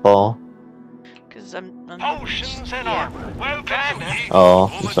 why'd you fall? Because I'm Potions and armor. Welcome.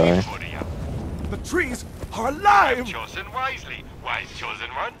 Oh, I'm sorry. The trees are alive. Chosen wisely. Wise chosen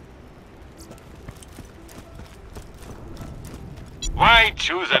one. Why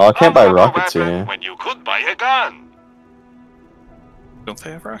choose an Oh, I can't buy honorable rockets weapon here. when you could buy a gun? Don't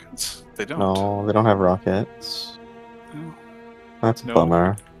they have rockets? They don't. No, they don't have rockets. No. That's a No-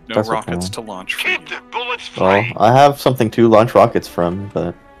 bummer. No That's rockets okay. to launch from. Keep the bullets Well, flying. I have something to launch rockets from,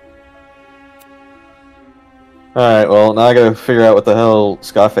 but... Alright, well, now I gotta figure out what the hell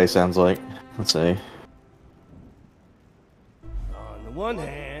Scarface sounds like. Let's see. On the one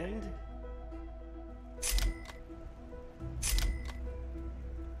hand,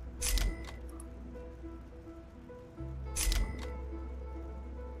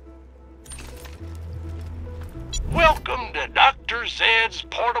 welcome to Dr. Zed's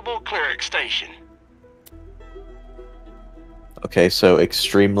portable cleric station. Okay, so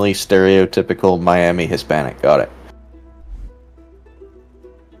extremely stereotypical Miami Hispanic. Got it.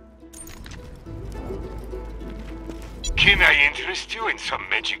 Can I interest you in some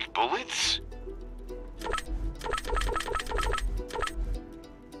magic bullets?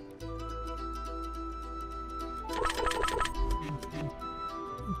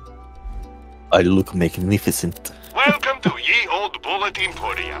 I look magnificent. Welcome to Ye Old Bullet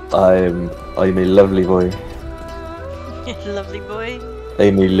Emporium. I'm a lovely boy. Lovely boy.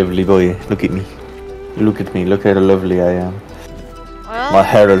 I'm a lovely boy. Look at me. Look at me. Look how lovely I am. Well,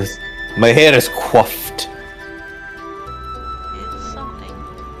 My hair is coiffed. it's something.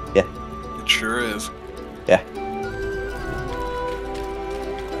 Yeah. It sure is. Yeah.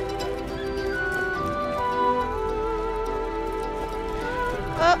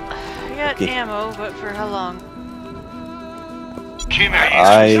 Well, I got Okay. ammo, but for how long? Can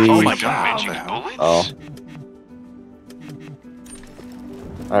I interest you Oh in my some God. magic bullets? Oh.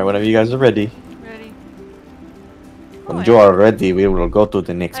 Alright, whenever you guys are ready. Ready. When you are ready, we will go to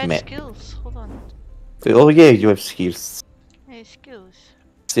the next I have map. skills. Hold on. Oh yeah, you have skills. I have skills.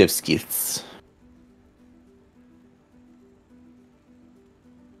 You have skills.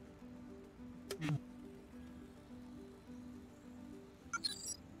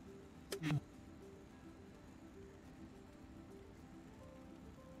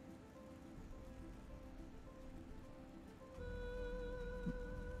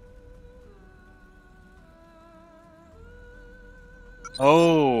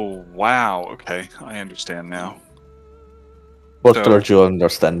 Oh, wow. Okay, I understand now. What So- are you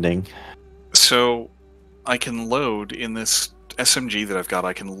understanding? So, I can load in this SMG that I've got,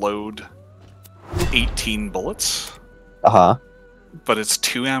 I can load 18 bullets, Uh-huh. but it's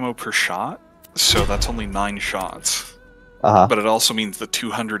 2 ammo per shot, so that's only 9 shots. Uh-huh. But it also means the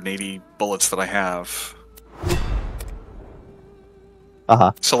 280 bullets that I have.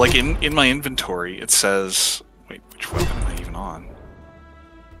 Uh-huh. So, like, in my inventory, it says... Wait, which weapon am I even on?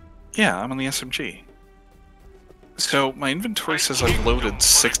 Yeah, I'm on the SMG. So, my inventory says I've loaded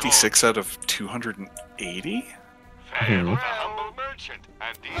 66 out of 280? Hmm. Humble merchant,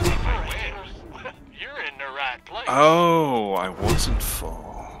 and these are my wares. You're in the right place. Oh, I wasn't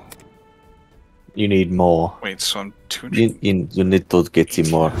full. You need more. Wait, so I'm 200... You need to get some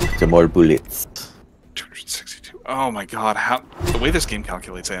more bullets. 262. Oh my god, how... The way this game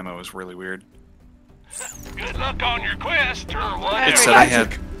calculates ammo is really weird. Good luck on your quest, or whatever. It said I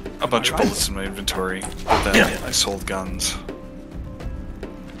had a bunch of bullets in my inventory, but then I sold guns.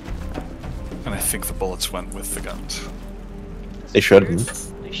 And I think the bullets went with the guns. They shouldn't.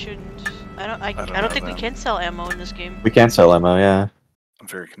 They shouldn't. I don't know think we then. can sell ammo in this game. We can't sell ammo, yeah. I'm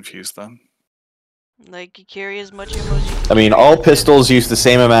very confused then. Like, you carry as much ammo as you I mean, all pistols use the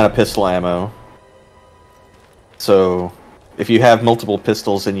same amount of pistol ammo. So, if you have multiple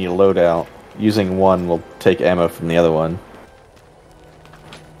pistols in your loadout, using one will take ammo from the other one.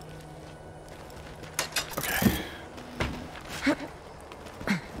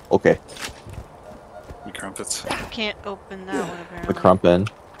 Okay. We crumpets. You can't open that one apparently. The crumpin'.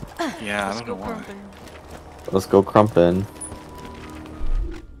 Yeah, I Let's don't go know why. crumpin'. Let's go crumpin'.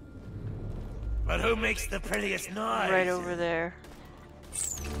 But who makes the prettiest noise? Right over there.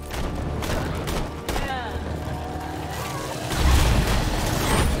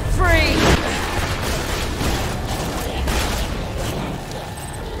 Free!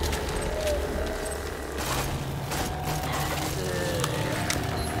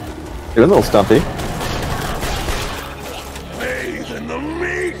 Doing a little stumpy. Bathe in the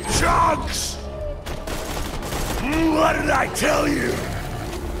meat chunks! What did I tell you?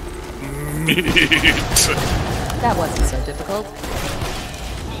 Meat. That wasn't so difficult.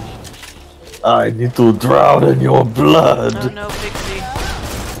 I need to drown in your blood. Oh no, Pixie.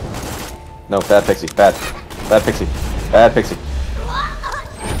 No, bad Pixie. Bad. Bad Pixie. Bad Pixie.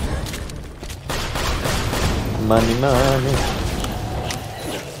 Money, money.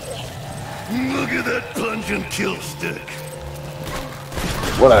 Look at that pungent kill stick.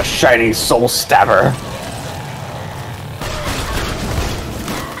 What a shiny soul stabber.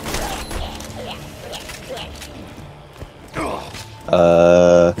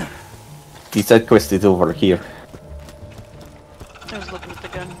 He said quest is over here. I was looking at the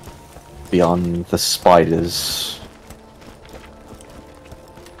gun. Beyond the spiders.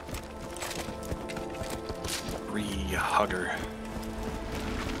 Hugger.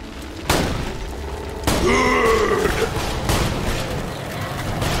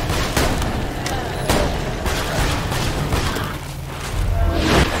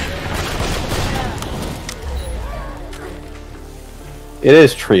 It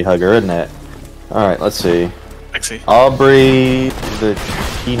is Tree Hugger, isn't it? Alright, let's see. Pixie. Aubrey, the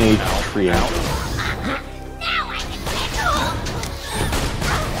teenage tree.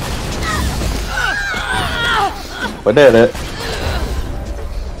 We did it.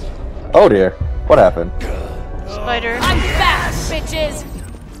 Oh dear. What happened? Spider. I'm back, bitches!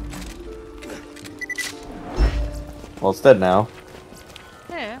 Well, it's dead now.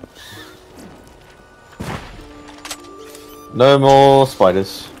 Yeah. No more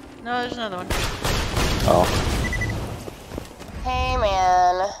spiders. No, there's another one. Oh. Hey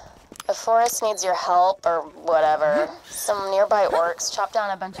man, the forest needs your help or whatever. Some nearby orcs chopped down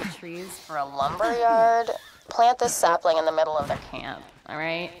a bunch of trees for a lumber yard. Plant this sapling in the middle of their camp,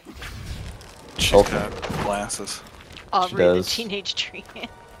 alright? She's got glasses. Aubrey, the teenage tree.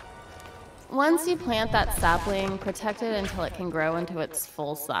 Once you plant that sapling, protect it until it can grow into its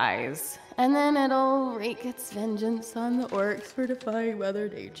full size. And then it'll wreak its vengeance on the orcs for defying Mother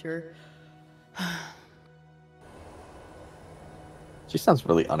Nature. She sounds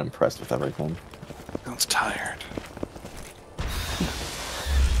really unimpressed with everything. Sounds tired.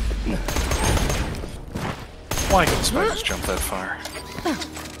 Why do spiders jump that far?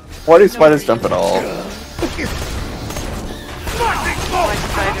 Why do spiders jump at all?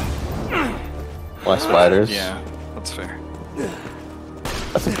 Why spiders? Yeah, that's fair.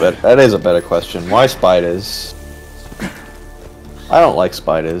 That is a better question. Why spiders? I don't like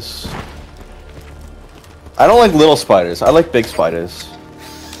spiders. I don't like little spiders. I like big spiders.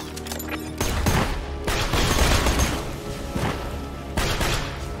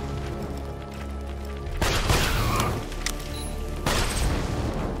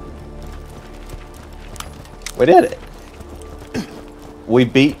 We did it. We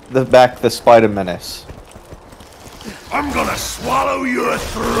beat back the spider menace. I'm gonna swallow your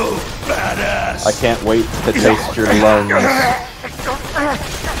throat, badass! I can't wait to taste your lungs.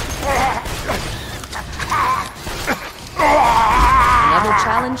 Another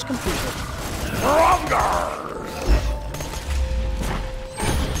challenge completed.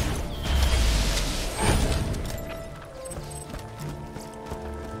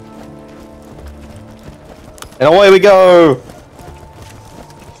 And away we go!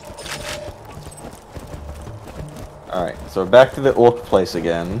 Alright, so we're back to the orc place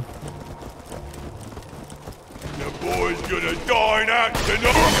again. The boy's gonna dine out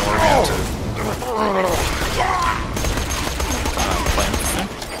tonight!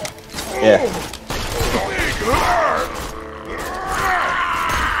 Yeah.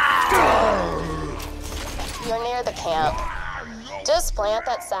 You're near the camp. Just plant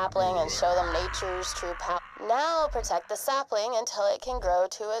that sapling and show them nature's true power. Now protect the sapling until it can grow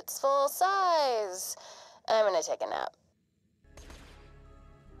to its full size. I'm gonna take a nap.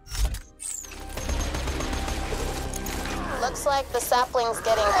 Looks like the sapling's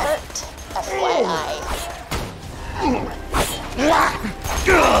getting hurt. FYI.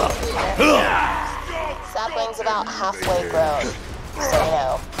 Sapling's about halfway grown, so you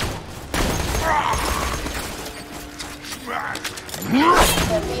know.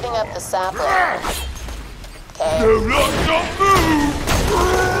 They're beating up the sapling. Okay.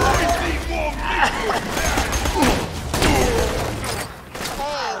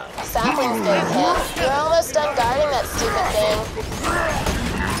 Hey, sapling's getting hit. You're almost done guarding that stupid thing.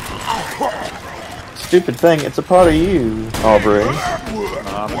 Stupid thing, it's a part of you, Aubrey.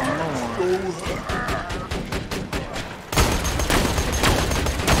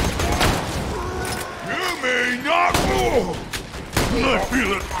 You may not move!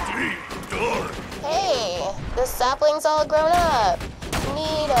 people. Hey, the sapling's all grown up.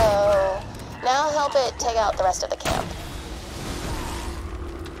 Neato. Now help it take out the rest of the camp.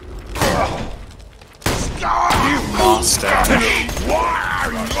 Mustache.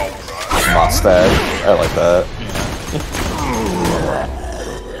 Mustache. I like that.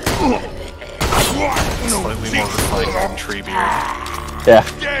 Slightly more refined than Treebeard. Yeah.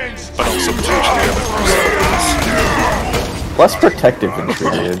 But also potentially other personalities. Less protective than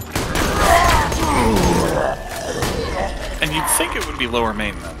Treebeard. And you'd think it would be lower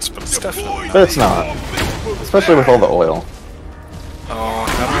maintenance, but it's definitely not. But it's not. Especially with all the oil. Oh,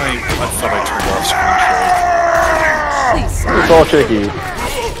 how do I thought I turned off screen shake. It's all tricky.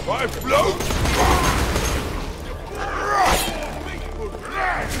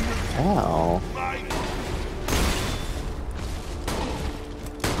 Ow.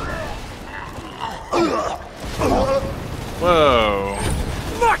 Whoa.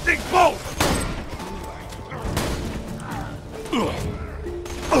 Lightning bolt!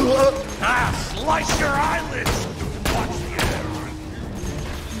 Slice your eyelids! Watch the air!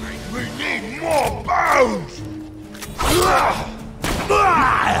 We need more bones!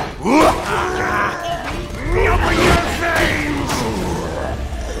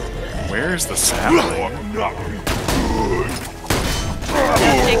 Where's the sapling?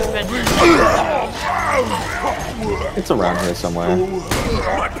 It's around here somewhere.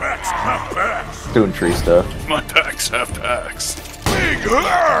 My packs have packs! Doing tree stuff. My packs have packs. Big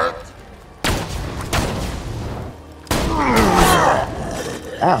hurt!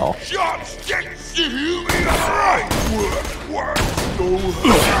 Ow. Chopsticks! You mean right! Work!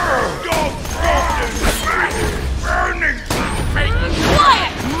 Burning!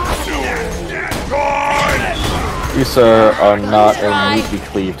 You, sir, are not a neatly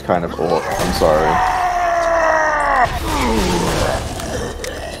cleaved kind of orc. I'm sorry.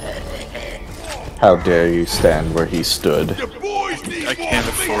 How dare you stand where he stood? I can't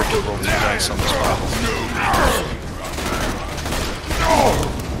afford to roll 2 dice on this problem.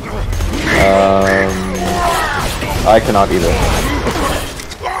 I cannot either.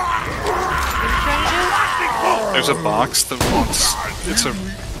 There's a box that wants... It's a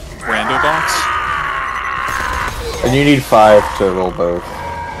rando box. And you need 5 to roll both.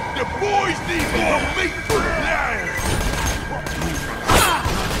 The boys need more meat for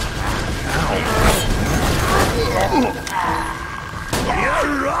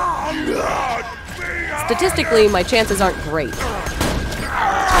Statistically, my chances aren't great.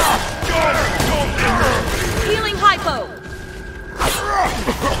 Healing hypo!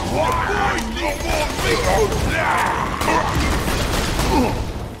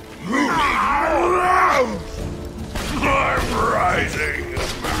 I'm rising!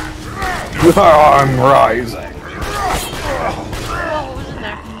 I'm rising!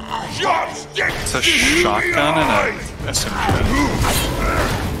 It's a shotgun and a SMG.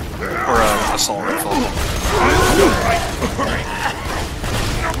 Or an assault rifle.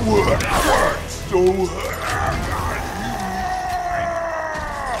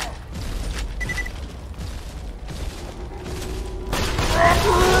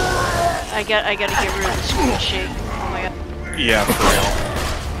 I gotta get rid of the screen shake. Oh my god. Yeah, for real.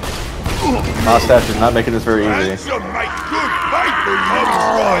 Mustache is not making this very easy.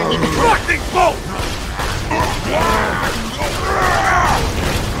 Lightning bolt!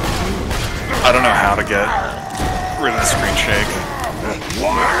 I don't know how to get rid of the screen shake.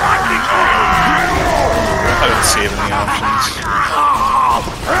 I didn't see it in the options.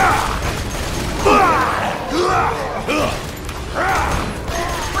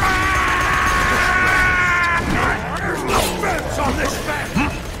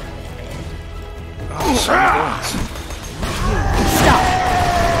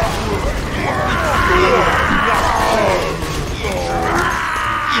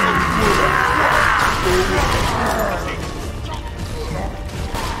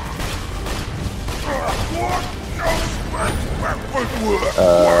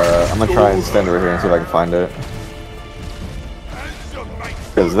 I'm gonna try and stand over here and see if I can find it.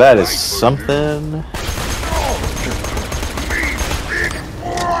 Because that is something.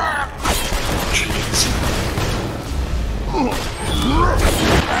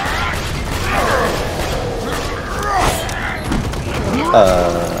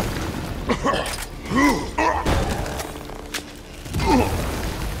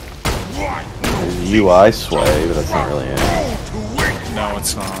 UI sway, but that's not really it. No,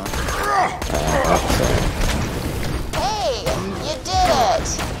 it's not. Hey, you did it!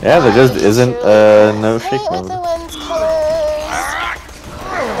 Yeah, there just isn't no shake mode. The wind's colors.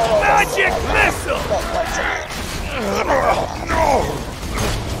 Magic missile! No!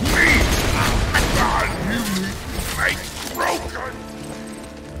 Me! God, you make broken!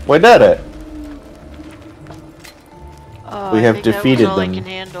 We did it. Oh, We I have think that was defeated all I them. can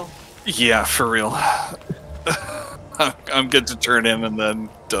handle. Yeah, for real. I'm good to turn in and then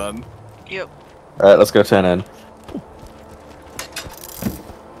done. Yep. Alright, let's go turn in.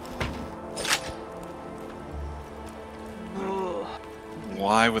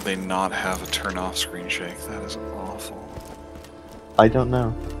 Why would they not have a turn off screen shake? That is awful. I don't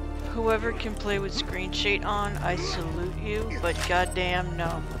know. Whoever can play with screen shake on, I salute you, but goddamn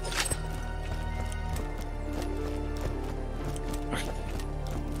no.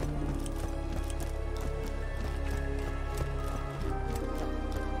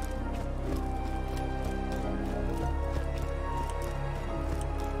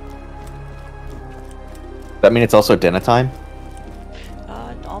 That mean it's also dinner time?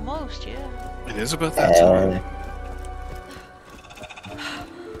 Almost, yeah. It is about that time.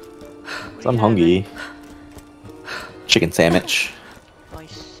 So I'm hungry. Chicken sandwich.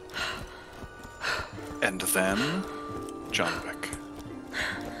 Nice. And then John Wick.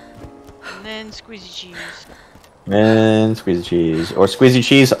 And then squeezy cheese. And squeezy cheese. Or squeezy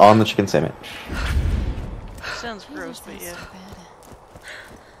cheese on the chicken sandwich. Sounds gross, but yeah.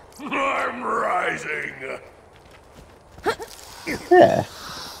 I'm rising! Yeah.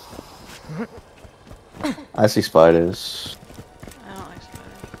 I see spiders. I don't like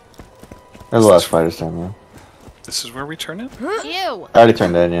spiders. There's a lot of spiders down there. This is where we turn in? Ew! I already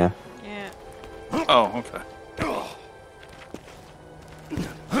turned in, yeah. Yeah. Oh, okay.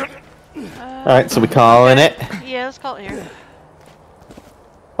 Alright, so we calling it? Yeah, let's call it here.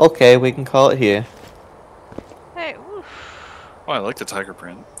 Okay, we can call it here. Hey, woof. Oh, I like the tiger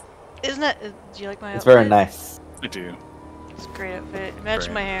print. Isn't that... do you like my It's outfit? very nice. I do. It's a great outfit. Match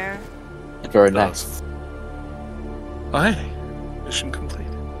Great. my hair. Very nice. Oh, hey. Mission complete.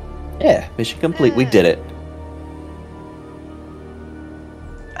 Yeah, mission complete. We did it.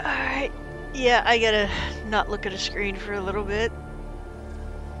 Alright. Yeah, I gotta not look at a screen for a little bit.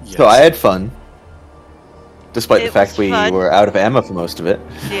 Yes. So I had fun. Despite the It fact was we fun. were out of ammo for most of it.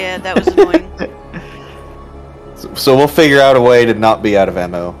 Yeah, that was annoying. So we'll figure out a way to not be out of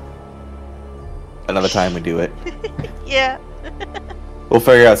ammo. Another time we do it. Yeah. We'll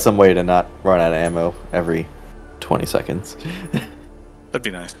figure out some way to not run out of ammo every 20 seconds. That'd be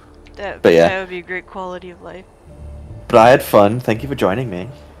nice. That But yeah. That would be a great quality of life. But I had fun. Thank you for joining me.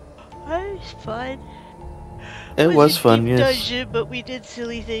 That was fun. It was fun, deep yes. dungeon, but we did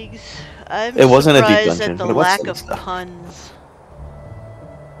silly things. I'm It wasn't a deep surprised dungeon, at the but it was lack silly of stuff. puns.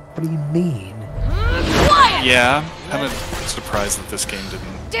 What do you mean? Yeah, kind of surprised that this game didn't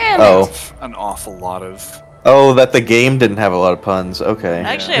Damn Oh. have an awful lot of... Oh, that the game didn't have a lot of puns. Okay.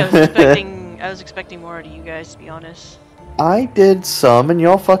 Actually, I was expecting more out of you guys, to be honest. I did some, and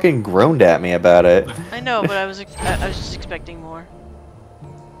y'all fucking groaned at me about it. I know, but I was just expecting more.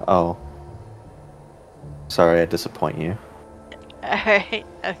 Oh. Sorry, I disappoint you. Alright,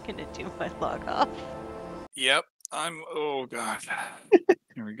 I'm gonna do my log off. Yep, I'm... Oh, God.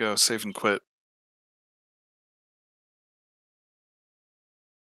 Here we go. Save and quit.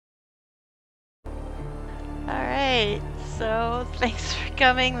 Alright, so thanks for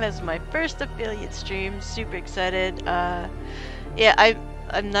coming. This is my first affiliate stream. Super excited. Yeah,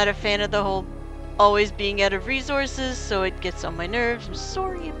 I'm not a fan of the whole always being out of resources, so it gets on my nerves. I'm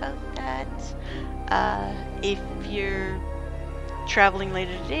sorry about that. If you're traveling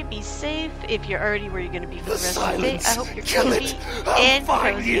later today, be safe. If you're already where you're going to be for the rest of the day, I hope you're comfy and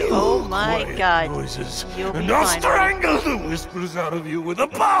cozy. Oh my god. You'll be And I'll fine. strangle the whispers out of you with a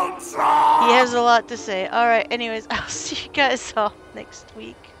bounce! He has a lot to say. Alright, anyways, I'll see you guys all next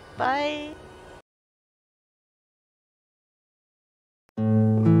week. Bye.